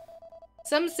more.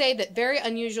 Some say that very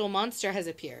unusual monster has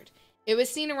appeared. It was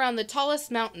seen around the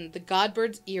tallest mountain, the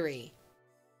Godbird's Eyrie.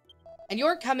 And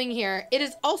your coming here, it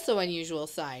is also an unusual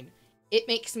sign. It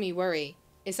makes me worry.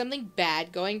 Is something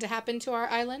bad going to happen to our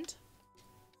island?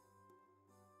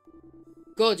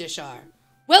 Godishar,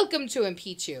 welcome to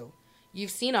Impichu.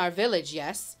 You've seen our village,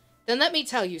 yes? Then let me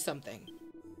tell you something.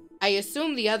 I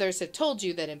assume the others have told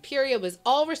you that Imperia was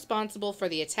all responsible for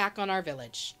the attack on our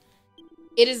village.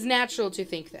 It is natural to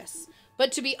think this,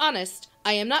 but to be honest,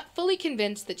 I am not fully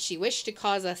convinced that she wished to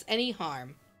cause us any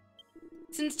harm.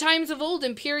 Since times of old,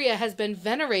 Imperia has been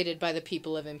venerated by the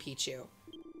people of Impichu.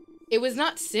 It was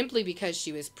not simply because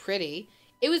she was pretty,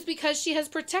 it was because she has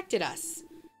protected us.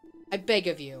 I beg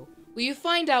of you, will you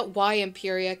find out why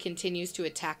Imperia continues to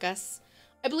attack us?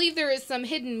 I believe there is some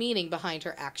hidden meaning behind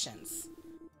her actions.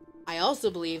 I also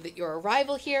believe that your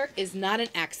arrival here is not an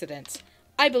accident.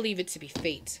 I believe it to be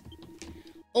fate.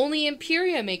 Only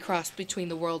Imperia may cross between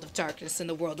the world of darkness and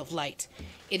the world of light.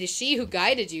 It is she who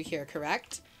guided you here,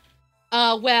 correct?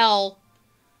 Well...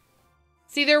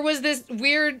 See, there was this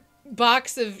weird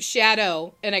box of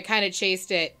shadow, and I kind of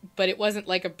chased it, but it wasn't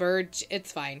like a bird.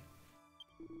 It's fine.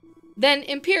 Then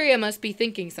Imperia must be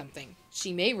thinking something.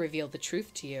 She may reveal the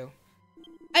truth to you.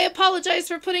 I apologize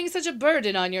for putting such a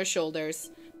burden on your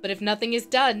shoulders, but if nothing is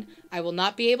done, I will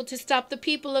not be able to stop the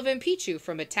people of Impichu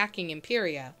from attacking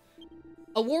Imperia.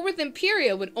 A war with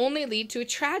Imperia would only lead to a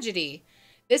tragedy.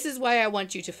 This is why I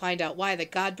want you to find out why the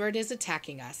Godbird is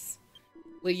attacking us.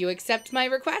 Will you accept my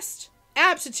request?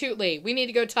 Absolutely. We need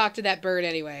to go talk to that bird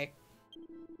anyway.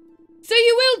 So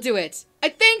you will do it. I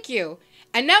thank you.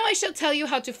 And now I shall tell you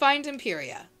how to find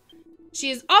Imperia. She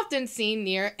is often seen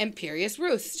near Imperia's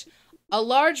Roost, a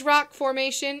large rock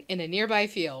formation in a nearby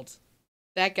field.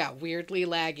 That got weirdly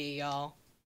laggy, y'all.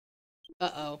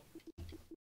 Uh-oh.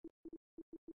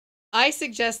 I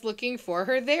suggest looking for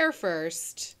her there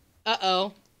first.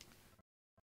 Uh-oh.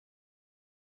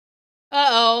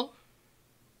 Uh-oh.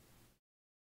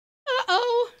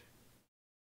 Uh-oh.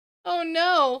 Oh,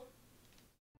 no.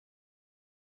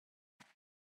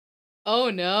 Oh,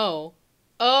 no.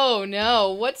 Oh,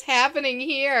 no. What's happening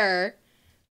here?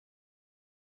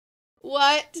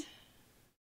 What?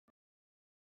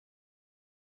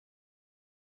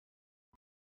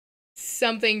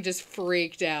 Something just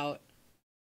freaked out.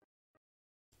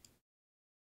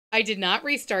 I did not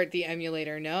restart the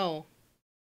emulator, no.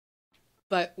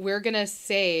 But we're gonna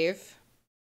save,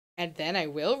 and then I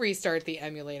will restart the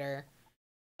emulator.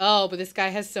 Oh, but this guy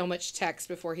has so much text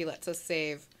before he lets us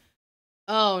save.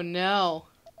 Oh no.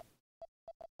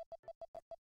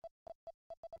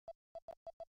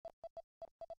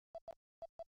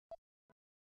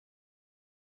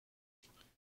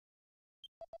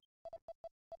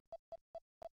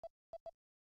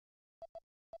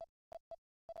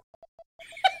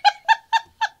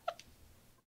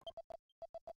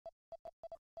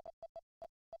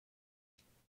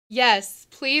 Yes,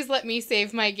 please let me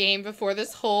save my game before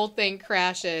this whole thing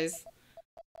crashes.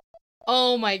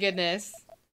 Oh my goodness.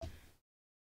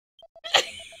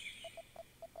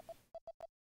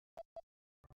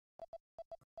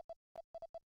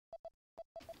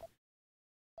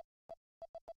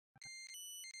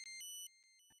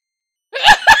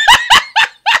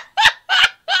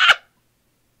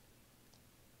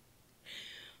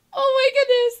 Oh my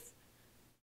goodness.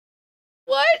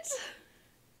 What?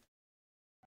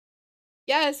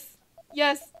 Yes.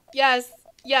 Yes. Yes.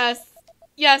 Yes.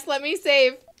 Yes, let me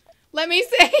save. Let me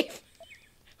save.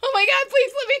 Oh my god,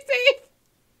 please let me save.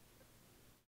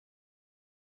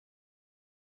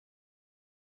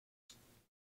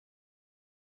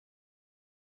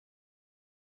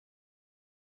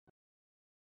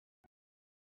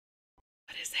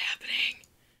 What is happening?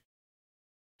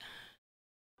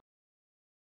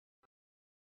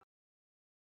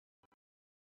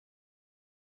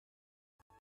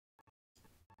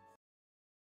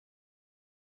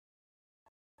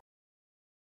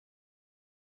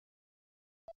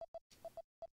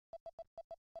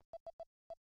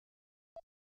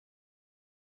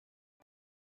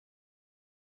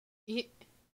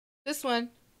 This one.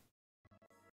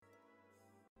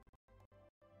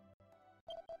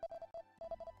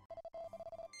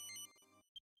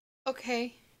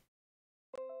 Okay.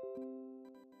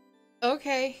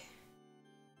 Okay.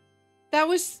 That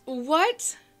was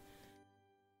what?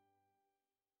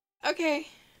 Okay.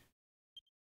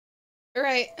 All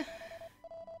right.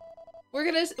 We're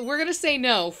gonna say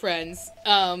no, friends.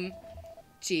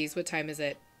 Geez, what time is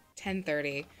it?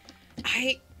 10:30.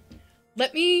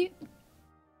 Let me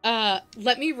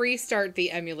let me restart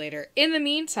the emulator. In the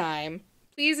meantime,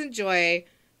 please enjoy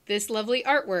this lovely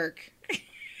artwork.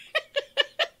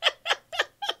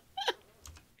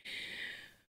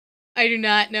 I do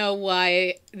not know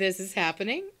why this is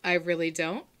happening. I really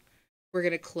don't. We're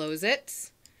going to close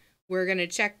it. We're going to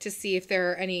check to see if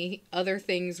there are any other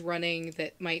things running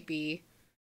that might be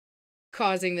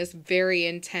causing this very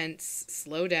intense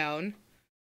slowdown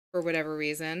for whatever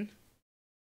reason.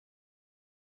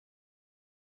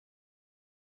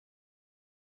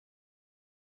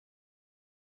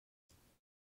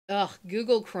 Ugh,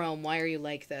 Google Chrome, why are you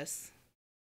like this?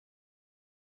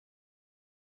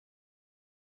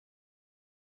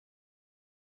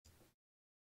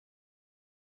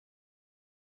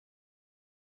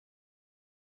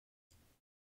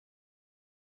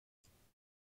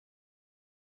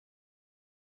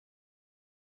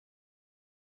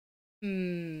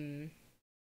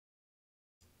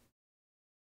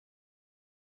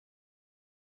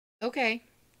 Okay,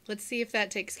 let's see if that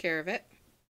takes care of it.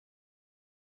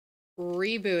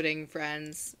 Rebooting,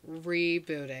 friends.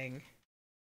 Rebooting.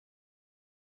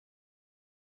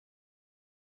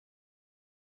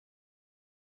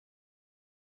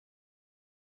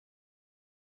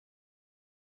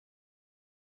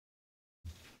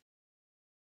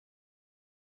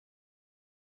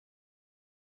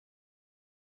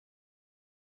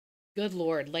 Good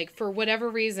lord, like for whatever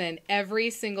reason, every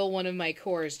single one of my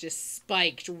cores just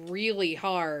spiked really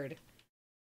hard.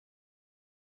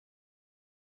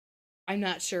 I'm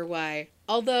not sure why.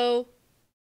 Although,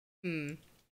 no,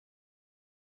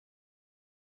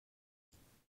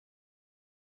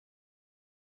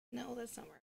 that's not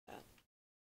where I'm at.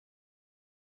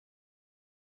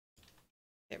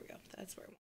 There we go. That's where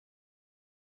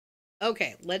I'm.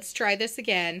 Okay, let's try this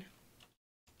again.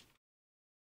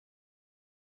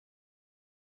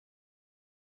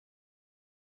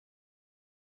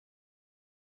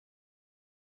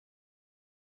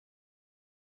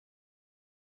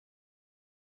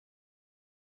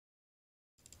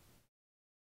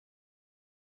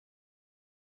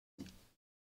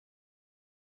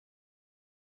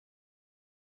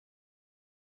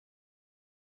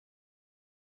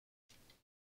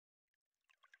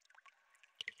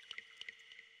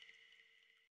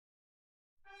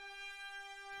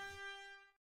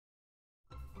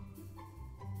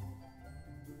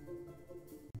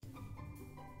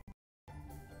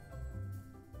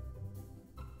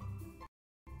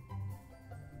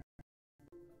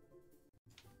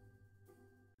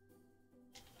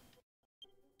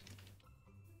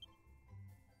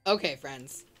 Okay,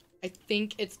 friends. I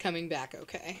think it's coming back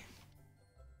okay.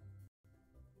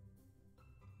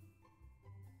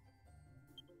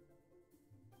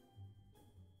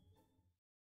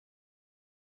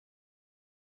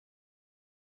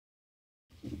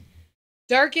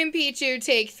 Dark and Pichu,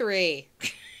 take 3.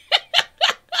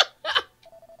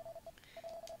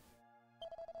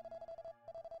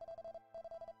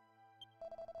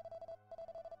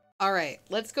 Alright,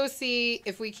 let's go see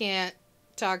if we can't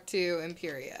talk to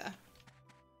Imperia.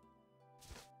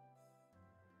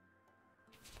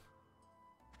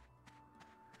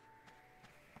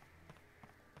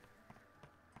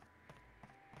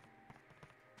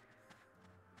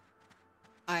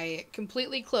 I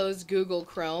completely closed Google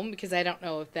Chrome because I don't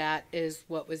know if that is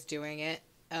what was doing it.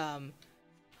 I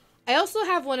also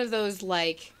have one of those,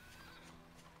 like,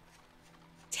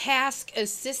 task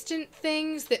assistant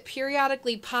things that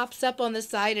periodically pops up on the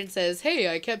side and says,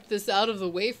 hey, I kept this out of the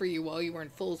way for you while you were in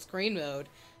full screen mode.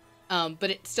 But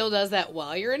it still does that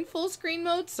while you're in full screen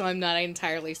mode, so I'm not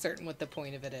entirely certain what the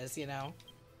point of it is, you know?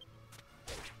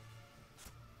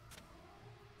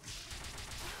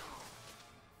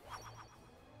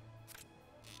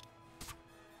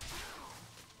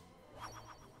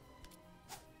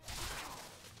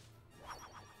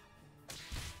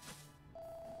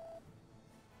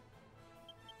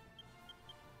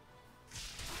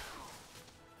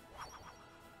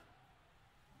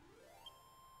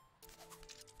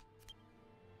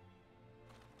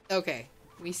 Okay,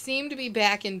 we seem to be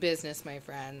back in business, my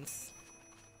friends.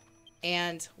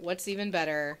 And what's even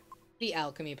better, the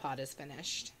alchemy pot is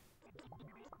finished.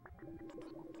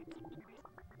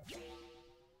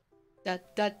 Da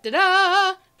da da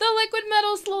da! The liquid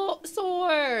metal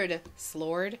sword!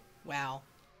 Sword? Wow.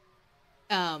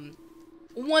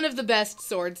 One of the best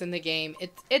swords in the game.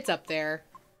 It's up there.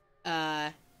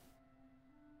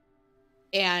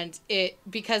 And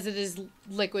because it is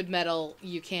liquid metal,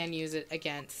 you can use it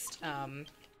against,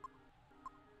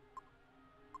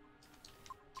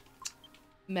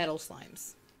 metal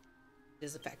slimes. It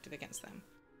is effective against them.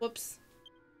 Whoops.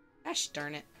 Gosh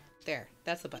darn it. There.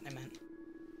 That's the button I meant.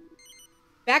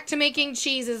 Back to making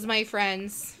cheeses, my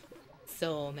friends.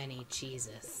 So many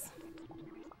cheeses.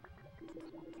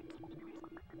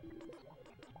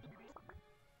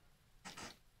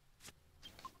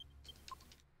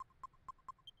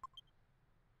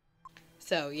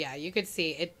 So, yeah, you could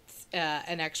see it's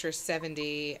an extra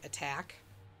 70 attack,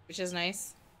 which is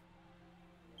nice.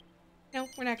 No,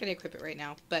 we're not going to equip it right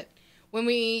now, but when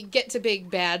we get to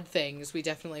big bad things, we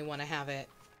definitely want to have it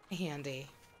handy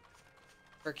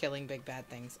for killing big bad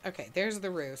things. Okay, there's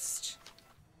the roost.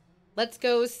 Let's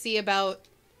go see about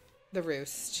the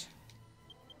roost.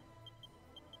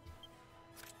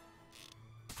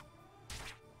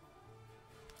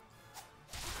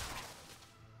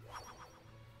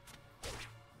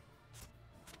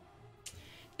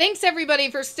 Thanks,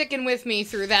 everybody, for sticking with me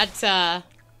through that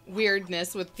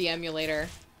weirdness with the emulator.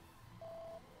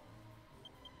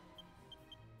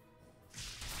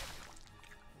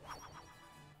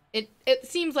 It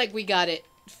seems like we got it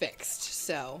fixed,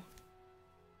 so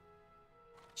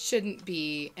shouldn't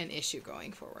be an issue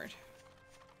going forward.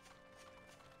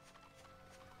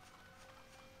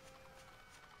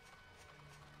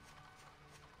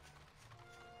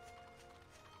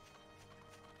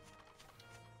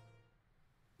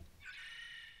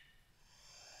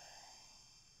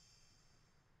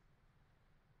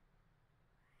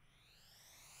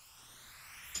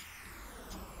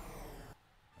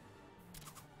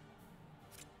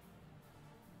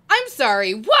 I'm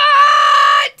sorry,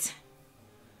 what?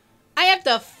 I have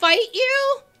to fight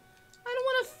you? I don't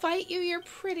want to fight you, you're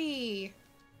pretty.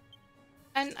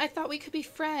 And I thought we could be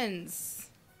friends.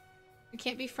 We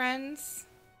can't be friends?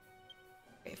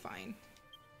 Okay, fine.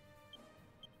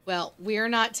 Well, we're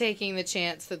not taking the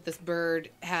chance that this bird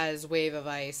has Wave of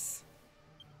Ice.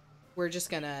 We're just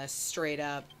gonna straight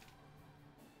up.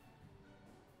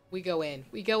 We go in.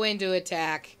 We go in to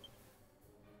attack.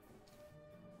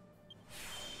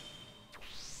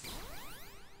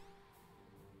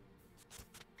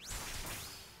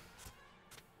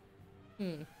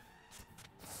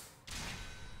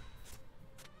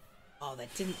 Oh,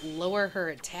 that didn't lower her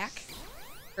attack?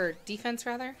 Or defense,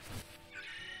 rather?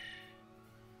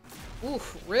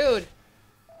 Oof, rude.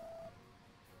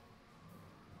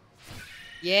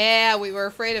 Yeah, we were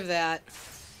afraid of that.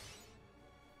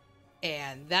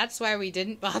 And that's why we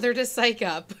didn't bother to psych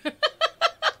up.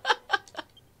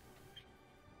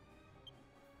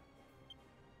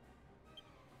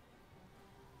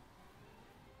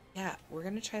 Yeah, we're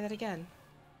gonna try that again.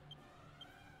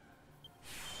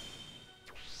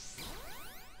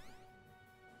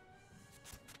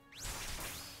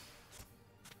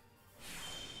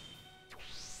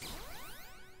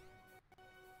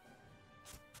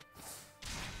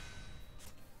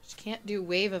 Just can't do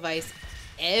Wave of Ice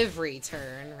every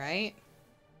turn, right?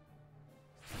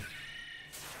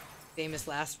 Famous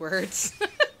last words.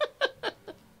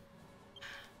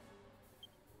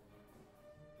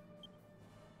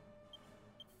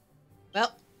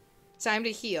 Well, time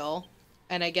to heal.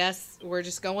 And I guess we're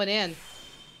just going in.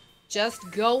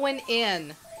 Just going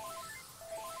in.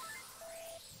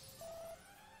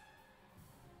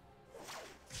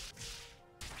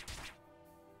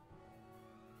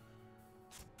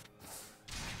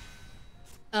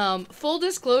 Full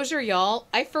disclosure, y'all,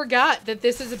 I forgot that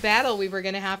this is a battle we were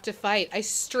gonna have to fight. I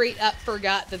straight up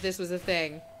forgot that this was a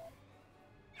thing.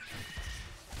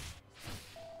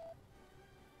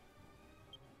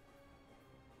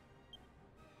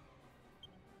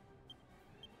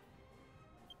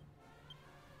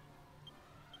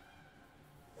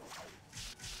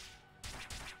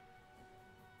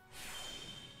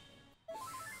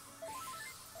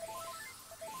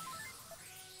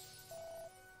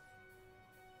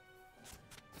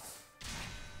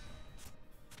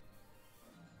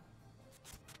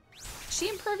 Is she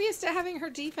impervious to having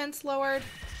her defense lowered?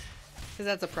 Because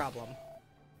that's a problem.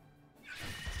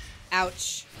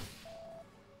 Ouch.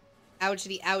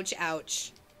 Ouchity, ouch,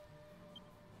 ouch.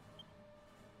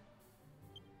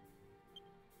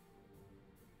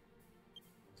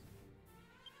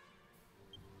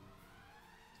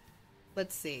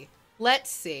 Let's see. Let's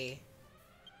see.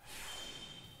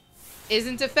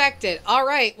 Isn't affected.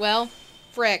 Alright, well,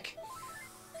 frick.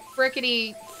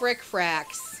 Frickety frick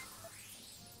fracks.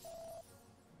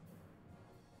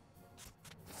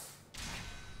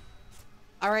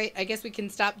 Alright, I guess we can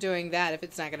stop doing that if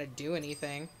it's not gonna do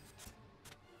anything.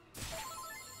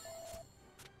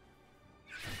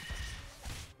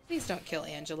 Please don't kill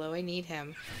Angelo, I need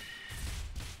him.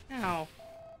 Ow.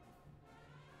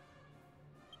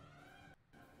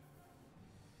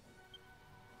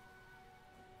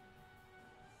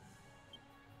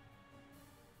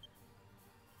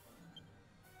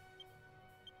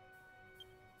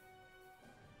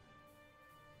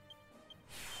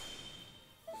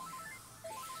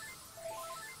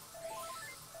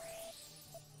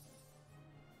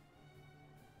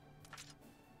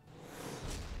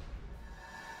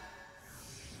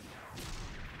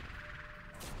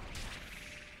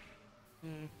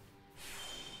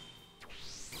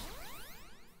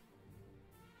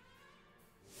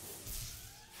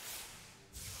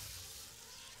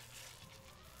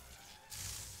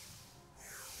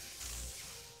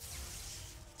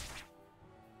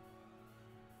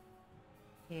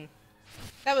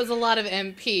 That was a lot of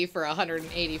MP for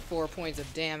 184 points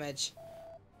of damage.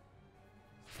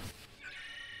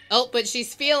 Oh, but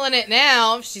she's feeling it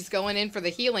now. She's going in for the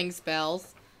healing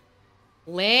spells.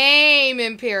 Lame,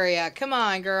 Imperia. Come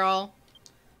on, girl.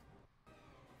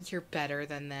 You're better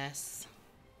than this.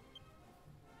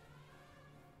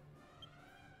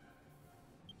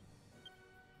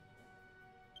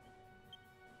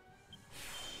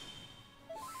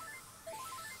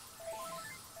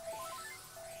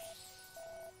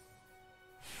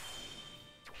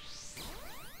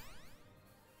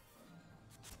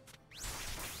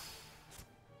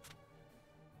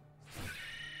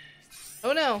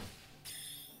 Oh no.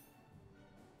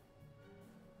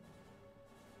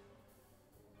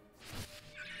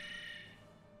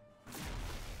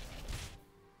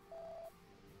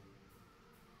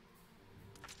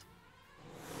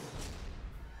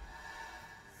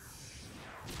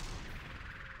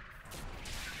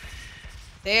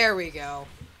 There we go.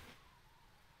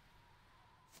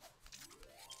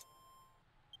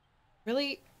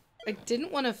 Really? I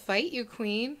didn't want to fight you,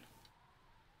 Queen.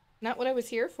 Not what I was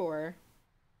here for.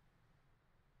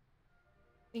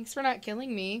 Thanks for not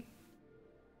killing me.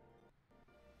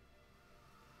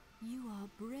 You are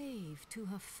brave to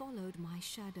have followed my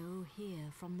shadow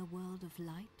here from the world of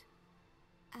light.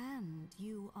 And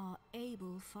you are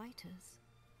able fighters.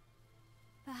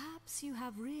 Perhaps you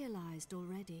have realized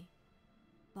already,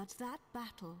 but that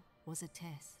battle was a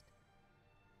test.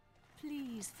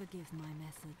 Please forgive my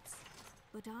methods,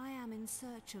 but I am in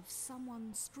search of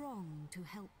someone strong to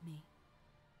help me.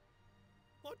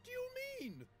 What do you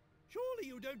mean? Surely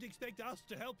you don't expect us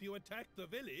to help you attack the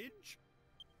village?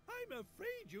 I'm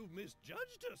afraid you've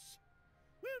misjudged us.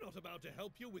 We're not about to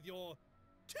help you with your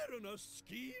tyrannous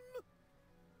scheme.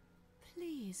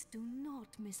 Please do not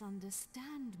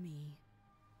misunderstand me.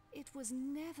 It was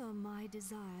never my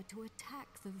desire to attack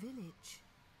the village.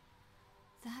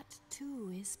 That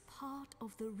too is part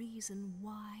of the reason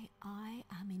why I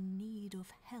am in need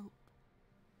of help.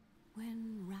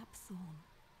 When Rapthorn,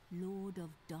 Lord of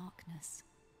Darkness,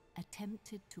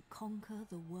 attempted to conquer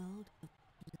the world of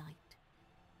light,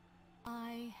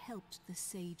 I helped the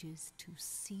sages to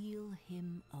seal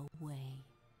him away.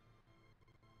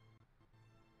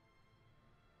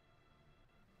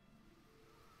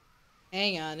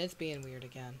 Hang on, it's being weird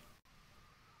again.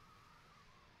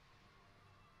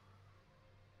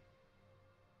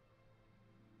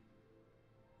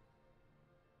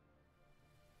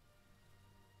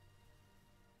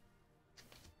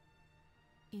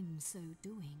 In so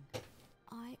doing,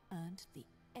 I earned the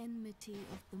enmity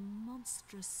of the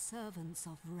monstrous servants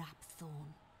of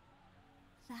Rapthorn.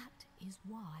 That is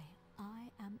why I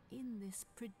am in this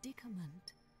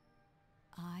predicament.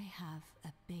 I have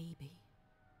a baby,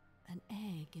 an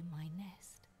egg in my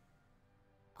nest.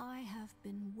 I have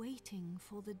been waiting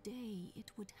for the day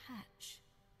it would hatch.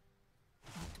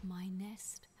 But my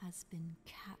nest has been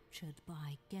captured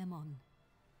by Gemon,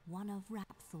 one of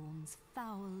Rapthorn's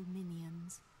foul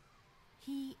minions.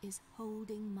 He is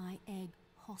holding my egg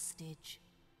hostage.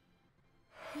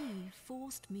 He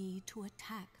forced me to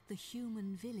attack the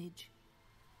human village.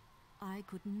 I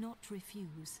could not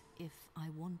refuse if I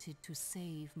wanted to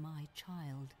save my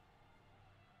child.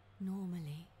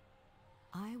 Normally,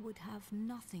 I would have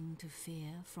nothing to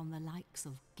fear from the likes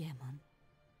of Gemon.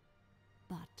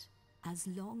 But as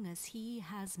long as he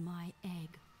has my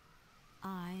egg,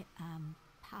 I am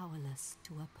powerless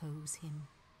to oppose him.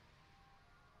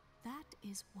 That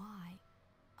is why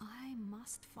I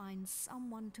must find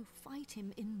someone to fight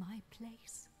him in my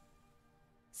place.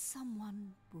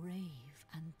 Someone brave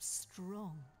and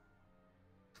strong.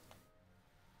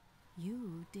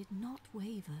 You did not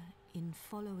waver in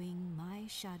following my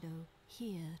shadow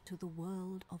here to the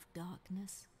world of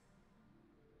darkness.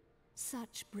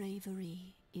 Such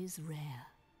bravery is rare.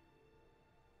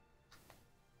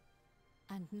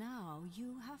 And now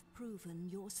you have proven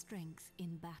your strength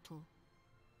in battle.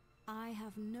 I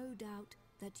have no doubt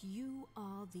that you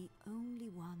are the only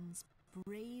ones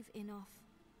brave enough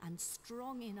and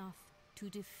strong enough to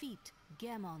defeat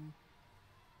Gemon.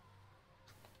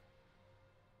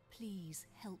 Please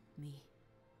help me.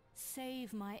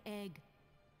 Save my egg.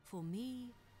 For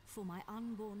me, for my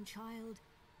unborn child,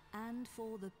 and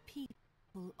for the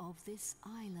people of this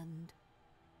island.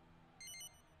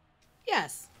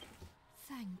 Yes.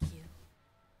 Thank you.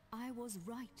 I was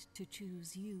right to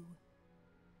choose you.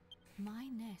 My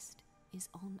nest is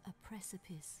on a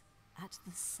precipice at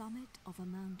the summit of a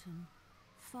mountain,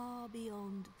 far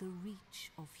beyond the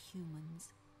reach of humans.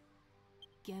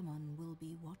 Gemon will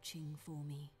be watching for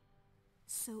me,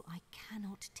 so I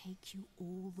cannot take you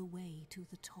all the way to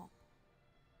the top.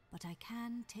 But I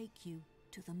can take you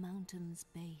to the mountain's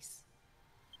base.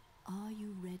 Are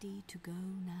you ready to go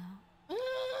now?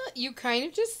 You kind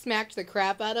of just smacked the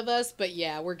crap out of us, but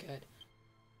yeah, we're good.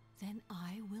 Then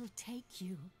I will take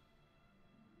you.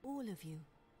 All of you,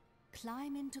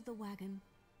 climb into the wagon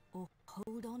or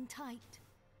hold on tight.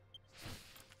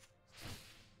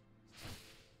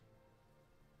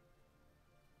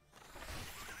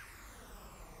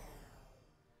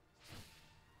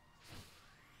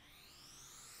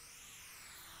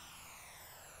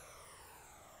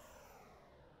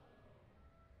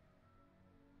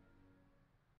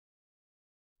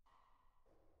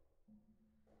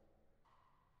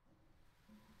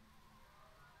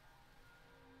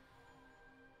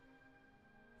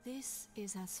 This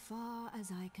is as far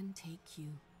as I can take you.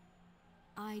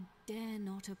 I dare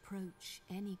not approach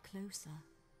any closer,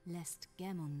 lest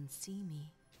Gemon see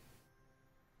me.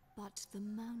 But the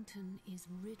mountain is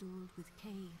riddled with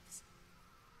caves.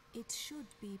 It should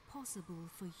be possible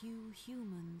for you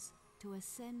humans to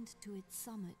ascend to its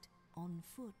summit on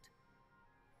foot.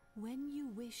 When you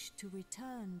wish to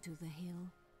return to the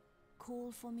hill,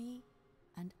 call for me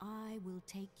and I will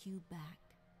take you back.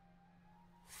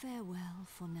 Farewell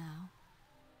for now.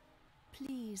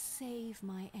 Please save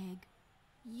my egg.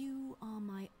 You are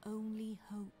my only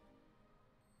hope.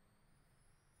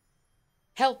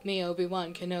 Help me,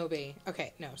 Obi-Wan Kenobi.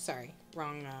 Okay, no, sorry.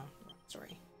 Wrong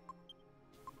story.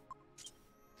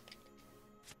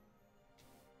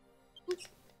 Oops.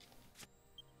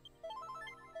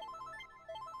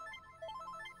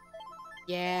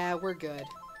 Yeah, we're good.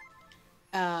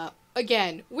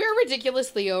 Again, we're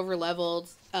ridiculously over-leveled.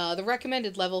 The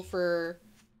recommended level for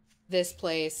this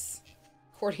place,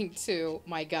 according to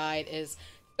my guide, is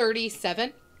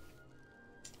 37.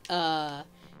 And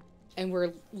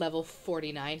we're level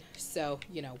 49, so,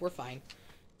 you know, we're fine.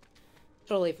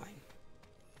 Totally fine.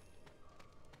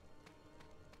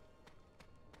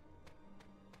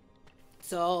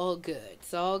 It's all good.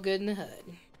 It's all good in the hood.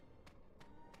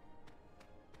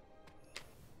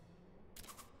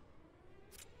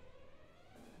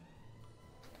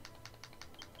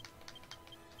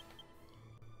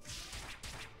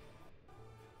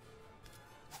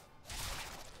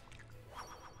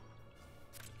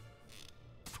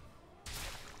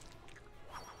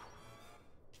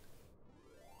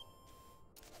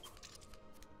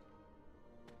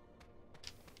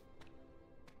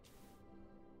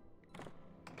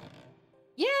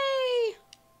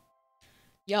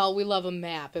 Y'all, we love a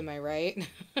map, am I right?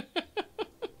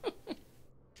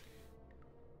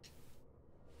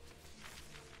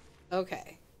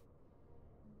 Okay.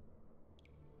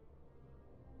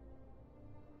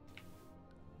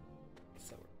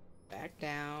 So we're back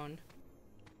down.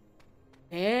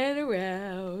 And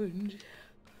around.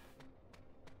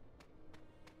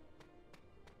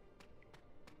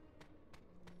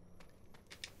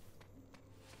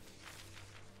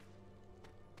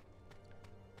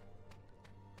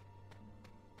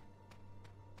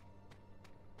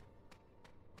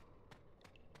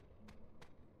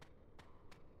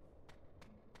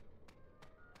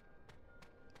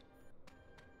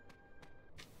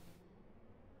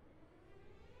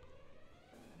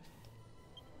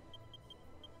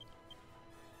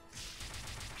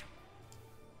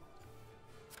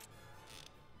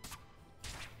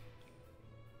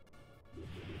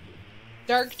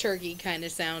 Dark turkey kind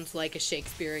of sounds like a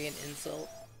Shakespearean insult.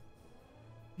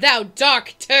 Thou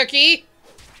dark turkey!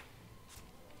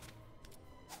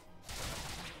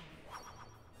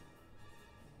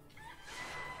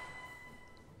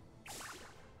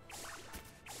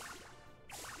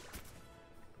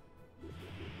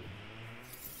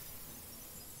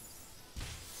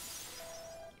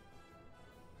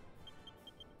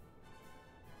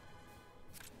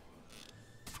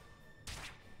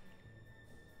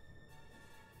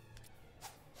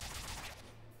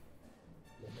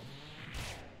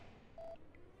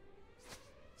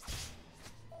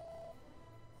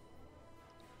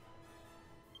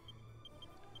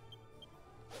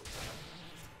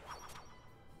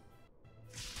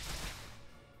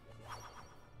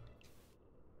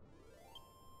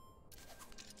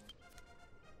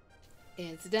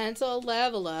 Incidental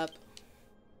level up.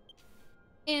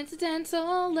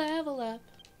 Incidental level up.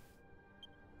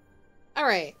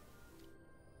 Alright.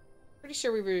 Pretty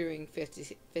sure we were doing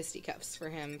fisticuffs for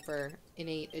him for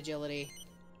innate agility.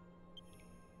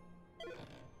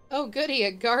 Oh goody,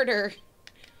 a garter.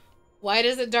 Why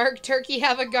does a dark turkey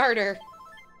have a garter?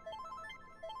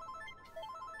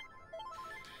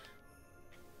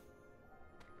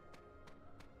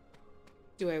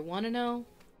 Do I want to know?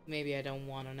 Maybe I don't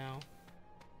want to know.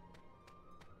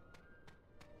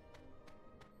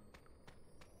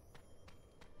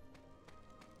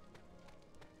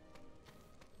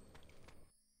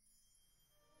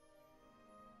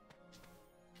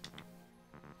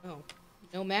 Oh,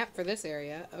 no map for this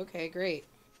area. Okay, great.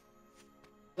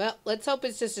 Well, let's hope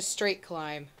it's just a straight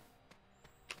climb.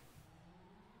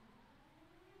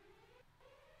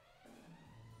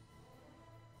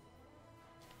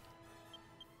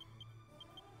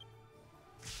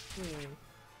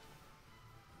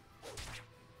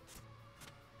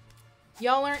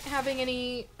 Y'all aren't having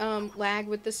any lag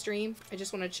with the stream? I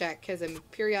just want to check because I'm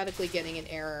periodically getting an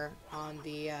error on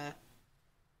the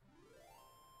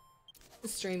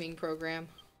streaming program.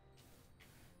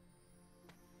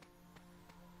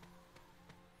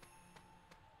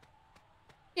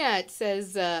 Yeah, it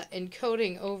says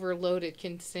encoding overloaded.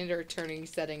 Consider turning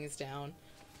settings down.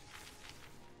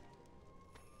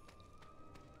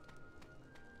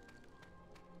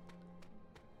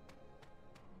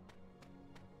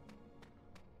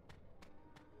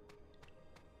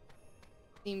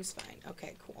 Seems fine.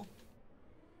 Okay, cool.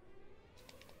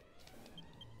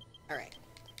 All right.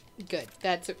 Good.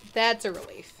 That's a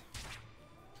relief.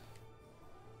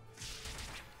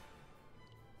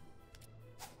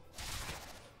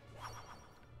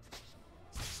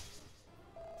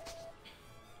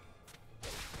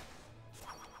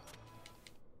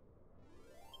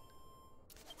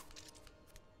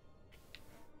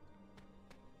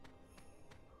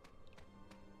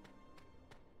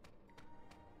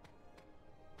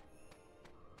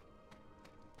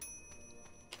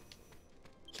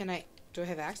 Do I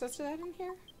have access to that in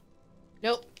here?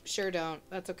 Nope, sure don't.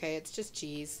 That's okay, it's just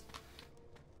cheese.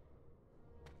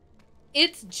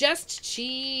 It's just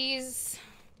cheese.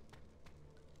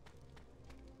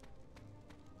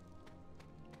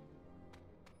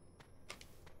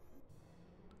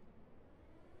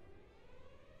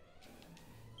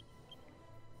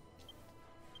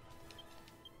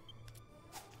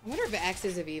 I wonder if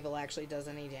Axes of Evil actually does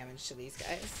any damage to these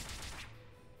guys.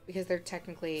 Because they're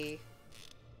technically...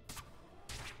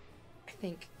 I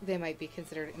think they might be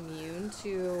considered immune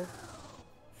to...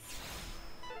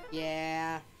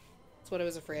 Yeah. That's what I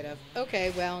was afraid of.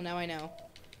 Okay, well, now I know.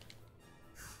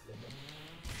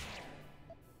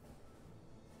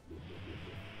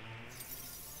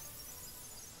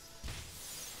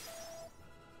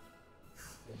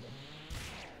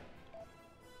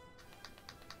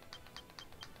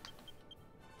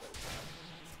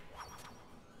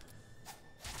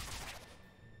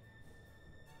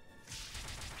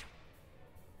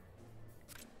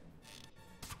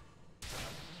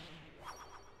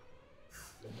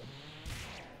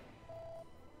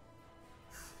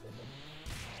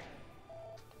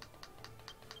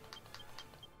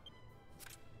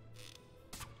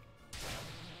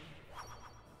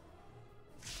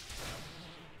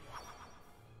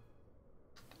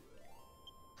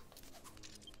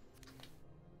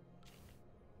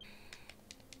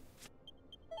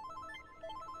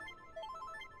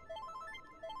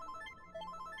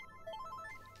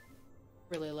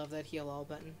 really love that heal all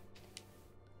button.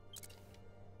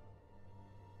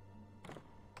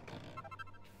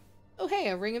 Oh hey,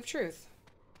 a ring of truth.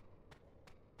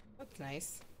 That's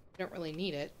nice. I don't really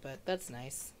need it, but that's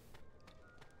nice.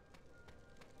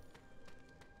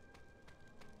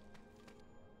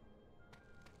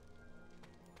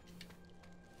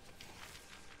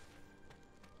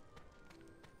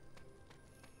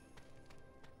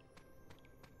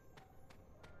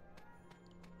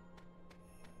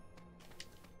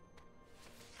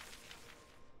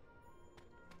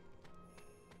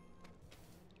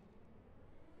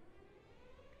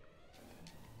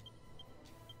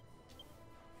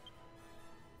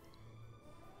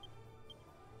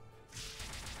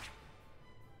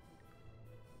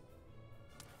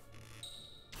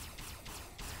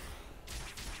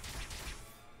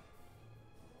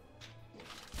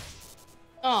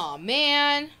 Aw,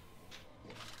 man.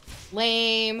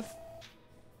 Lame.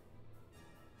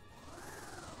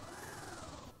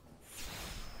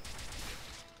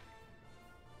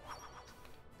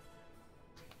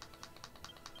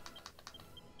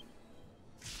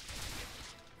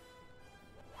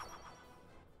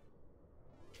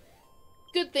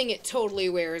 Good thing it totally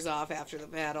wears off after the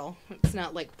battle. It's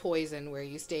not like poison where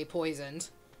you stay poisoned.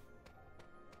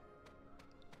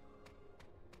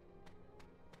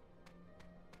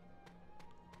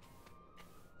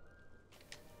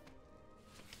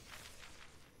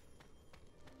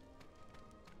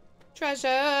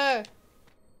 Treasure!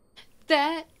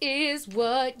 That is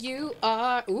what you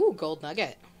are. Ooh, gold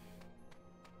nugget.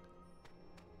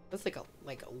 That's like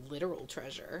a literal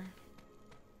treasure.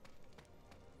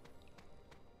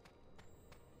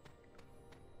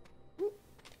 Ooh,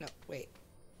 no, wait.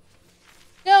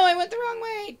 No, I went the wrong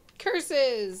way!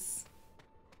 Curses!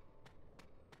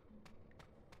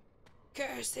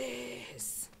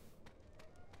 Curses!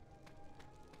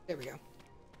 There we go.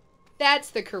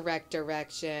 That's the correct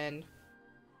direction.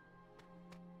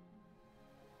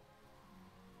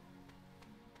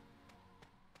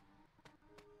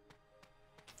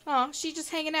 Aw, she's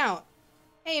just hanging out.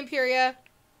 Hey, Imperia.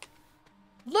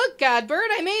 Look, Godbird,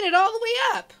 I made it all the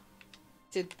way up!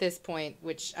 To this point,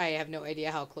 which I have no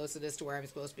idea how close it is to where I'm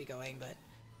supposed to be going, but...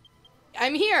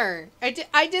 I'm here! I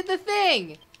did the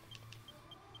thing!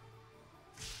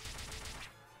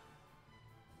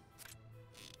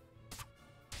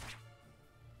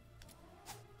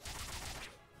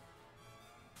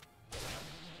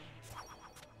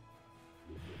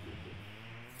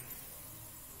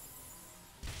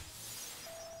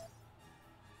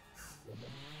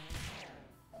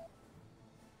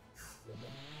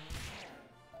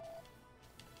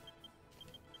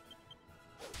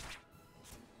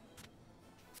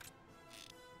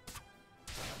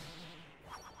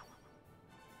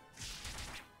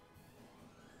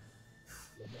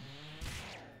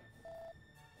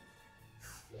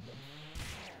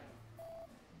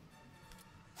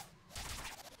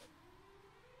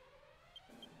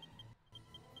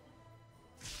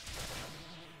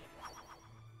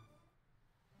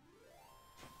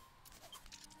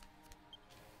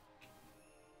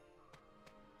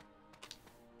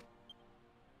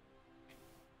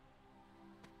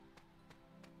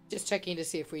 Just checking to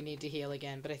see if we need to heal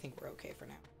again, but I think we're okay for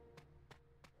now.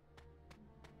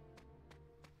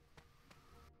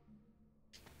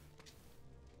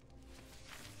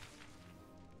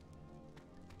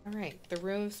 Alright, the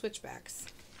room of switchbacks.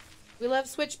 We love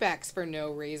switchbacks for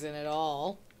no reason at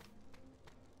all.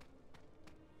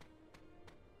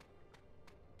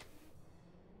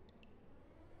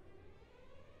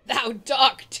 Thou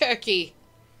dark turkey!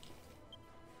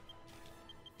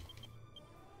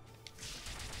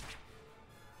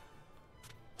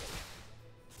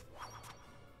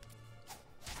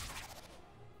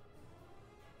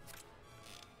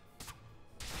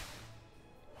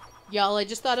 Y'all, I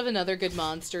just thought of another good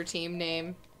monster team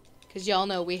name. Because y'all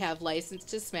know we have License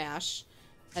to Smash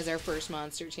as our first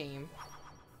monster team.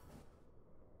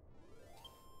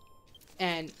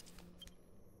 And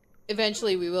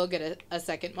eventually we will get a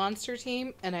second monster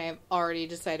team. And I have already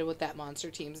decided what that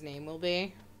monster team's name will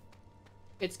be.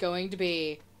 It's going to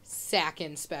be Sack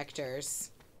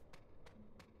Inspectors.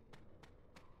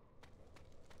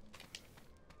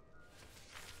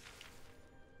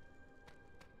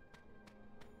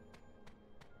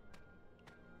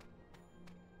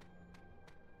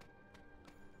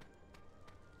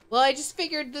 Well, I just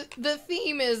figured the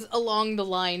theme is along the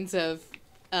lines of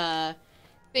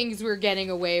things we're getting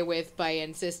away with by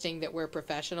insisting that we're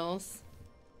professionals.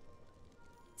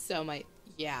 So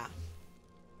yeah.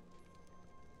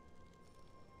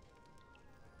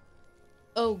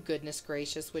 Oh, goodness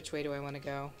gracious, which way do I want to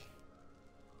go?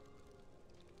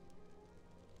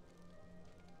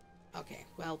 Okay,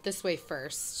 well, this way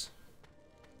first.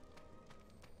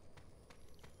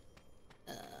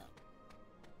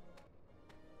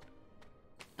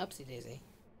 Upsie daisy.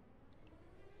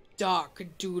 Dark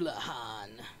Doulahan.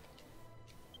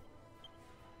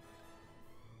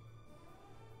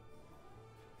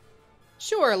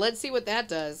 Sure, let's see what that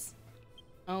does.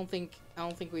 I don't think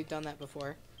we've done that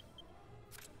before.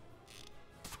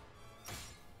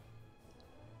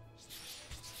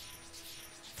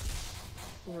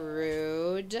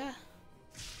 Rude.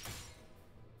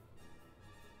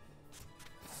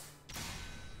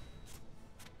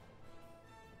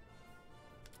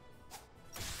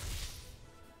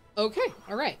 Okay,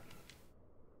 alright.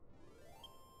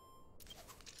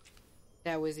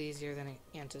 That was easier than I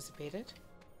anticipated.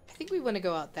 I think we want to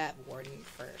go out that warden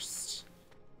first.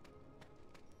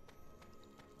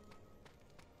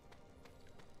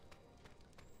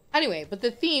 Anyway, but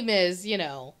the theme is, you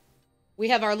know, we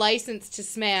have our license to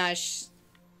smash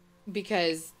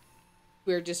because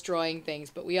we're destroying things,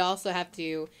 but we also have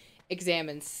to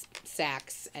examine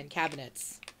sacks and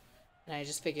cabinets. And I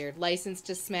just figured license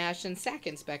to smash and sack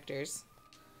inspectors.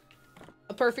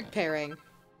 A perfect pairing.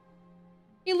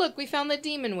 Hey, look, we found the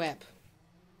demon whip.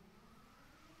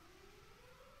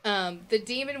 The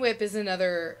demon whip is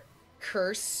another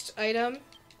cursed item,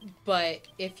 but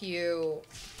if you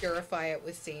purify it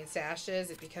with saint's ashes,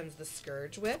 it becomes the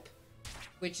scourge whip,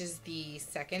 which is the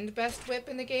second best whip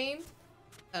in the game.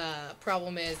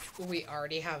 Problem is, we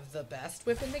already have the best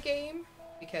whip in the game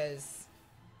because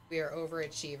we are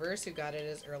overachievers who got it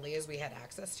as early as we had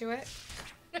access to it.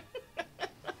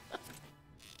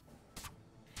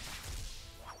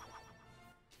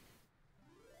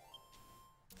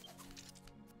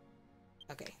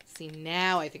 Okay, see,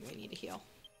 now I think we need to heal.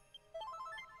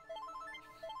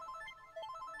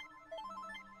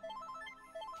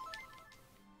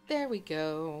 There we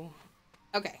go.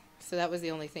 Okay, so that was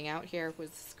the only thing out here was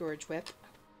the Scourge Whip.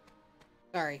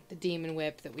 Sorry, the Demon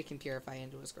Whip that we can purify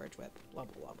into a Scourge Whip. Blah,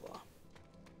 blah, blah, blah.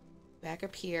 Back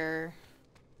up here.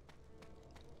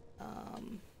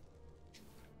 And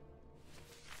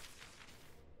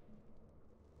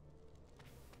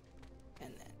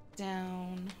then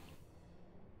down.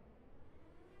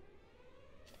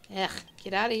 Ugh,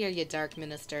 get out of here, you dark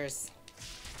ministers.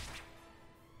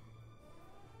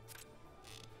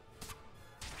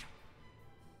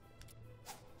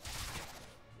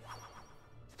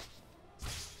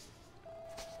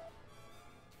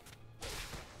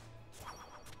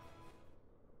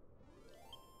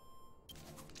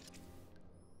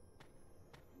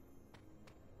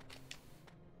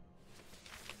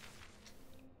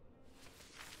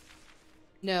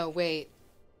 No, wait.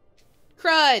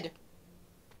 Crud!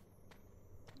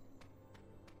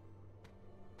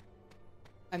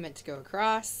 I meant to go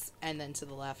across, and then to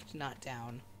the left, not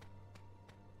down.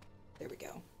 There we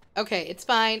go. Okay, it's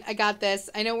fine. I got this.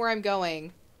 I know where I'm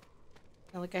going.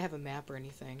 Not like I have a map or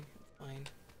anything. It's fine.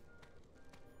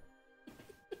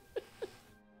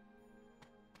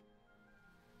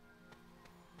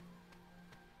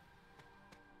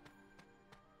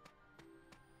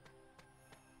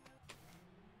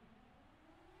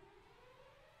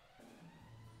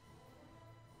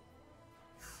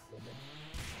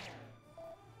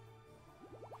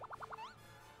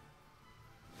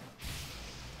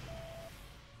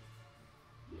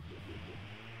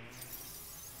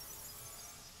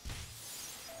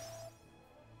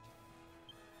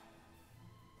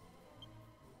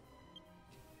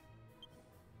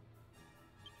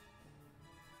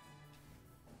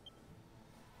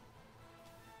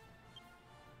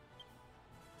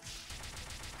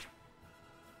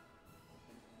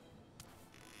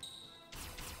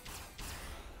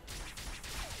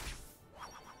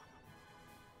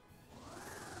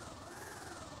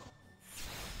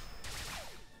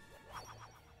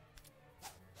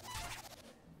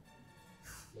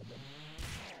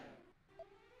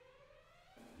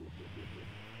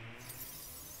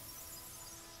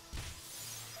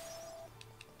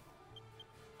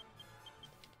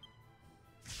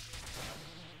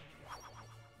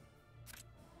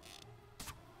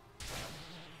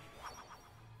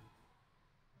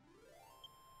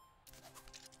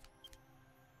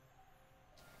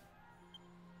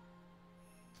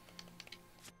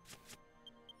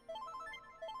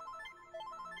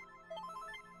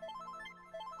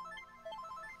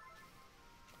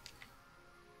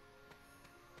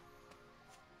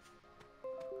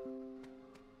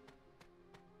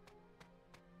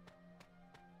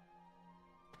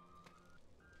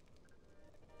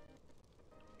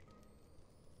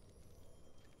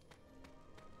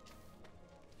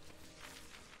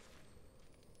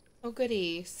 Oh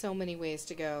goody, so many ways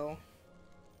to go.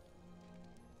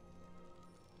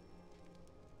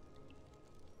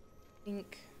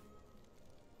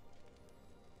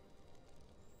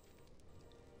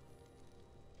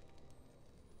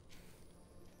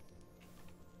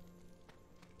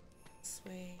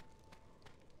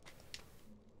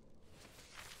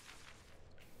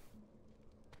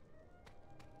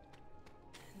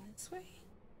 This way?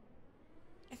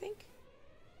 I think.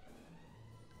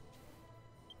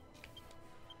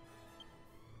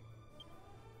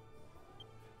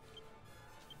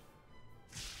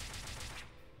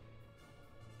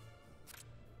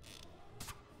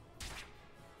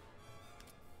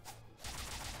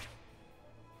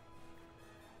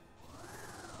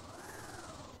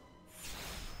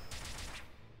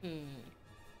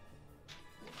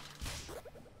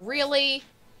 Really?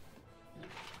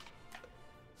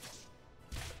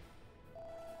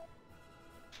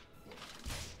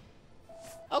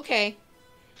 Okay.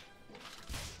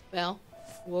 Well,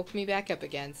 woke me back up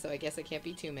again, so I guess I can't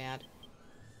be too mad.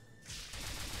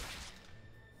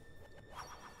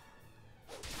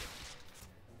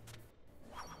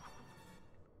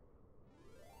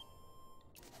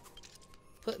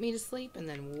 Put me to sleep and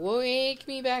then wake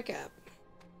me back up.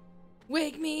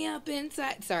 Wake me up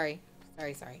inside. Sorry.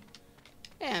 Sorry.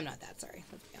 Yeah, I'm not that sorry,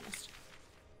 let's be honest.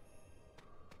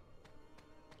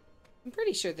 I'm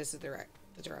pretty sure this is the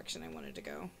direction I wanted to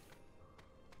go.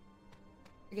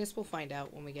 I guess we'll find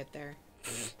out when we get there.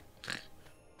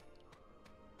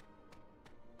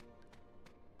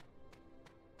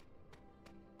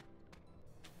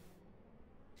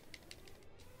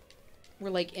 We're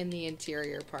like in the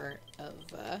interior part of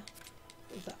the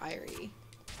Eyrie.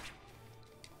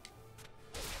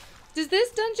 Does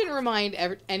this dungeon remind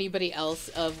anybody else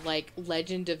of like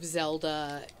Legend of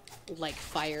Zelda, like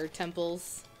fire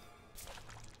temples?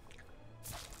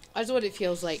 That's what it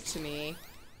feels like to me.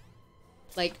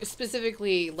 Like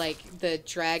specifically like the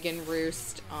Dragon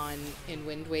Roost in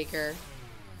Wind Waker.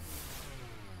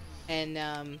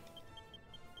 And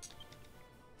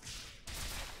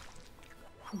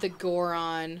the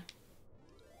Goron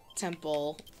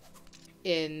temple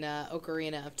in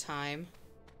Ocarina of Time.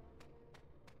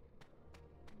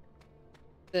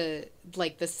 The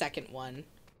second one.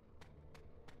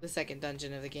 The second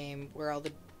dungeon of the game where all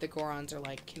the Gorons are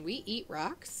like, can we eat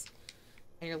rocks?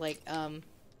 And you're like,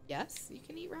 yes, you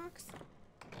can eat rocks.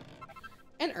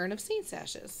 An urn of saint's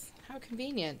ashes. How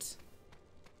convenient.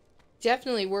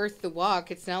 Definitely worth the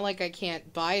walk. It's not like I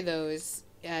can't buy those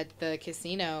at the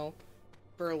casino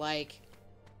for like...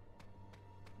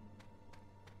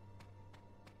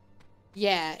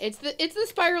 Yeah, it's the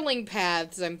spiraling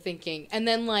paths I'm thinking. And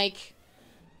then like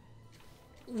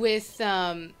with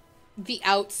the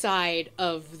outside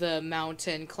of the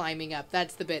mountain climbing up,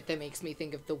 that's the bit that makes me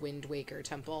think of the Wind Waker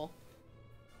temple.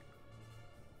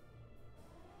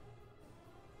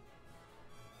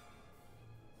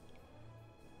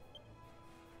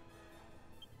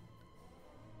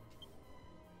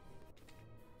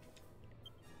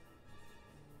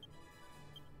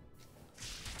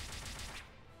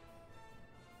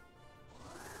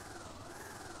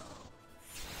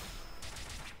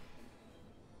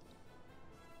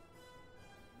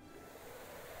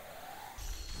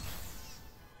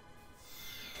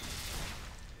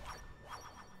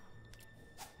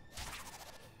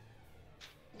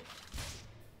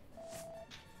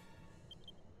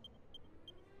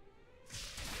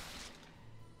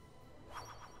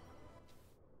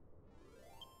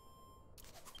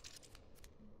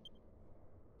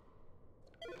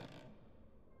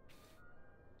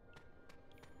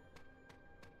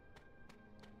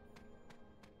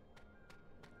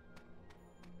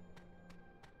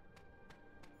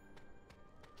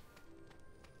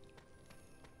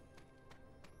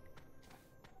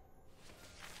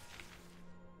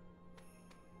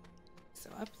 So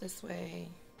up this way,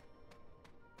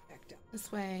 back down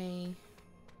this way,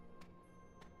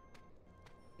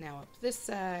 now up this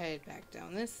side, back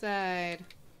down this side.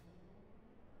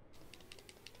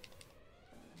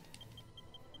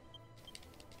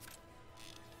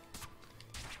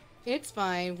 It's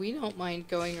fine, we don't mind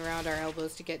going around our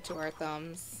elbows to get to our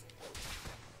thumbs.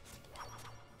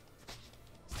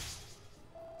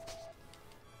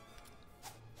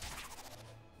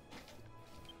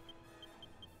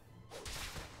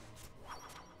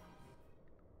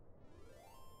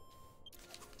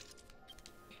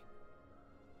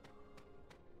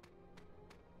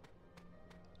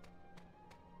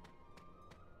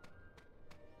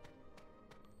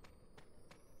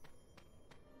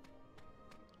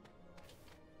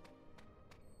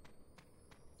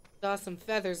 Saw some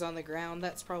feathers on the ground.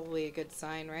 That's probably a good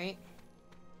sign, right?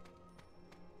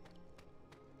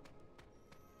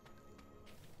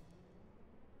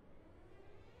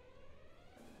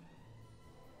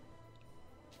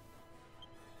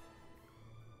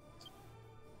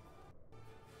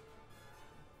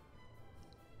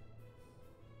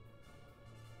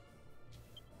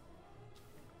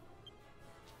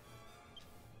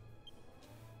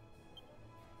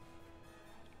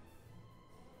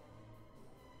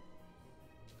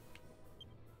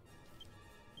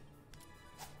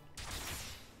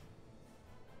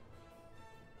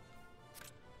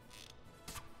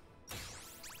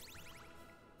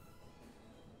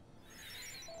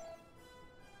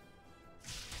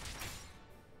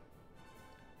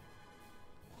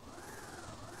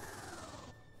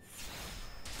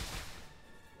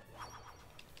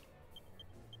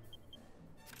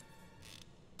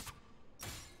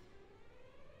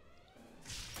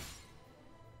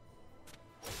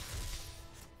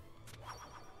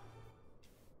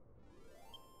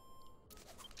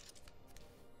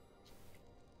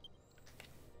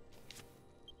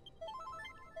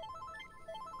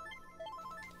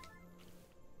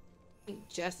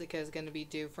 Jessica's gonna be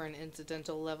due for an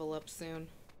incidental level up soon.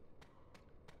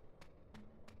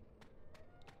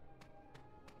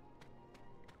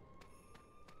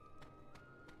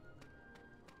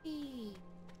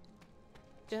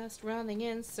 Just running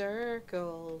in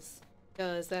circles,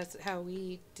 'cause that's how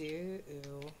we do.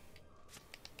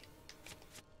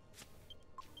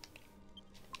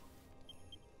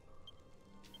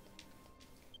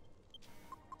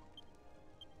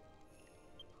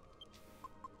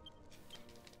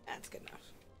 That's good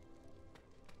enough.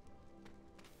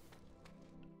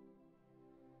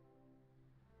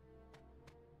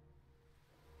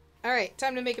 Alright,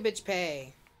 time to make a bitch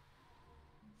pay.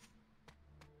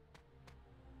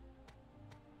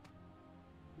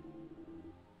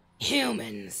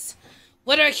 Humans!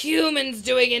 What are humans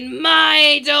doing in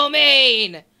my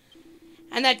domain?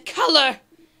 And that color!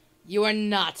 You are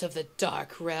not of the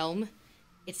dark realm.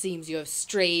 It seems you have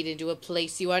strayed into a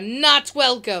place you are not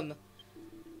welcome.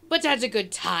 But at a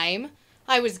good time.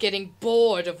 I was getting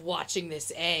bored of watching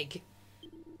this egg.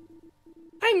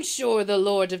 I'm sure the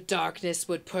Lord of Darkness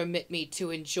would permit me to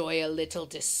enjoy a little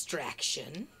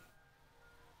distraction.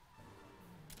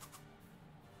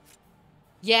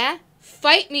 Yeah?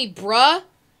 Fight me, bruh!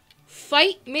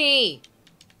 Fight me!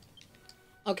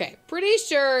 Okay, pretty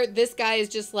sure this guy is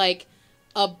just, like,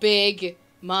 a big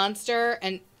monster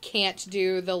and can't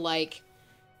do the, like,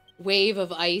 wave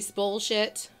of ice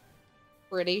bullshit.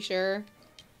 Pretty sure.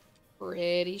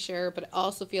 Pretty sure, but I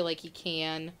also feel like he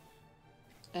can,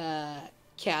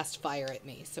 cast fire at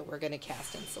me. So we're gonna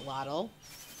cast Enceladal,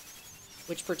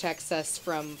 which protects us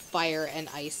from fire and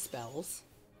ice spells.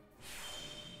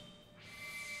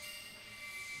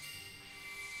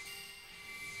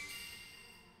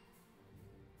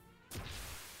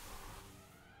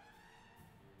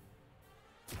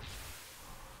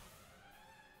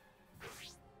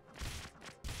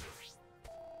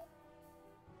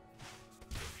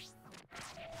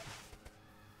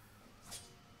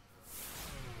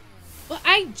 Well,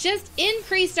 I just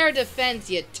increased our defense,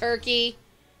 you turkey.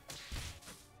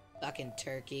 Fucking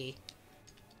turkey.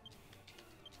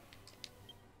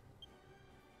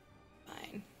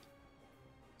 Fine.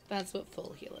 That's what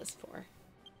full heal is for.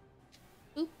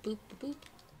 Boop, boop, boop, boop.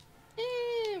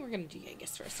 We're gonna do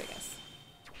Yangus first, I guess.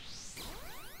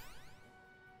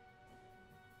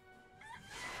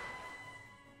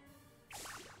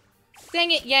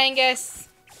 Dang it, Yangus!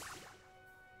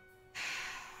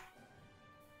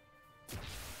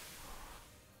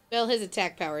 Well, his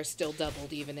attack power is still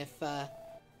doubled, even if,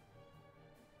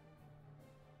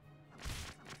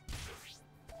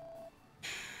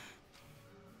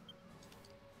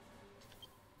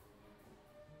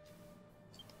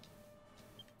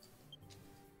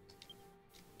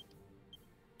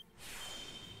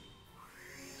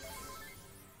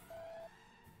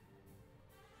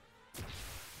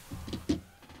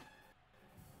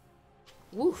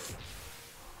 woof.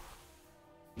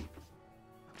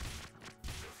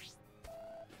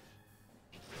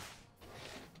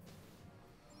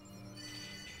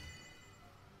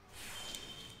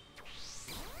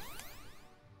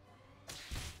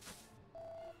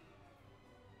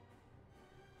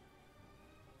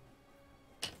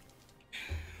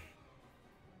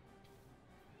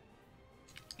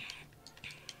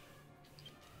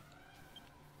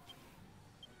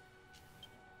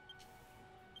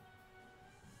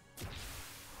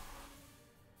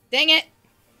 Dang it!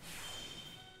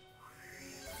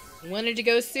 Wanted to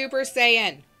go Super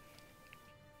Saiyan.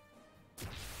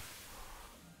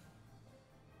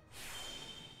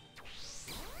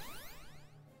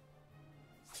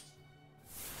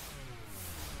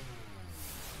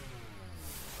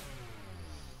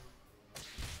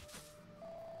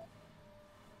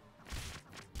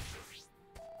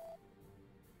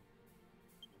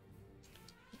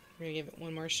 We're gonna give it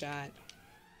one more shot.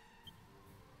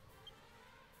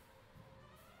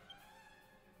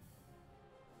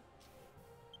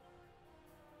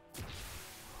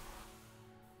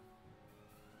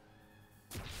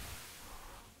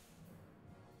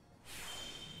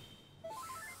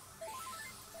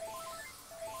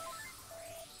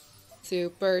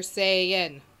 Super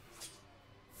Saiyan.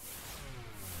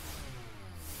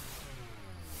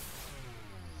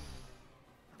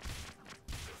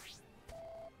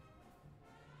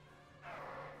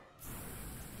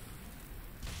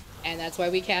 And that's why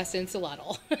we cast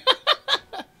Enceladal.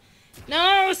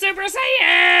 No, Super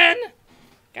Saiyan!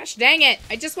 Gosh dang it.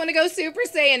 I just want to go Super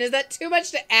Saiyan. Is that too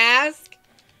much to ask?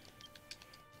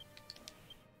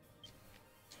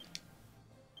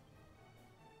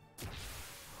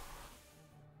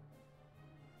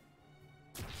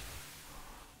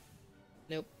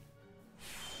 Nope.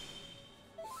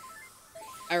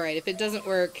 Alright, if it doesn't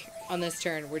work on this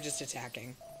turn, we're just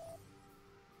attacking.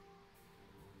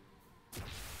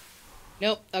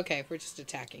 Nope. Okay, we're just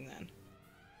attacking then.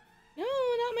 No,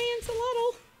 not my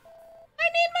enchilada. I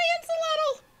need my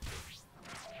enchilada!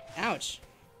 Ouch.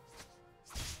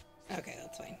 Okay,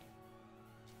 that's fine.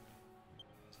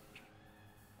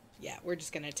 Yeah, we're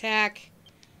just gonna attack.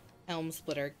 Elm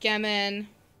Splitter Gemin.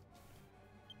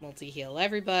 Multi-heal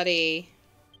everybody.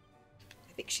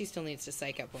 I think she still needs to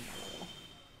psych up one more level.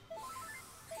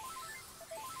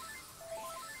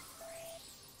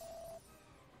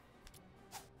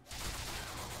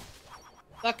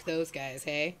 Fuck those guys,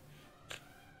 hey?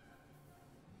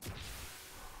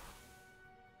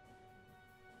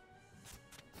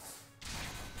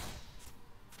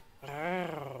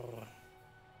 Arrgh.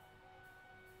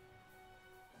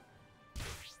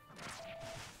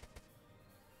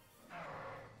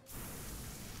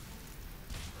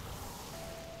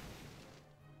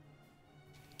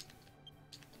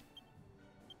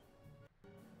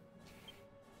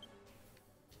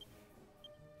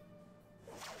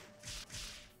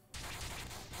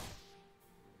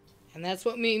 And that's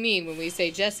what we mean when we say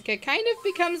Jessica kind of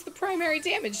becomes the primary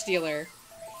damage dealer.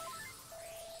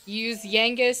 Use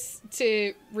Yangus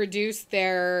to reduce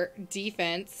their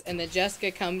defense, and then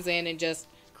Jessica comes in and just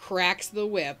cracks the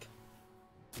whip.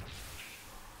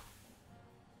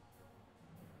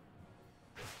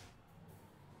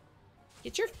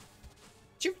 Get your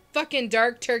fucking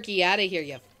dark turkey out of here,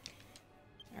 you...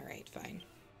 Alright, fine.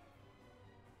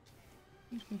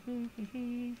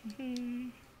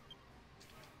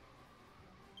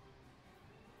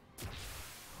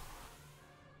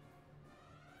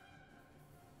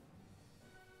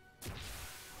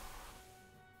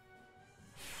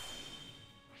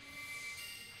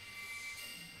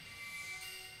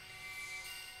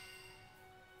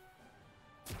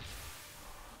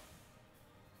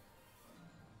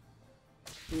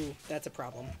 Ooh, that's a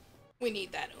problem. We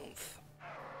need that oomph.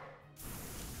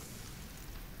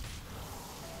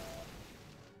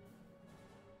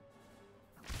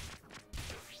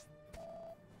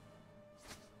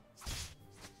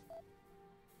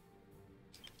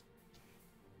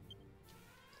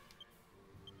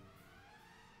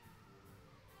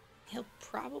 He'll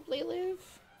probably live.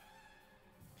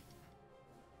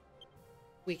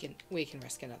 We can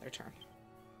risk another turn.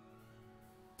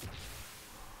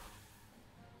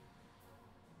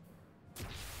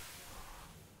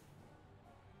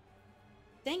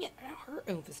 Dang it, her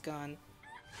oomph is gone.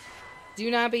 Do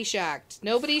not be shocked.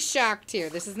 Nobody's shocked here.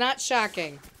 This is not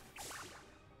shocking.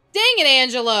 Dang it,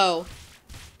 Angelo!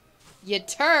 You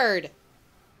turd!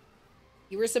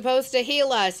 You were supposed to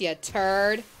heal us, you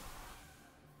turd.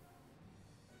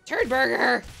 Turd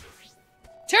burger!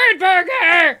 Turd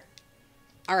burger!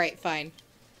 Alright, fine.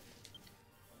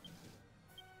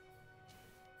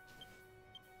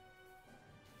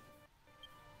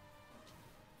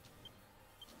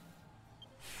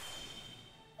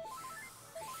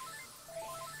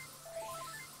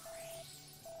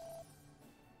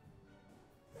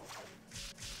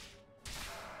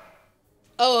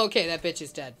 Oh, okay, that bitch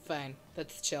is dead. Fine.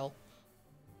 That's chill.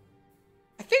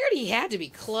 I figured he had to be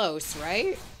close,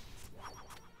 right?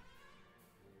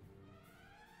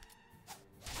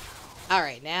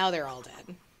 Alright, now they're all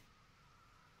dead.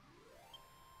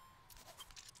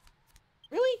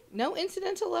 Really? No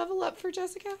incidental level up for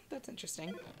Jessica? That's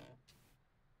interesting.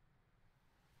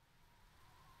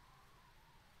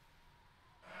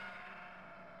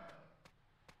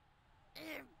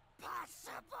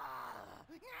 Impossible!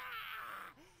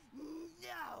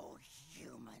 No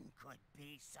human could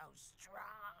be so strong.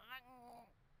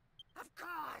 Of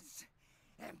course,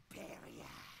 Imperia.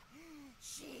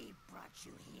 She brought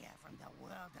you here from the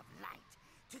world of light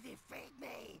to defeat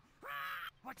me.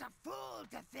 What a fool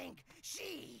to think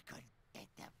she could get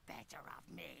the better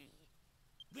of me.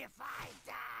 If I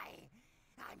die,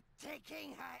 I'm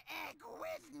taking her egg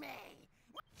with me.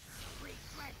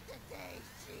 Regret the day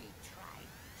she tried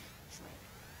to trick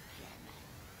Yemen.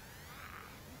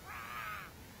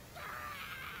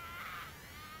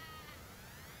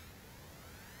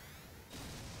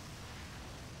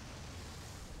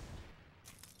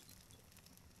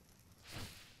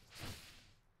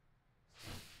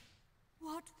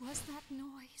 What was that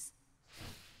noise?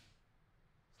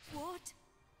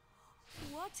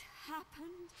 What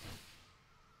happened?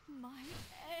 My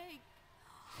egg.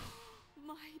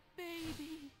 My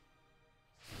baby.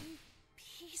 In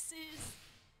pieces.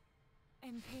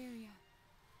 Imperia.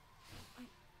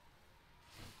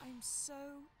 I'm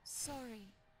so sorry.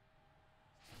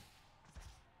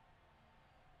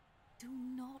 Do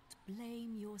not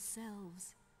blame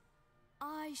yourselves.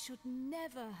 I should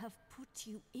never have put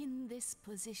you in this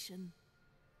position.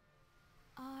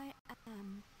 I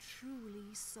am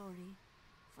truly sorry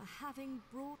for having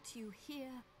brought you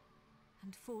here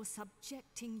and for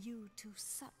subjecting you to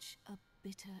such a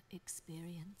bitter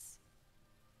experience.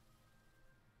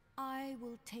 I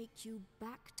will take you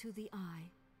back to the Eye,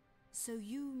 so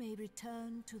you may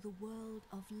return to the world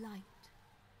of light.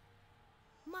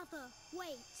 Mother,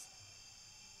 wait!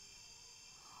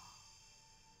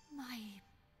 My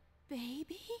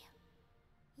baby?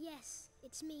 Yes,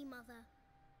 it's me, Mother.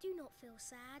 Do not feel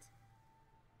sad.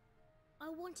 I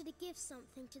wanted to give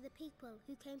something to the people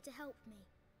who came to help me,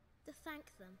 to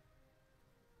thank them.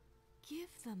 Give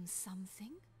them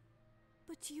something?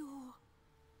 But you're...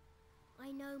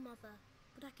 I know, Mother,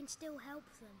 but I can still help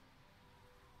them.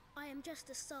 I am just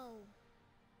a soul.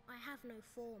 I have no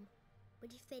form,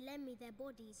 but if they lend me their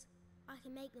bodies, I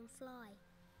can make them fly.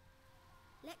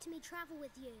 Let me travel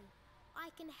with you.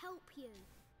 I can help you.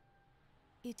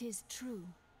 It is true.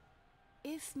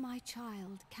 If my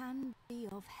child can be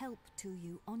of help to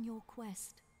you on your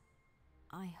quest,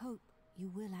 I hope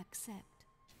you will accept.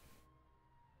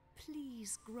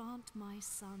 Please grant my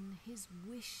son his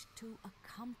wish to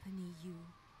accompany you.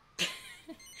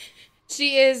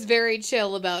 She is very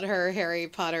chill about her Harry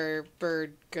Potter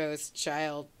bird ghost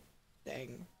child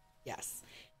thing. Yes.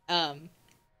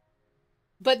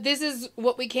 But this is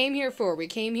what we came here for. We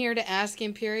came here to ask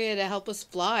Imperia to help us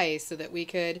fly so that we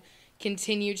could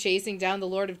continue chasing down the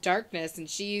Lord of Darkness. And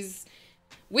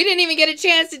we didn't even get a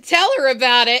chance to tell her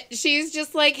about it. She's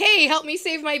just like, hey, help me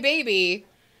save my baby.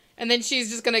 And then she's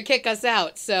just going to kick us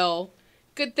out. So,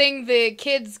 good thing the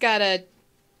kid's got a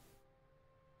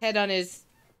head on his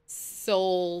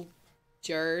soldiers.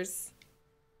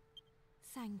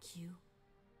 Thank you.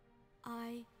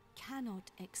 I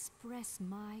cannot express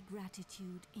my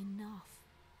gratitude enough.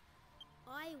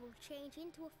 I will change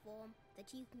into a form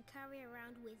that you can carry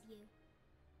around with you.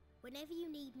 Whenever you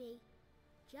need me,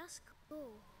 just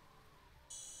call.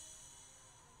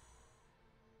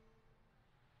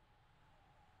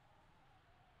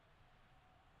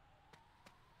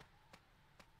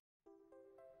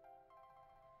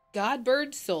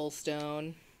 Godbird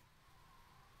Soulstone.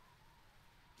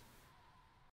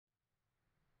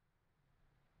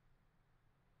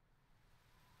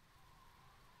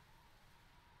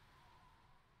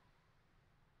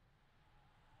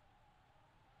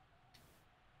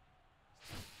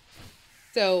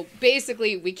 So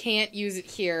basically, we can't use it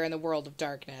here in the world of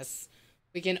darkness.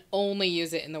 We can only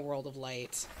use it in the world of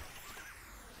light.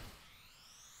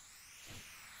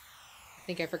 I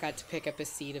think I forgot to pick up a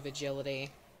seed of agility.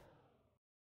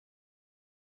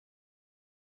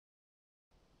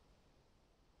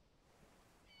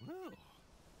 Well,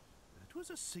 that was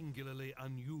a singularly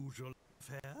unusual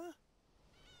affair.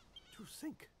 To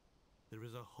think, there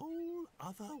is a whole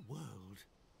other world.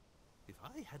 If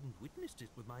I hadn't witnessed it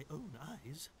with my own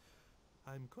eyes,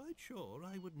 I'm quite sure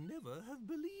I would never have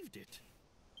believed it.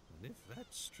 And if that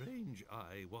strange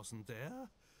eye wasn't there,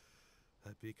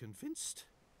 I'd be convinced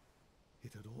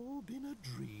it had all been a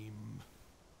dream.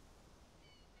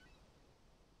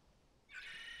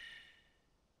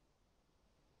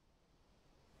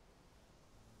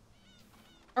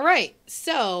 Alright,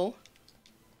 so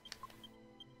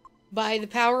by the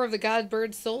power of the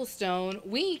Godbird Soulstone,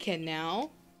 we can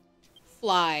now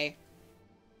fly.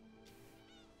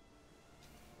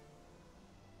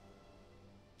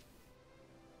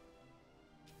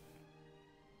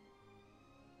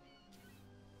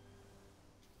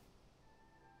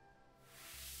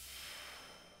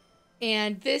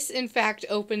 And this, in fact,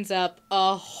 opens up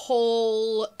a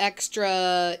whole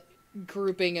extra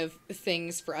grouping of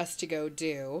things for us to go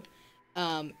do.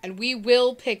 And we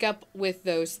will pick up with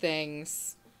those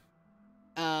things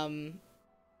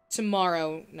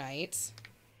tomorrow night.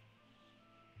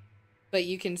 But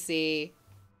you can see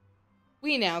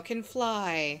we now can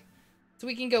fly. So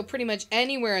we can go pretty much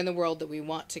anywhere in the world that we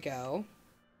want to go.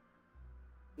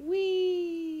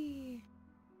 Whee!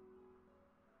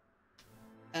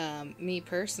 Me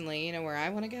personally, you know where I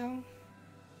want to go?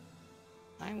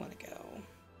 I want to go.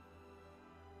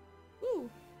 Woo!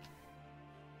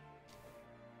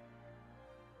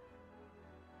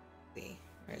 Let's see,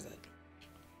 where is it?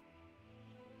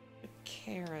 A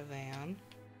caravan.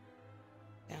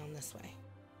 Down this way.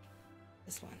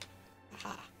 This one.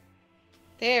 Aha.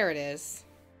 There it is.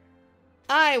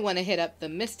 I want to hit up the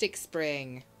Mystic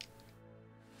Spring.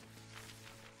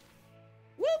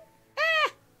 Whoop!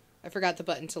 Ah! I forgot the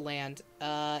button to land.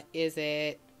 Is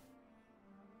it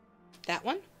that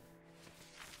one?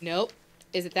 Nope.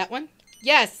 Is it that one?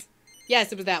 Yes!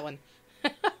 Yes, it was that one.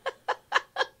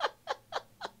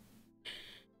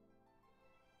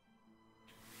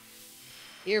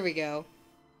 Here we go.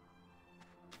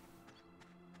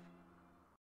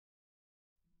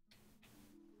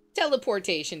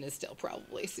 Teleportation is still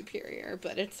probably superior,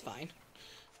 but it's fine.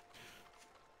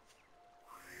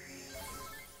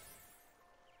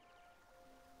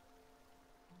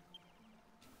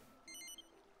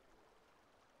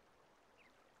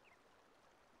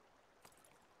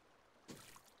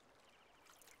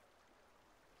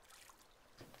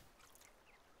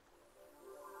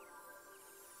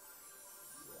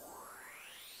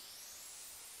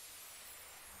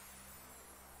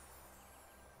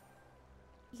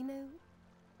 You know,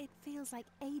 it feels like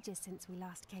ages since we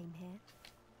last came here.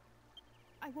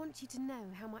 I want you to know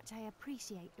how much I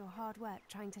appreciate your hard work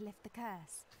trying to lift the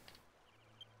curse.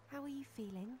 How are you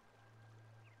feeling?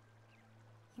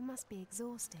 You must be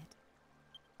exhausted.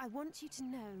 I want you to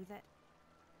know that,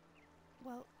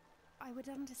 well, I would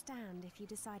understand if you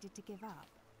decided to give up.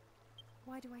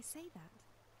 Why do I say that?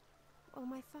 Well,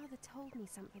 my father told me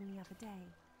something the other day.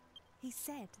 He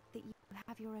said that you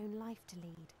have your own life to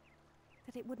lead.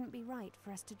 That it wouldn't be right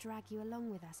for us to drag you along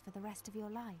with us for the rest of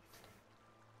your life.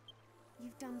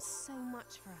 You've done so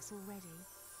much for us already.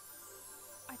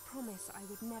 I promise I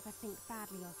would never think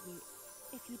badly of you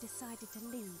if you decided to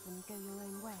leave and go your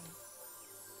own way.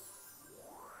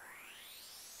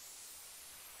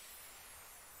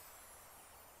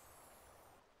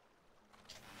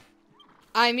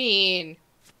 I mean,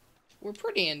 we're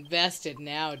pretty invested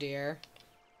now, dear.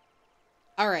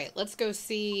 Alright, let's go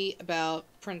see about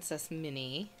Princess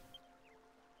Minnie.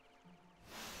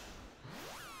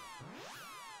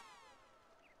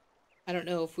 I don't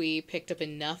know if we picked up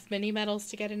enough mini medals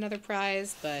to get another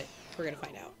prize, but we're gonna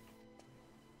find out.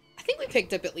 I think we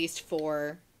picked up at least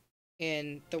 4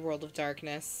 in the World of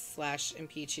Darkness /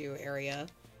 Impichu area.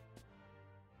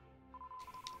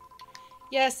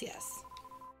 Yes, yes.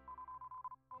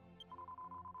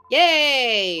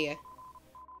 Yay!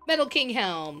 Metal King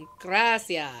Helm.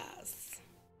 Gracias.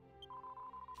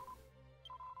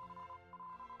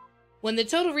 When the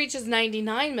total reaches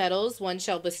 99 medals, one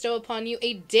shall bestow upon you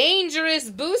a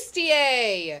dangerous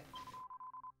bustier!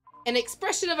 An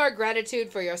expression of our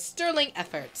gratitude for your sterling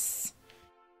efforts.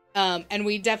 And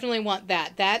we definitely want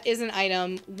that. That is an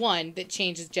item, 1, that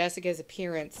changes Jessica's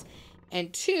appearance.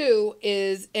 And 2,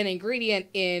 is an ingredient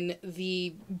in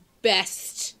the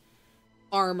best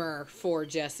armor for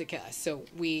Jessica. So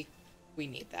we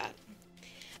need that.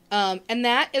 And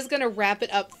that is going to wrap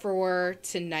it up for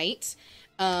tonight.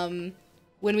 When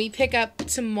we pick up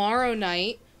tomorrow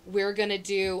night, we're going to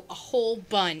do a whole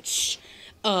bunch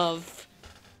of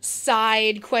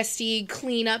side questy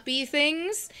cleanup-y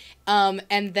things.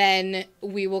 And then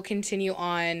we will continue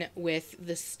on with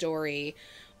the story.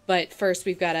 But first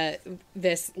we've got to,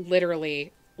 this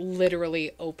literally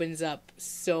opens up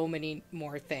so many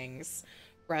more things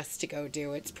for us to go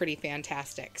do. It's pretty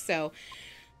fantastic. So,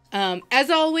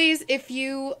 as always, if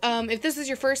this is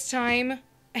your first time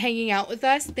hanging out with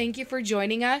us, thank you for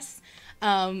joining us.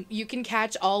 You can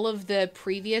catch all of the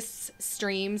previous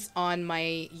streams on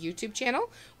my YouTube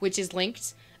channel, which is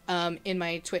linked in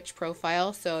my Twitch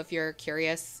profile. So if you're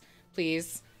curious,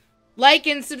 please like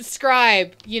and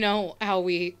subscribe. You know how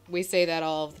we say that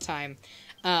all the time.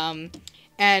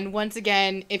 And once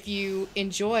again, if you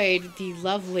enjoyed the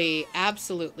lovely,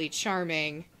 absolutely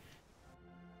charming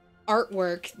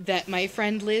artwork that my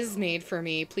friend Liz made for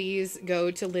me, please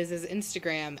go to Liz's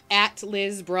Instagram,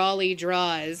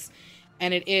 @LizBrawleyDraws,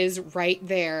 and it is right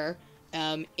there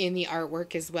in the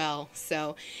artwork as well.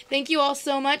 So thank you all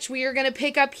so much. We are going to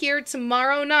pick up here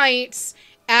tomorrow night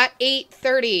at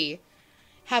 8:30.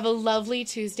 Have a lovely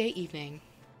Tuesday evening.